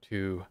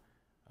to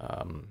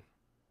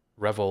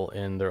revel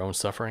in their own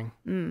suffering.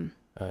 And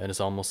it's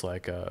almost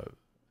like a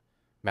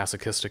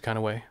masochistic kind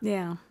of way.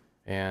 Yeah.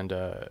 And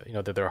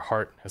that their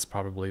heart has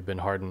probably been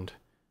hardened.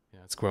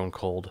 It's grown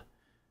cold,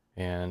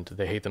 and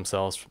they hate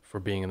themselves for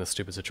being in this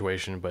stupid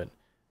situation, but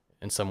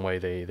in some way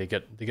they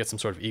get some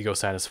sort of ego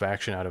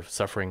satisfaction out of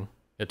suffering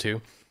it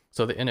too.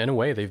 So in a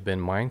way, they've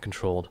been mind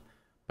controlled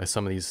by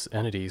some of these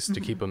entities to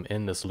keep them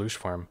in this louche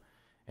farm.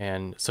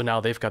 And so now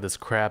they've got this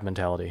crab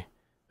mentality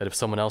that if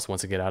someone else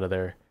wants to get out of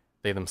there,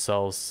 they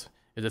themselves,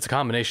 it's a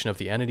combination of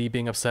the entity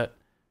being upset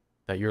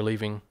that you're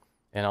leaving,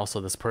 and also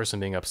this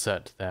person being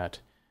upset that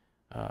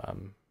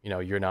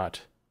you're not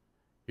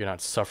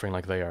suffering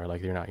like they are,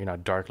 like you're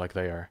not dark like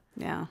they are.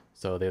 Yeah.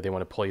 So they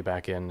want to pull you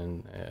back in,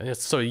 and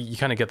so you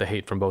kind of get the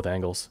hate from both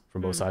angles,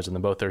 from both sides, and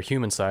then both their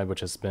human side, which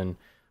has been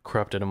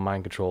corrupted and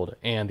mind controlled,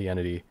 and the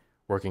entity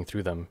working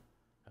through them,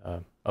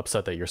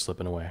 upset that you're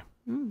slipping away.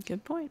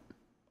 Good point.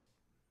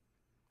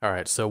 All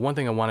right, so one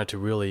thing I wanted to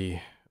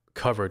really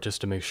cover,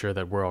 just to make sure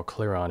that we're all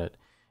clear on it,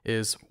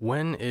 is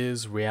when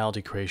is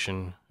reality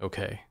creation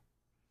okay?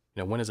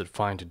 When is it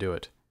fine to do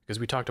it? Because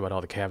we talked about all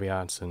the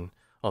caveats and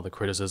all the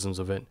criticisms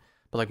of it,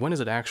 but like, when is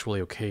it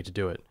actually okay to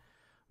do it?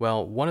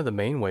 Well, one of the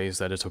main ways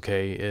that it's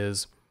okay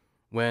is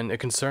when it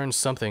concerns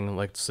something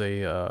like,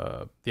 say,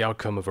 the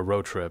outcome of a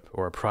road trip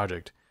or a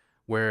project,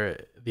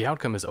 where the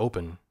outcome is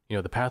open.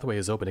 The pathway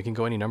is open. It can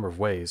go any number of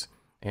ways,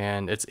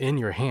 and it's in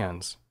your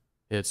hands.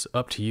 It's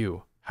up to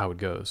you how it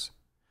goes.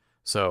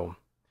 So,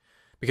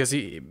 because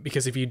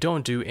if you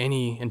don't do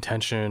any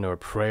intention or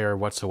prayer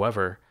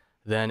whatsoever,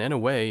 then in a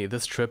way,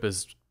 this trip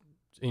is,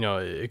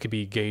 it could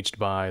be gauged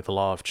by the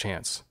law of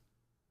chance.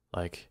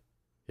 Like,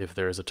 if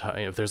there's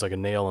like a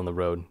nail in the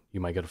road, you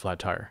might get a flat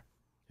tire.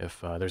 If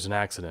there's an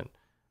accident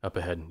up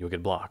ahead, you'll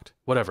get blocked.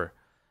 Whatever.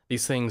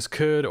 These things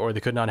could or they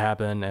could not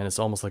happen, and it's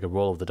almost like a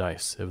roll of the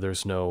dice. If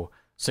there's no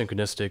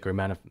synchronistic or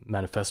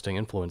manifesting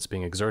influence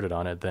being exerted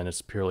on it, then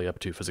it's purely up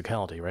to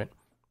physicality, right?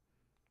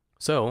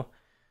 So,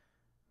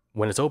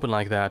 when it's open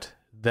like that,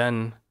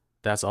 then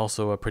that's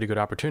also a pretty good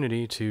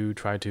opportunity to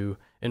try to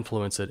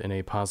influence it in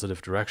a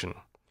positive direction.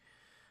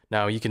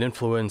 Now, you can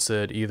influence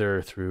it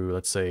either through,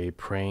 let's say,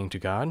 praying to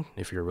God,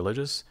 if you're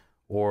religious,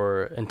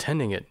 or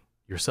intending it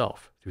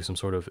yourself through some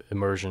sort of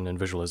immersion and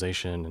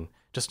visualization and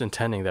just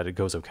intending that it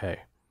goes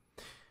okay.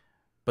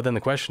 But then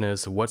the question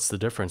is, what's the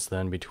difference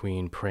then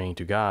between praying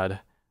to God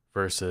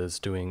versus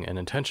doing an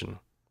intention?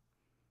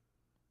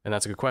 And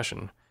that's a good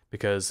question,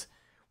 because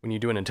when you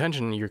do an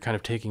intention, you're kind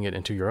of taking it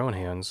into your own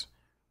hands,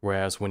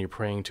 whereas when you're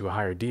praying to a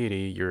higher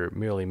deity, you're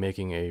merely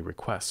making a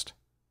request.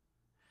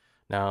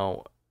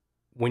 Now,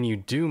 when you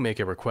do make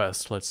a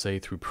request, let's say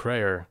through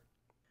prayer,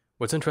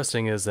 what's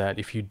interesting is that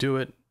if you do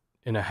it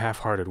in a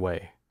half-hearted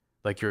way,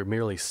 like you're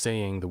merely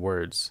saying the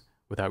words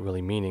without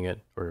really meaning it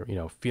or,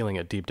 feeling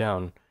it deep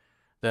down,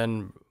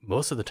 then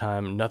most of the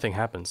time nothing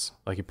happens,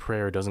 like your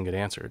prayer doesn't get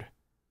answered,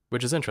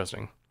 which is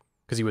interesting,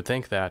 because you would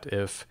think that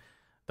if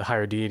the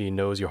higher deity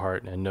knows your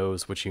heart and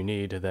knows what you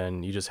need,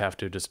 then you just have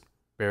to just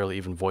barely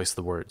even voice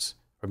the words,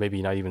 or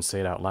maybe not even say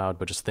it out loud,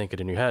 but just think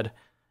it in your head,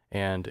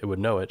 and it would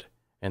know it,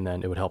 and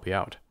then it would help you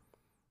out.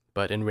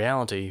 But in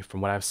reality,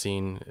 from what I've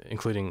seen,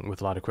 including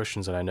with a lot of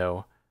Christians that I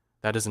know,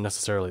 that isn't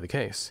necessarily the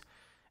case.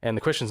 And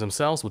the Christians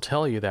themselves will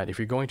tell you that if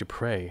you're going to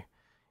pray,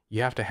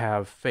 you have to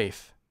have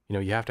faith.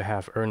 You have to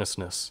have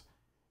earnestness.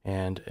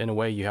 And in a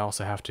way, you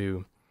also have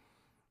to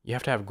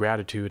have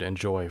gratitude and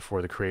joy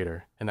for the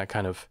Creator. And that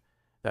kind of,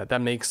 that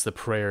makes the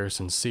prayer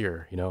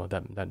sincere.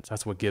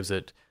 That's what gives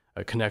it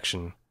a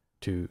connection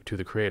to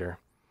the Creator.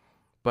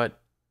 But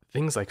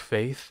things like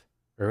faith,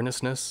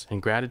 earnestness,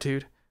 and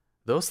gratitude,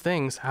 those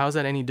things, how is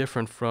that any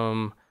different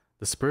from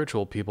the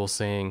spiritual people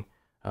saying,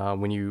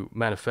 when you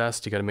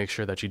manifest, you got to make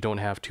sure that you don't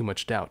have too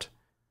much doubt,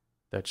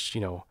 that,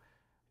 you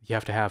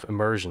have to have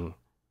immersion,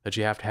 that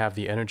you have to have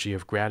the energy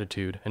of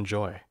gratitude and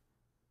joy.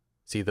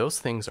 See, those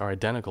things are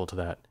identical to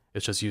that.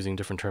 It's just using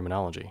different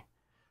terminology.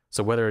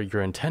 So whether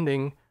you're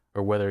intending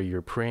or whether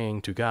you're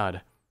praying to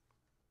God,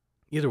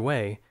 either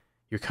way,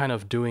 you're kind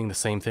of doing the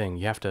same thing.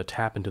 You have to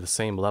tap into the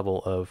same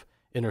level of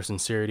inner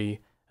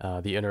sincerity,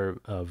 the inner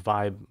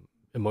vibe,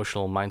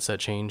 emotional mindset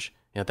change.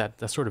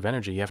 That sort of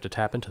energy, you have to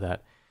tap into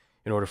that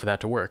in order for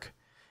that to work.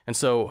 And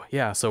so,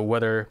 so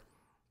whether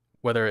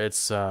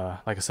it's,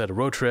 like I said, a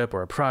road trip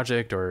or a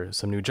project or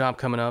some new job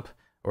coming up,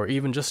 or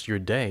even just your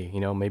day,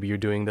 maybe you're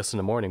doing this in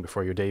the morning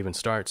before your day even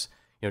starts,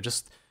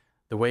 just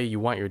the way you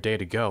want your day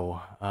to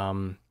go,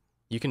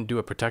 you can do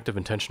a protective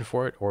intention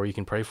for it, or you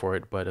can pray for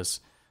it, but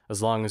as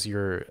long as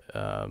you're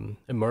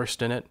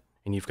immersed in it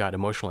and you've got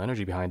emotional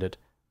energy behind it,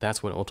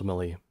 that's what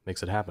ultimately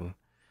makes it happen.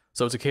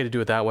 So it's okay to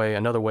do it that way.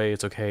 Another way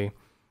it's okay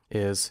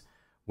is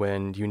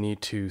when you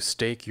need to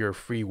stake your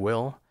free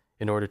will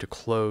in order to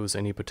close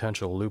any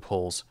potential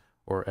loopholes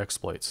or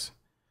exploits.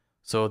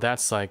 So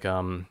that's like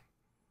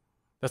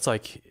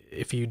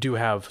if you do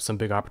have some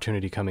big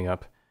opportunity coming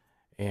up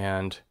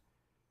and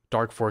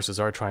dark forces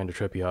are trying to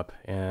trip you up,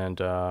 and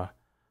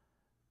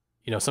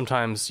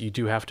sometimes you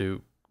do have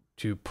to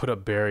put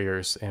up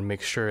barriers and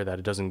make sure that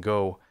it doesn't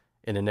go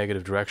in a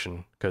negative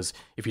direction, because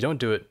if you don't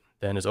do it,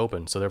 then it's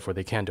open, so therefore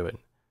they can't do it.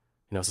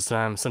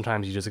 So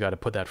sometimes you just got to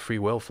put that free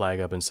will flag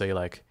up and say,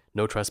 like,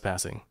 no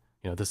trespassing.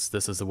 This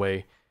is the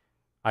way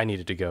I need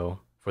it to go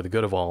for the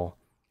good of all,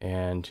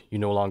 and you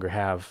no longer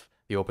have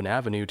the open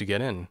avenue to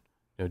get in,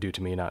 due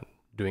to me not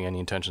doing any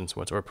intentions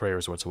or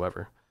prayers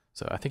whatsoever.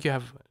 So I think you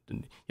have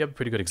a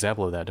pretty good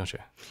example of that, don't you?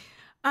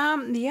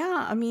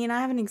 Yeah, I mean, I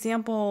have an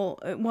example.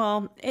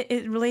 Well,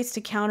 it relates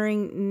to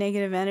countering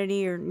negative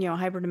entity or,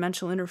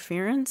 hyperdimensional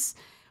interference,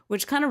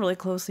 which kind of really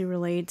closely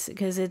relates,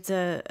 because it's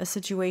a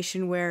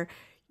situation where,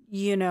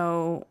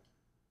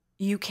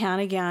 you can,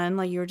 again,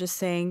 like you were just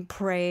saying,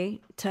 pray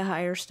to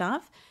higher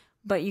stuff,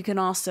 but you can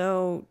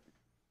also,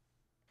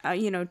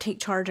 take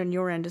charge on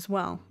your end as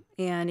well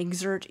and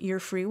exert your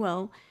free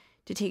will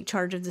to take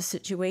charge of the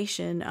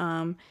situation,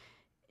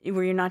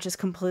 where you're not just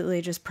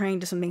completely just praying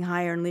to something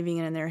higher and leaving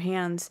it in their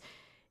hands.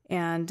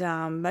 And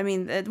I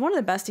mean, one of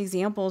the best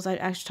examples, I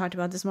actually talked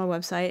about this on my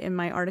website in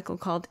my article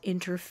called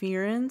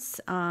Interference.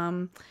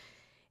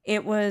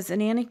 It was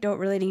an anecdote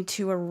relating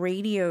to a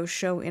radio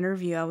show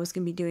interview I was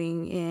going to be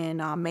doing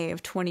in May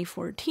of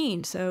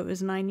 2014. So it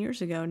was 9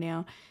 years ago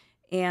now.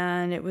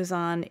 And it was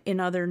on In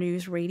Other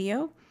News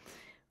Radio.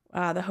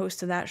 The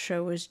host of that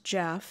show was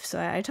Jeff. So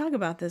I talk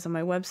about this on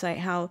my website,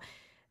 how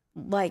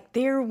like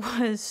there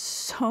was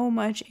so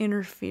much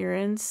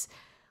interference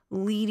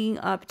leading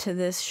up to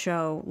this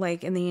show,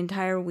 like in the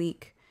entire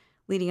week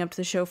leading up to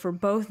the show for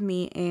both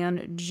me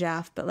and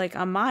Jeff. But like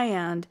on my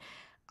end,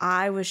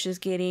 I was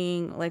just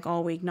getting like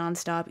all week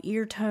nonstop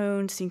ear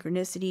tones,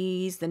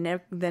 synchronicities,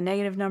 the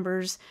negative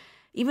numbers,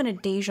 even a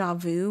deja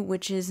vu,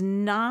 which is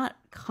not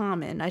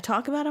common. I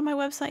talk about on my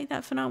website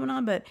that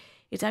phenomenon, but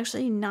it's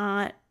actually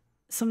not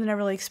something I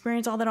really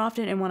experience all that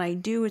often. And when I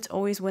do, it's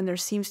always when there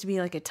seems to be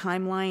like a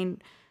timeline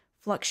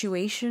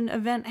fluctuation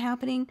event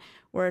happening,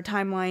 where a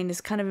timeline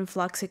is kind of in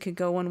flux. It could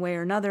go one way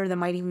or another. There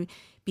might even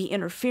be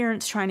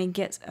interference trying to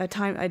get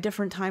a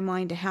different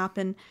timeline to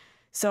happen.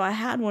 So I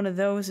had one of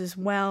those as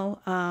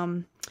well.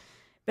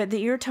 But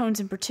the ear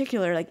tones in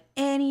particular, like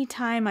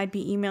anytime I'd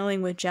be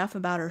emailing with Jeff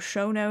about our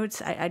show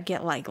notes, I'd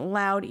get like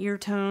loud ear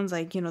tones,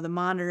 like, the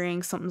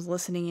monitoring, something's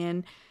listening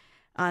in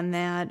on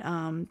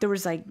that. There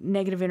was like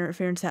negative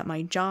interference at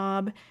my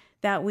job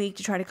that week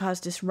to try to cause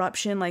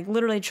disruption, like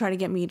literally try to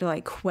get me to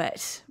like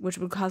quit, which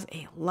would cause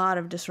a lot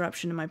of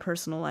disruption in my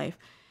personal life.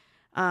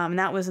 And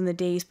that was in the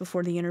days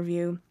before the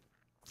interview.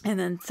 And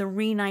then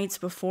 3 nights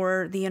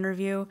before the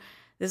interview,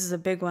 this is a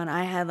big one,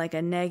 I had like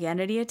a neg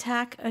entity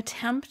attack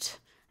attempt.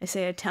 I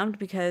say attempt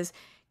because it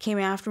came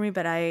after me,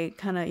 but I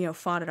kind of,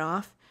 fought it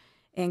off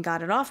and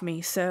got it off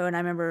me. So, and I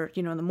remember,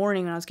 in the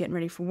morning when I was getting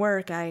ready for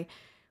work, I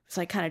was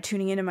like kind of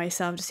tuning into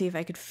myself to see if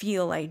I could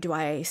feel like, do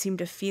I seem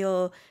to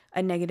feel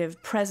a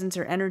negative presence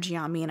or energy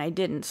on me? And I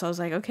didn't. So I was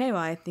like, okay,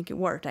 well, I think it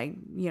worked. I,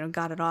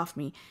 got it off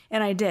me.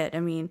 And I did.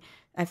 I mean,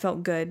 I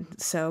felt good.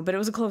 So, but it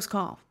was a close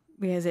call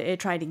because it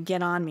tried to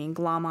get on me and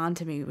glom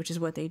onto me, which is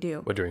what they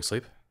do. What, during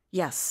sleep?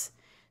 Yes.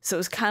 So it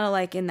was kind of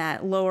like in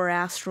that lower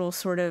astral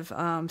sort of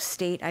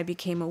state, I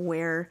became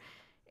aware.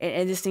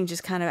 And this thing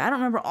just kind of, I don't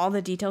remember all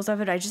the details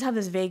of it. I just have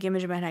this vague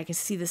image in my head. I could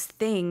see this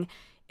thing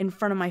in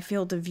front of my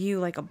field of view,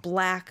 like a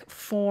black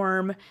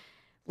form,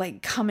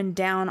 like coming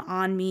down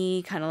on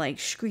me, kind of like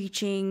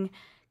screeching.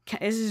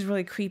 This is a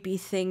really creepy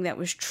thing that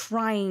was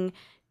trying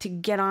to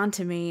get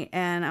onto me.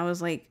 And I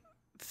was like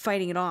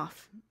fighting it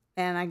off,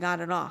 and I got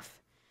it off.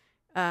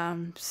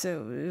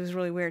 So it was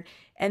really weird.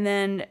 And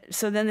then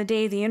the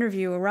day the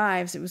interview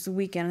arrives, it was the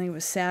weekend, I think it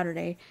was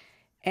Saturday.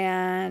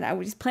 And I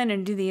was planning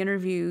to do the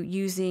interview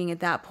using, at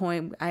that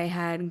point, I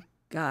had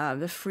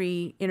the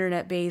free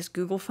internet-based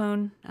Google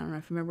phone. I don't know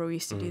if you remember, we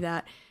used to do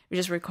that. It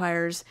just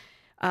requires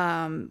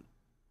the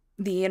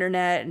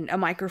internet, and a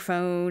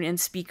microphone, and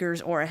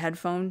speakers, or a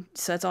headphone.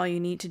 So that's all you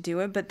need to do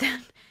it. But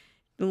then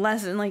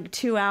less than like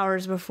 2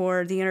 hours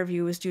before the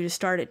interview was due to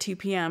start at 2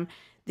 p.m.,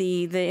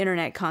 the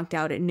internet conked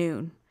out at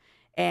noon.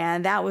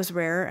 And that was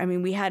rare. I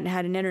mean, we hadn't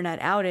had an internet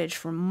outage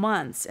for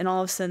months. And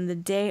all of a sudden, the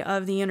day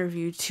of the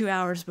interview, 2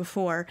 hours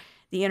before,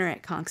 the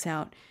internet conks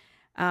out.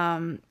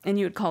 And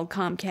you had called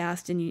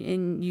Comcast,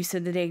 and you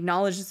said that they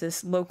acknowledged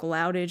this local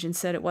outage and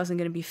said it wasn't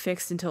going to be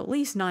fixed until at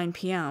least 9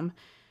 p.m.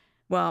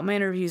 Well, my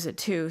interview's at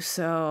 2,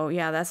 so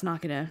yeah, that's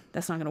not gonna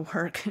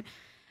work.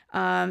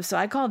 So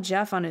I called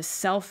Jeff on his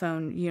cell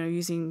phone,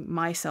 using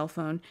my cell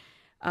phone,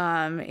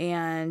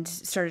 and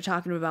started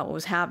talking to him about what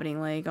was happening.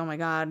 Like, oh my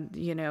God,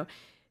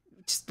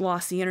 just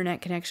lost the internet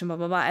connection, blah,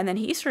 blah, blah. And then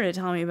he started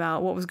telling me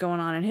about what was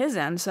going on his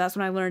end. So that's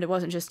when I learned it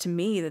wasn't just to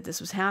me that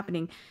this was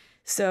happening.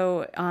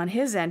 So on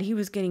his end, he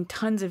was getting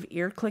tons of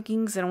ear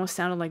clickings that almost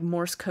sounded like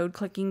Morse code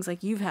clickings.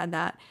 Like you've had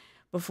that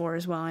before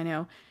as well, I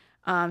know.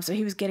 So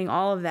he was getting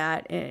all of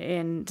that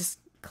and just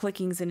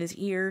clickings in his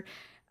ear.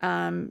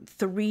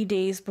 3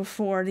 days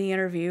before the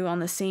interview, on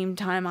the same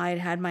time I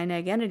had my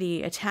neg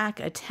entity attack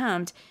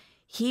attempt,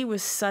 he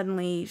was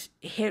suddenly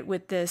hit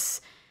with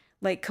this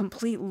like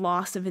complete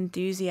loss of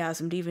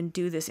enthusiasm to even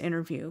do this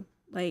interview.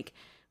 Like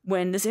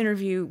when this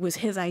interview was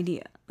his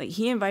idea, like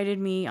he invited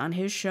me on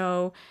his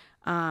show.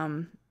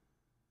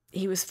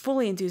 He was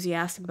fully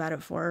enthusiastic about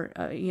it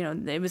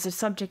it was a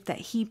subject that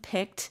he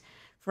picked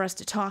for us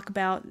to talk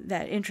about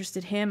that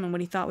interested him and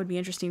what he thought would be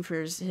interesting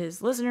for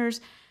his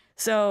listeners.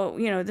 So,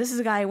 this is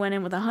a guy who went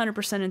in with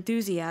 100%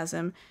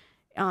 enthusiasm.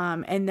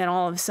 And then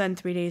all of a sudden,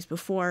 3 days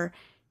before,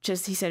 he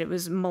said it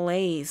was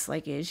malaise.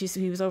 Like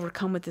he was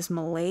overcome with this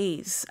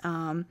malaise,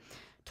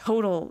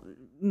 total,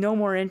 no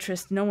more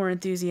interest, no more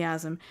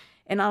enthusiasm.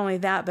 And not only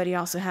that, but he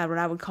also had what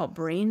I would call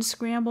brain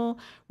scramble,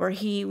 where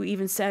he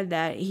even said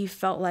that he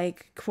felt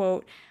like,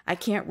 quote, I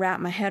can't wrap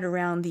my head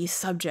around these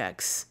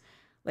subjects.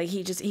 Like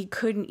he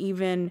couldn't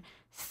even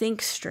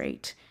think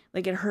straight.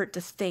 Like it hurt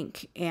to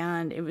think.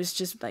 And it was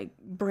just like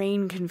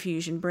brain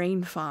confusion,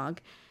 brain fog.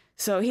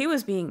 So he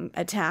was being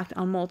attacked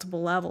on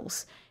multiple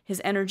levels.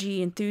 His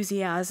energy,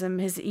 enthusiasm,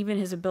 his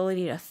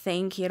ability to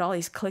think. He had all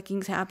these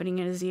clickings happening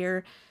in his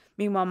ear.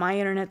 Meanwhile, my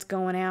internet's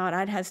going out.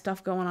 I'd had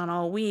stuff going on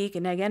all week,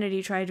 and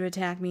Negativity tried to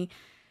attack me.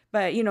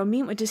 But,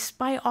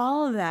 despite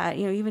all of that,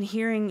 even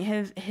hearing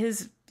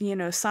his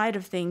side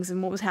of things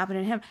and what was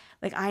happening to him,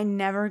 like, I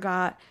never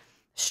got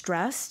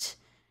stressed.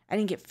 I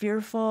didn't get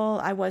fearful.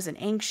 I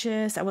wasn't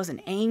anxious. I wasn't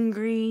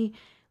angry,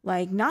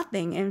 like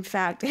nothing. In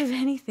fact, if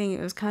anything,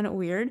 it was kind of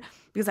weird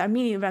because I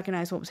immediately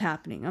recognized what was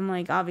happening. I'm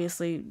like,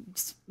 obviously,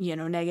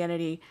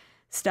 Negativity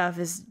stuff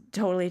is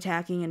totally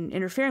attacking and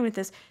interfering with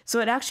this. So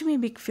it actually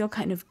made me feel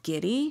kind of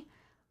giddy.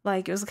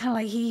 Like, it was kind of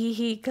like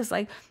he, because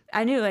like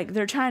I knew like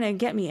they're trying to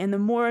get me, and the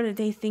more that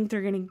they think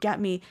they're gonna get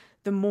me,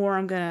 the more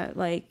I'm gonna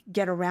like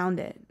get around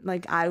it.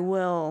 Like, I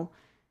will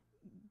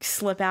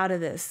slip out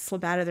of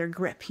their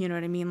grip. You know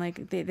what I mean?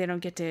 Like, they don't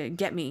get to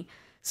get me.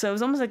 So it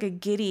was almost like a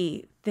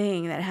giddy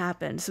thing that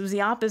happened. So it was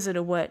the opposite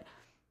of what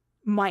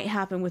might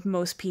happen with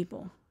most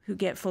people who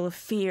get full of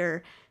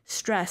fear,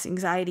 stress,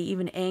 anxiety,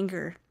 even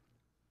anger.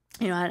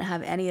 I didn't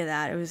have any of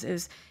that. It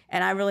was,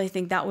 and I really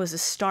think that was a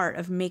start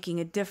of making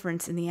a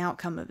difference in the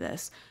outcome of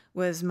this,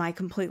 was my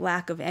complete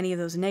lack of any of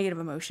those negative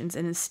emotions,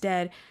 and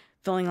instead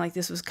feeling like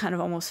this was kind of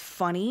almost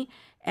funny,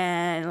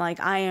 and like,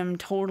 I am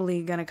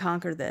totally gonna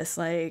conquer this.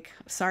 Like,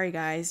 sorry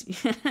guys.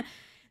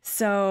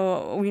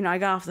 So, I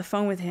got off the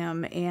phone with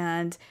him,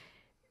 and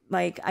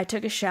like, I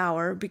took a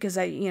shower because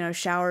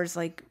showers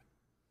like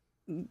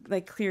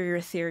clear your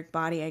etheric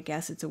body. I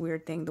guess it's a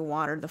weird thing,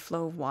 the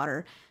flow of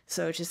water.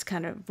 So just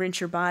kind of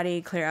rinse your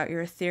body, clear out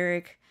your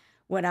etheric,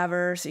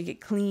 whatever, so you get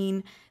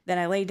clean. Then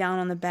I lay down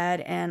on the bed,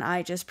 and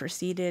I just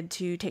proceeded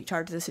to take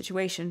charge of the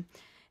situation.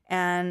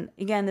 And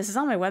again, this is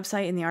on my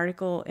website in the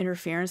article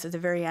Interference. At the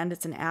very end,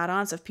 it's an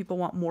add-on. So if people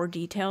want more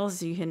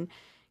details, you can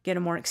get a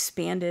more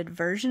expanded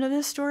version of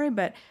this story.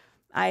 But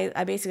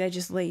I basically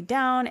just laid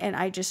down, and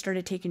I just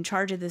started taking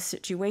charge of this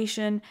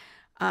situation.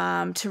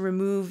 To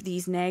remove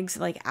these negs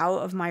like out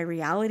of my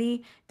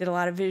reality. Did a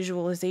lot of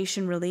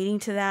visualization relating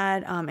to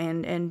that,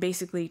 and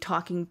basically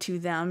talking to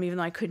them, even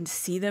though I couldn't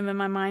see them in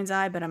my mind's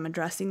eye, but I'm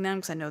addressing them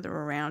because I know they're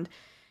around.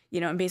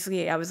 And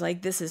basically I was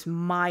like, this is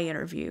my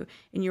interview,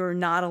 and you're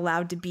not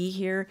allowed to be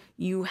here.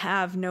 You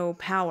have no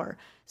power.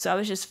 So I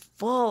was just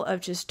full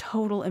of just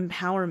total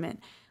empowerment,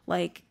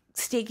 like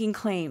staking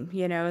claim,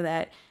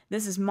 that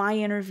this is my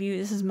interview,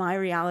 this is my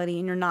reality,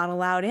 and you're not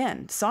allowed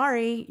in.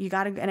 Sorry, you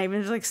gotta. And I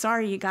was like,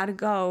 sorry, you gotta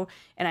go.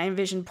 And I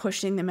envisioned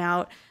pushing them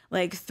out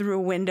like through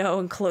a window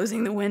and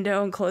closing the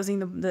window and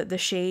closing the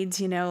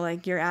shades,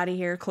 like, you're out of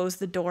here, close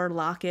the door,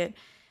 lock it.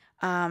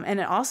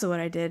 And it also, what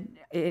I did,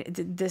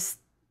 this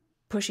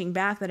pushing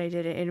back that I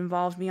did, it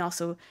involved me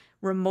also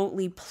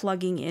remotely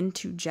plugging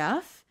into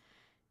Jeff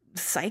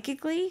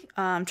psychically,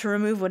 to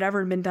remove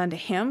whatever had been done to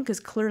him, because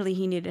clearly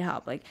he needed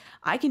help. Like,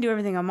 I can do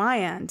everything on my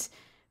end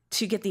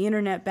to get the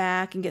internet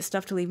back and get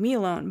stuff to leave me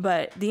alone,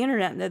 but the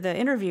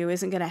interview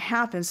isn't going to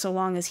happen so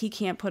long as he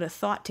can't put a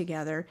thought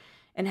together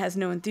and has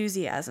no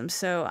enthusiasm.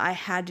 So I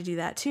had to do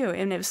that too.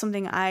 And it was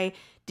something I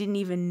didn't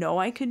even know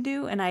I could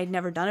do, and I had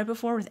never done it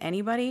before with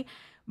anybody,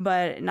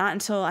 but not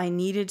until I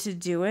needed to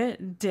do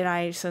it did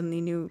I suddenly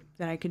knew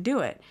that I could do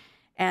it.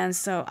 And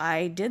so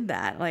I did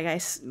that. Like, I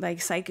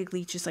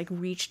psychically just like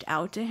reached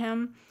out to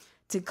him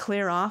to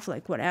clear off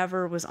like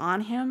whatever was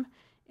on him,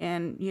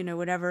 and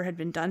whatever had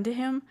been done to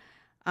him.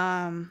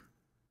 And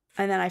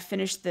then I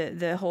finished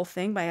the whole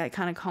thing by like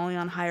kind of calling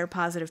on higher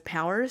positive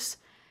powers,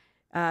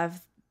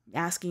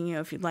 asking,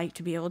 if you'd like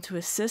to be able to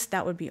assist,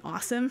 that would be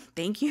awesome.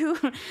 Thank you.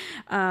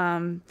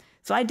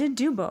 So I did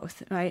do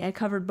both. I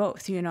covered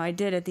both. I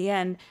did at the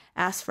end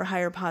ask for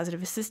higher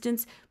positive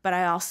assistance, but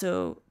I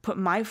also put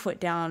my foot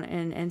down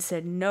and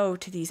said no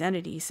to these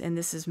entities. And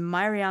this is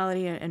my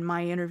reality and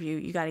my interview.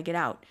 You got to get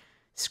out,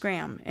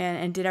 scram,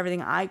 and did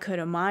everything I could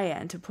on my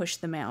end to push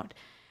them out.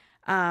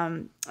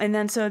 And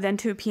then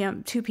 2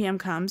 p.m.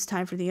 comes,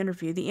 time for the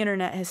interview. The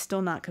internet has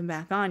still not come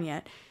back on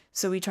yet.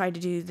 So we tried to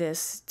do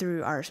this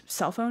through our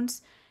cell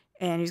phones,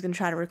 and he was going to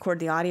try to record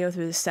the audio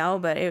through the cell,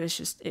 but it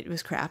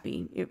was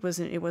crappy. It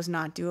was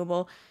not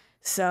doable.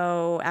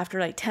 So after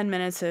like 10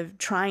 minutes of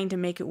trying to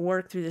make it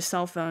work through the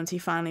cell phones, he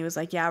finally was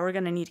like, yeah, we're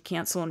going to need to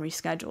cancel and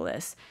reschedule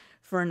this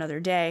for another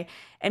day.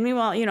 And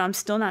meanwhile, I'm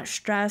still not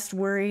stressed,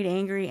 worried,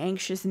 angry,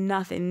 anxious,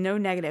 nothing, no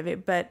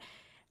negative. But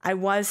I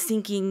was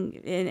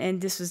thinking, and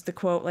this was the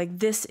quote, like,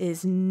 this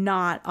is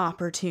not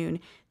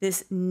opportune.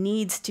 This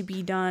needs to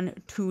be done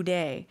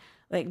today.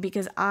 Like,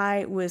 because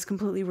I was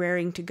completely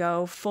raring to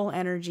go, full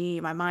energy.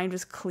 My mind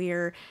was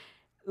clear,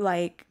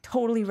 like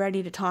totally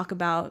ready to talk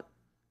about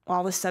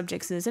all the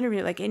subjects in this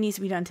interview. Like, it needs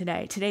to be done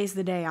today. Today's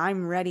the day.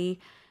 I'm ready.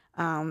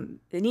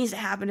 It needs to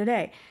happen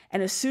today.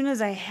 And as soon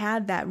as I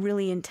had that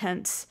really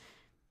intense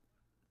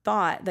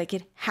thought, like,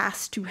 it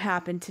has to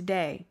happen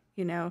today,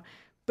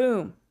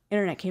 boom,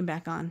 internet came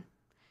back on.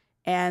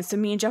 And so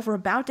me and Jeff were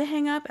about to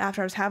hang up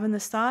after I was having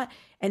this thought.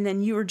 And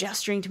then you were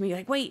gesturing to me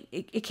like, wait,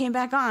 it came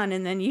back on.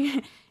 And then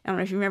I don't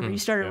know if you remember, you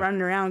started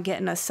running around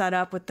getting us set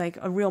up with like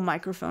a real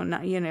microphone,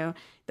 not,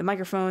 the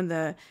microphone,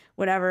 the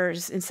whatever,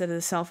 instead of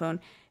the cell phone.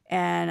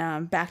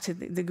 And back to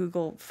the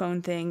Google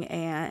phone thing.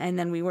 And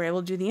then we were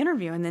able to do the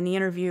interview. And then the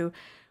interview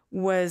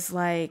was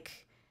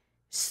like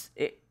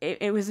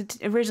it was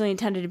originally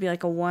intended to be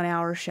like a 1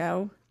 hour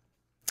show,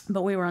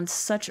 but we were on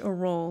such a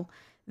roll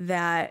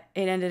that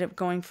it ended up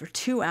going for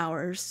 2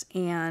 hours,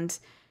 and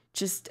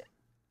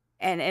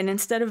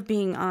instead of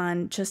being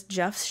on just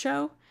Jeff's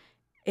show,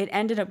 it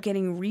ended up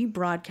getting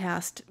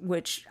rebroadcast,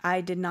 which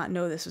I did not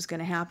know this was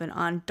going to happen,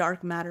 on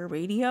Dark Matter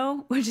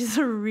Radio, which is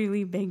a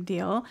really big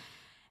deal.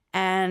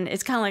 And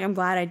it's kind of like, I'm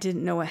glad I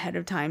didn't know ahead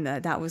of time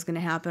that that was going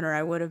to happen, or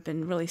I would have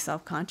been really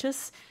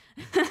self-conscious.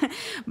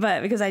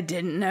 But because I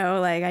didn't know,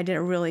 like, I did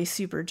a really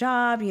super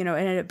job, it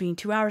ended up being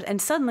 2 hours.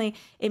 And suddenly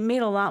it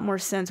made a lot more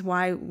sense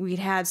why we'd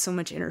had so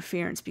much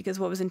interference, because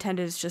what was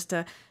intended as just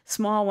a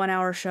small 1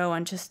 hour show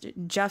on just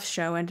Jeff's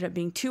show ended up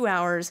being 2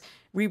 hours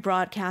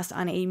rebroadcast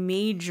on a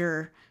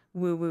major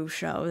woo-woo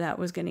show that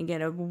was going to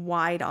get a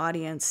wide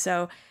audience.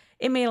 So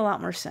it made a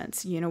lot more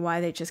sense,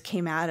 why they just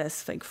came at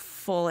us like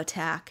full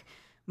attack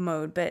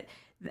mode. But,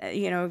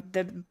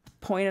 the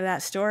point of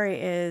that story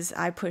is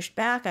I pushed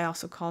back. I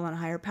also called on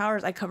higher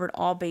powers. I covered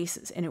all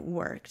bases, and it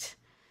worked.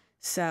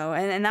 So,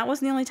 and that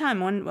wasn't the only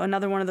time.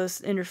 Another one of those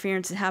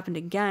interferences happened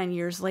again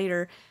years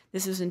later.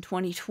 This was in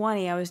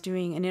 2020. I was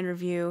doing an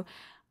interview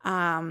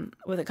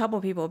with a couple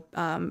of people,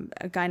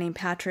 a guy named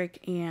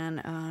Patrick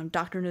and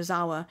Dr.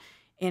 Nozawa,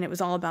 and it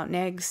was all about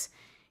negs.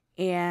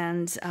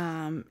 And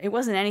it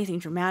wasn't anything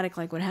dramatic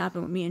like what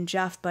happened with me and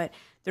Jeff, but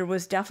there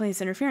was definitely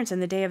this interference.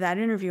 And the day of that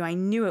interview, I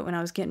knew it when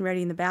I was getting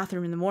ready in the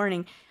bathroom in the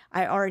morning.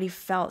 I already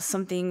felt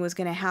something was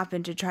going to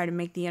happen to try to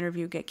make the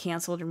interview get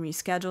canceled and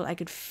rescheduled. I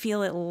could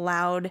feel it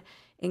loud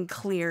and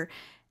clear.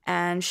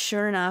 And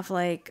sure enough,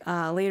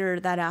 later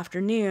that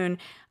afternoon,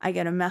 I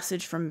get a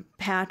message from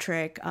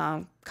Patrick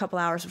a couple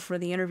hours before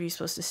the interview is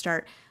supposed to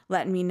start,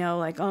 letting me know,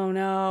 like, oh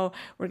no,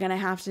 we're going to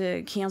have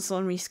to cancel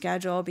and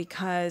reschedule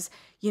because,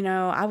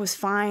 I was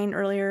fine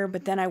earlier,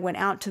 but then I went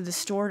out to the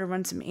store to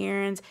run some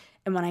errands.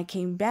 And when I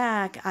came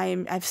back,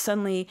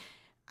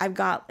 I've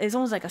got, it's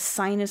almost like a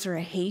sinus or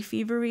a hay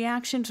fever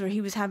reaction, where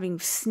he was having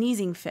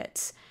sneezing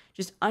fits,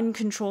 just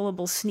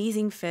uncontrollable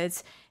sneezing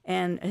fits.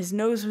 And his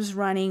nose was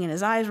running and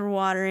his eyes were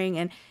watering.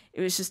 And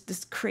it was just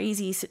this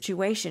crazy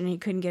situation. And he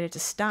couldn't get it to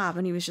stop.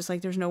 And he was just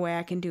like, there's no way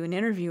I can do an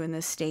interview in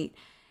this state.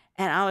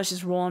 And I was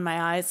just rolling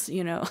my eyes,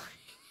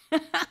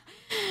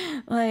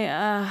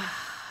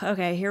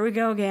 okay, here we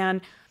go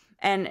again.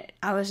 And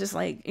I was just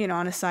like,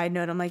 on a side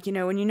note, I'm like,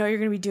 when you're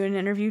going to be doing an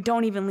interview,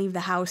 don't even leave the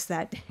house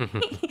that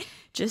day.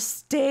 Just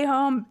stay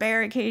home,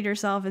 barricade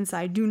yourself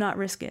inside. Do not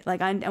risk it.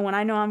 When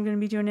I know I'm going to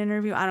be doing an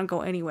interview, I don't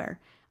go anywhere.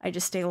 I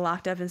just stay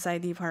locked up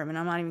inside the apartment.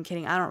 I'm not even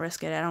kidding. I don't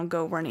risk it. I don't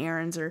go run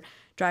errands or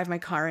drive my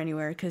car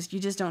anywhere, because you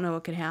just don't know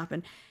what could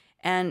happen.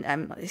 And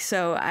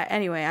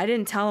anyway, I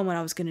didn't tell him what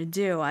I was going to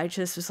do. I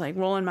just was like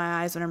rolling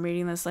my eyes when I'm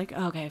reading this, like,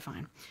 okay,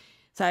 fine.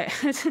 So I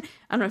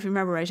don't know if you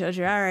remember, I told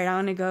you, all right,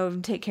 I'm going to go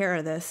take care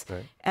of this.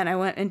 Right. And I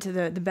went into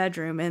the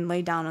bedroom and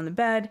laid down on the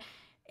bed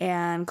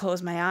and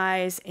closed my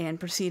eyes and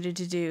proceeded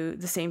to do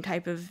the same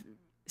type of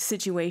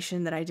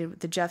situation that I did with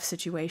the Jeff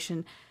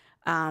situation.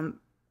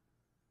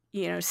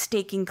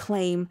 Staking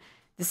claim,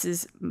 this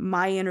is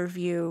my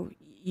interview,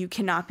 you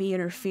cannot be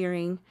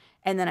interfering.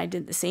 And then I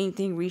did the same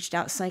thing, reached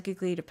out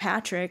psychically to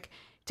Patrick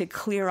to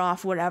clear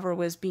off whatever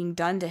was being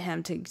done to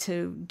him,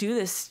 to do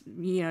this,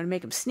 to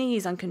make him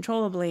sneeze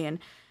uncontrollably and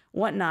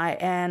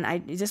whatnot. And I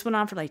just went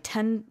on for like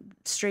 10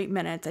 straight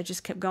minutes. I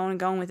just kept going and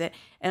going with it.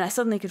 And I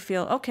suddenly could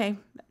feel, okay,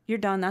 you're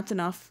done. That's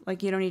enough.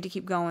 Like, you don't need to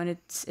keep going.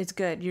 It's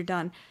good. You're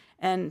done.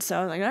 And so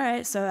I was like, all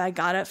right. So I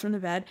got up from the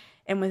bed,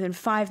 and within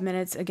 5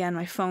 minutes, again,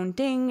 my phone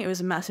ding. It was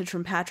a message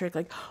from Patrick,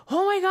 like,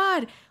 oh my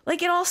God,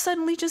 like it all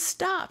suddenly just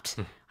stopped.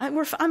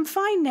 I'm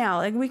fine now.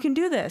 Like, we can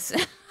do this.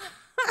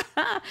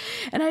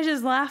 And I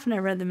just laughed and I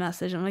read the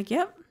message. I'm like,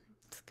 yep,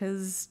 it's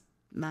because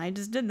I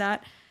just did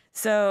that.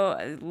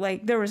 So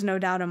there was no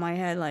doubt in my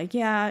head, like,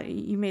 yeah,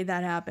 you made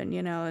that happen,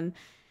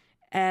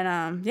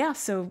 and yeah,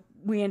 so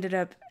we ended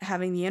up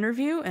having the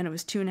interview, and it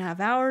was 2.5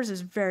 hours. It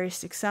was very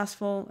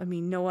successful. I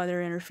mean, no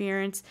other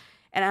interference.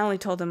 And I only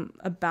told him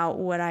about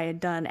what I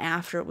had done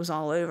after it was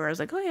all over. I was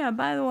like, oh yeah,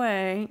 by the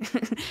way,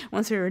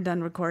 once we were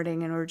done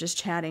recording and we were just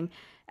chatting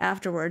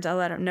afterwards, I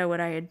let him know what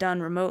I had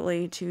done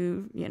remotely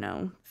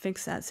to,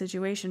 fix that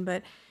situation.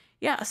 But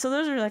yeah, so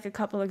those are like a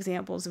couple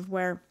examples of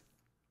where,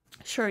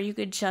 sure, you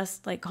could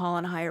just call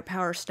on higher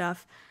power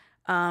stuff,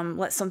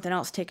 let something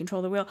else take control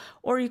of the wheel,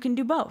 or you can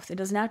do both. It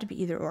doesn't have to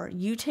be either or.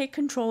 You take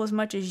control as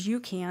much as you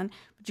can,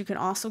 but you can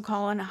also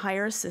call on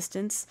higher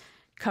assistance,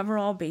 cover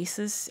all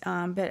bases.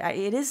 But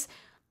it's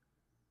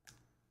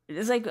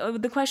like,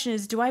 the question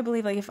is, do I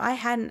believe, if I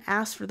hadn't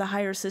asked for the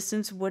higher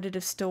assistance, would it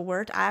have still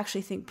worked? I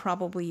actually think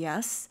probably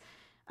yes.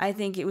 I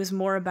think it was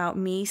more about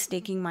me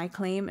staking my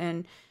claim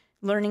and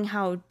learning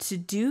how to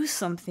do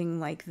something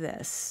like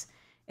this,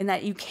 and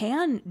that you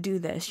can do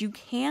this. You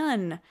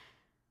can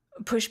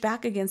push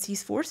back against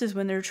these forces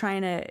when they're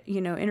trying to,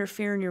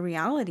 interfere in your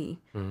reality.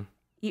 Mm-hmm.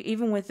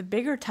 Even with the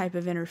bigger type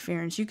of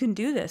interference, you can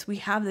do this. We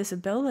have this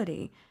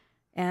ability.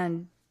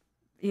 And,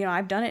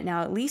 I've done it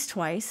now at least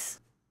twice.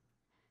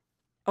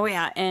 Oh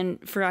yeah,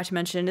 and forgot to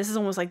mention, this is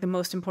almost like the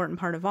most important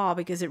part of all,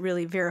 because it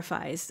really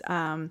verifies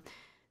some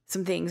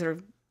things,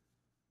 or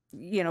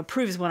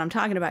proves what I'm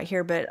talking about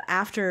here. But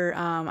after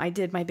I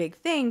did my big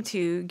thing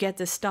to get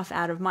this stuff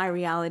out of my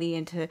reality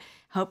and to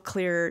help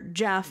clear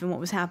Jeff and what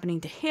was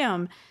happening to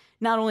him,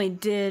 not only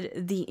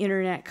did the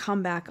internet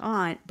come back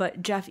on,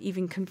 but Jeff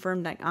even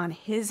confirmed that on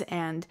his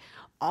end,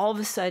 all of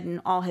a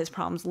sudden, all his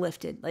problems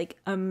lifted, like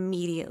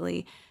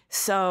immediately.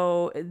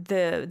 So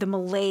the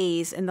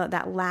malaise and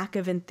that lack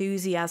of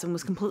enthusiasm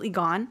was completely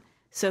gone.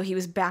 So he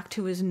was back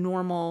to his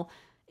normal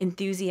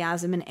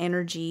enthusiasm and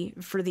energy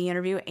for the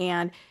interview,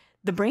 and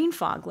the brain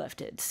fog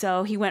lifted.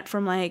 So he went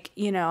from like,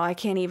 I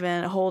can't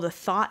even hold a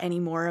thought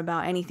anymore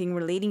about anything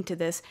relating to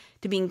this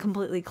to being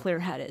completely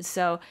clear-headed.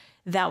 So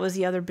that was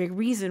the other big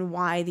reason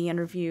why the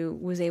interview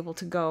was able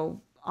to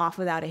go off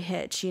without a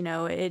hitch.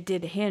 It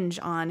did hinge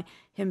on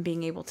him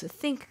being able to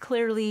think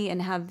clearly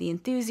and have the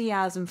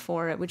enthusiasm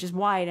for it, which is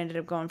why it ended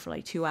up going for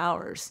like 2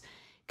 hours,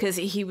 because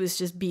he was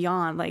just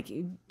beyond, like,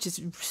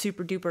 just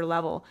super duper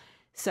level.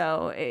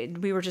 So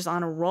we were just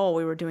on a roll.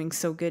 We were doing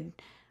so good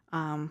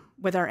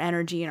with our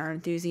energy and our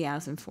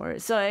enthusiasm for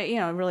it. So, it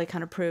really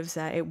kind of proves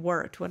that it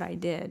worked, what I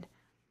did.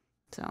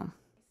 So.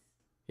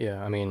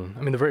 Yeah, I mean,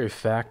 the very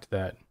fact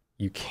that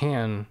you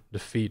can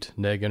defeat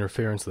neg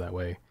interference that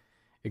way,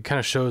 it kind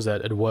of shows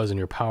that it was in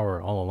your power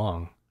all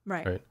along.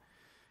 Right.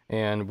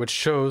 And which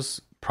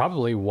shows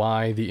probably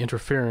why the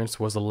interference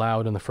was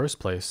allowed in the first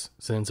place,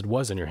 since it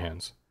was in your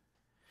hands.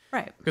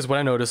 Right. Because what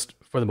I noticed,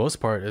 for the most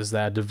part, is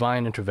that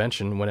divine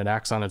intervention, when it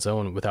acts on its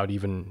own without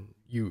even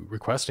you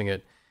requesting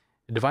it,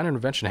 divine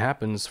intervention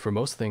happens for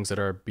most things that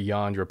are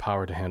beyond your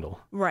power to handle.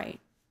 Right.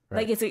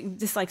 Like it's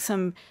just like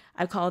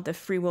I call it the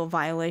free will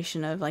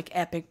violation of like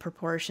epic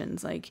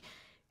proportions, like,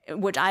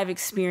 which I've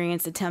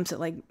experienced attempts at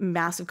like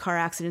massive car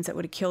accidents that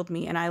would have killed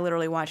me. And I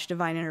literally watched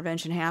divine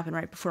intervention happen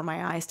right before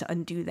my eyes to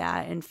undo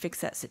that and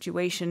fix that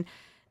situation.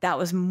 That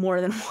was more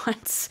than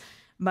once,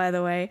 by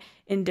the way,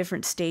 in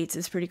different states.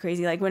 It's pretty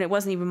crazy. Like when it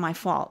wasn't even my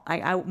fault.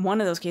 One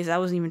of those cases, I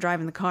wasn't even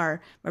driving the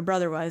car. My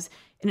brother was.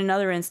 In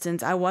another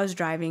instance, I was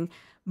driving,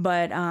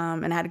 but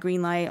and I had a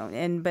green light,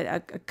 but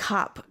a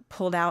cop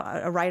pulled out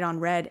a right on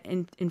red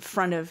in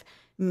front of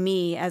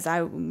me as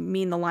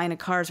me and the line of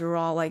cars, we were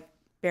all like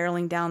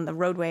barreling down the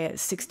roadway at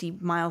 60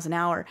 miles an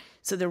hour.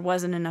 So there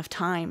wasn't enough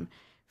time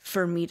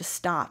for me to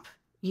stop,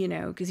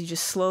 because he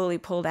just slowly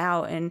pulled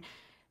out. And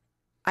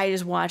I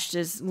just watched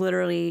as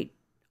literally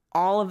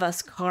all of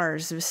us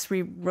cars, there was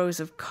 3 rows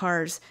of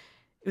cars,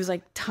 it was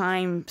like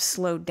time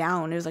slowed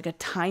down. It was like a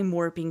time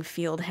warping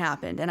field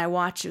happened. And I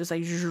watched, it was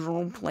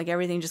like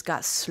everything just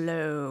got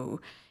slow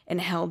and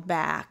held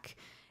back,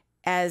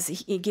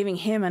 as giving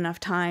him enough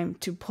time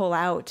to pull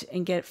out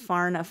and get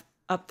far enough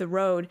up the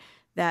road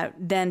that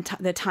then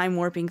the time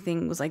warping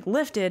thing was like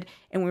lifted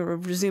and we were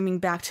resuming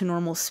back to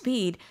normal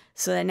speed,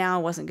 so that now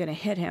I wasn't going to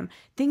hit him.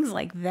 Things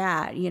like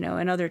that,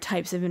 and other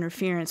types of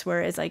interference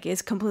where it's like,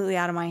 it's completely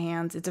out of my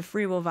hands. It's a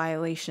free will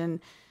violation.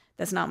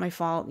 That's not my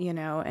fault,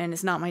 and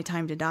it's not my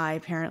time to die,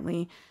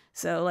 apparently.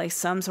 So like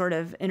some sort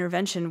of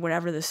intervention,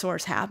 whatever the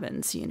source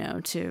happens,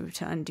 to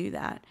undo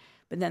that.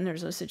 But then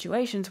there's those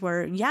situations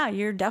where, yeah,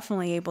 you're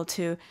definitely able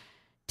to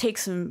take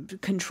some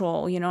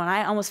control, and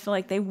I almost feel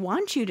like they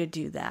want you to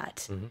do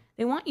that. Mm-hmm.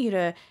 They want you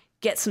to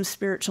get some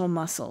spiritual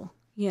muscle.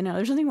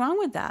 There's nothing wrong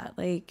with that.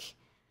 Like,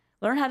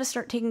 learn how to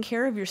start taking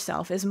care of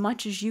yourself as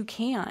much as you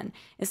can,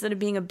 instead of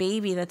being a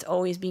baby that's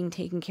always being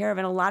taken care of.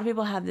 And a lot of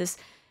people have this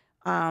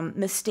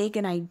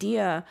mistaken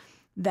idea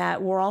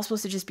that we're all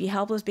supposed to just be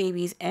helpless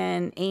babies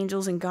and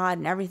angels and God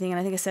and everything. And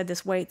I think I said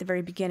this way at the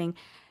very beginning.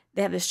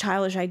 They have this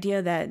childish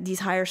idea that these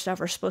higher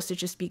stuff are supposed to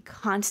just be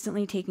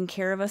constantly taking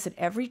care of us at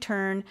every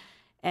turn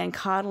and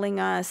coddling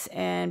us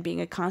and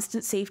being a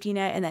constant safety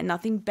net, and that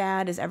nothing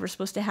bad is ever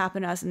supposed to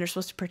happen to us, and they're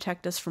supposed to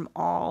protect us from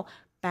all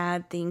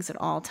bad things at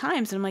all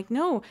times. And I'm like,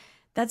 no,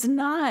 that's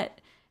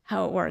not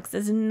how it works.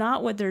 That's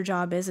not what their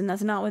job is, and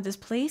that's not what this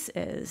place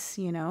is,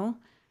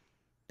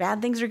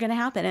 Bad things are going to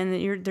happen,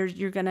 and you're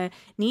going to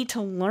need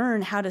to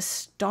learn how to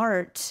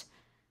start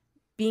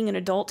being an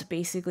adult,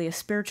 basically a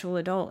spiritual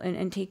adult,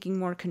 and taking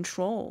more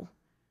control.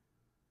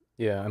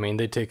 Yeah,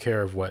 they take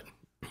care of what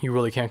you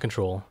really can't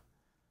control.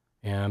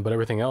 But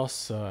everything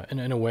else,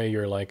 in a way,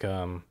 you're like,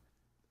 in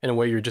a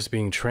way, you're just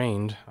being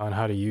trained on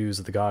how to use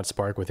the God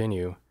spark within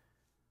you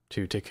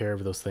to take care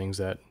of those things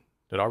that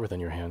are within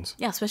your hands.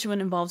 Yeah, especially when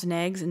it involves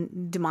nags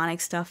and demonic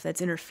stuff that's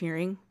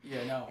interfering.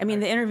 Yeah, no.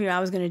 The interview I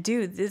was going to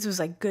do, this was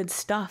like good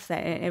stuff.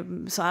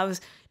 So I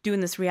was doing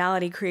this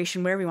reality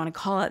creation, whatever you want to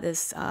call it,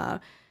 this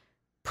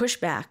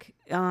pushback,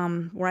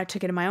 where I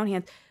took it in my own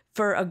hands.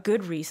 For a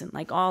good reason,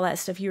 like all that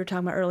stuff you were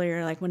talking about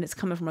earlier, like when it's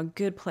coming from a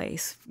good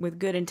place with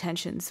good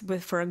intentions,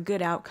 for a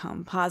good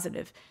outcome,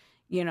 positive,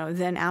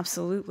 then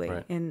absolutely.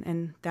 Right.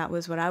 And that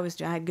was what I was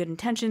doing. I had good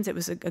intentions. It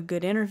was a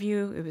good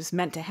interview. It was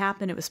meant to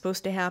happen. It was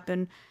supposed to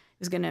happen. It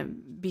was going to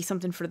be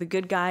something for the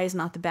good guys,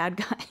 not the bad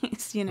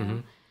guys, Mm-hmm.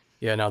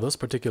 Yeah. Now those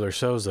particular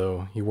shows,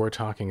 though, you were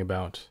talking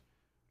about.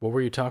 What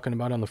were you talking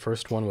about on the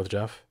first one with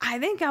Jeff? I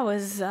think I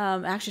was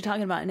actually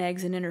talking about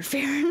nags and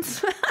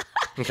interference.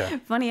 Okay.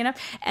 Funny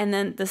enough. And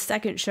then the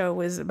second show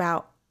was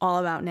about all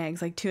about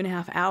negs, like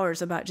 2.5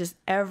 hours about just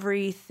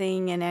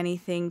everything and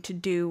anything to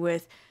do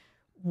with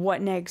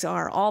what negs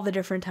are, all the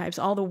different types,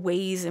 all the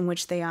ways in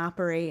which they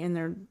operate and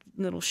their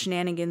little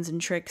shenanigans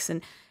and tricks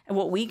and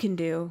what we can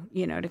do,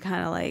 you know, to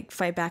kind of like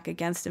fight back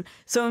against them.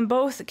 So in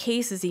both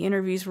cases, the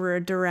interviews were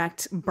a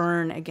direct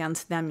burn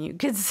against them, you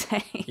could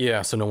say.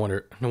 Yeah, so no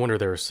wonder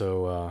they were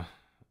so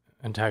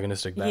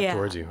antagonistic back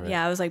towards you, right?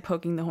 Yeah, I was like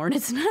poking the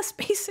hornet's nest,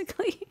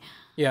 basically.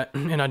 Yeah,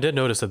 and I did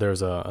notice that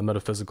there's a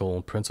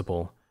metaphysical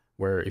principle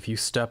where if you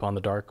step on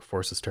the dark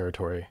forces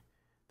territory,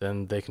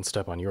 then they can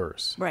step on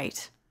yours.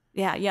 Right.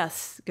 Yeah,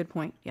 yes. Good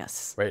point.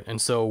 Yes. Right. And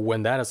so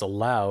when that is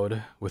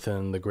allowed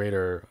within the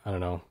greater, I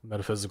don't know,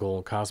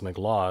 metaphysical cosmic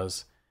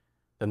laws,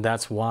 then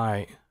that's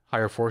why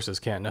higher forces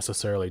can't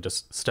necessarily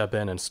just step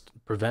in and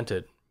prevent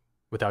it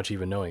without you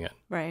even knowing it.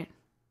 Right.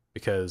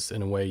 Because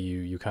in a way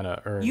you kind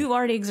of earn. You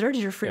already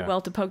exerted your free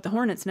will to poke the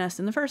hornet's nest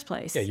in the first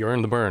place. Yeah, you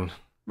earned the burn.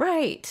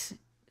 Right.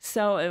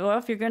 So well,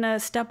 if you're going to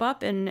step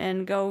up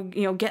and go,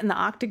 you know, get in the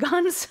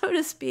octagon, so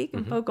to speak,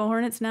 and poke a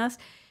hornet's nest,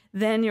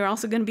 then you're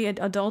also going to be an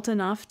adult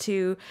enough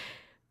to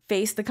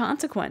face the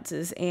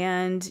consequences.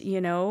 And,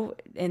 you know,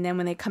 and then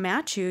when they come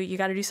at you, you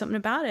got to do something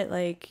about it.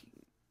 Like,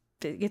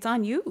 it's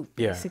on you,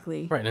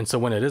 basically. Yeah, right. And so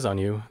when it is on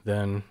you,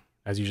 then,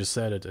 as you just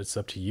said, it's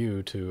up to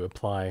you to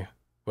apply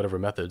whatever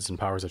methods and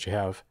powers that you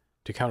have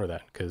to counter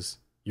that, because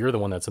you're the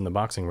one that's in the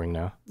boxing ring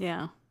now.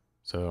 Yeah.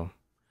 So,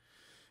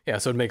 yeah,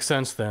 so it makes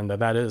sense then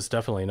that is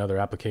definitely another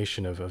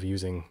application of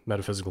using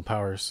metaphysical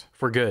powers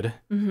for good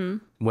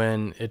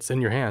when it's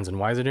in your hands. And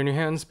why is it in your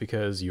hands?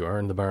 Because you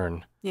earned the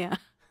burn. Yeah.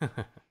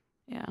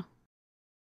 Yeah.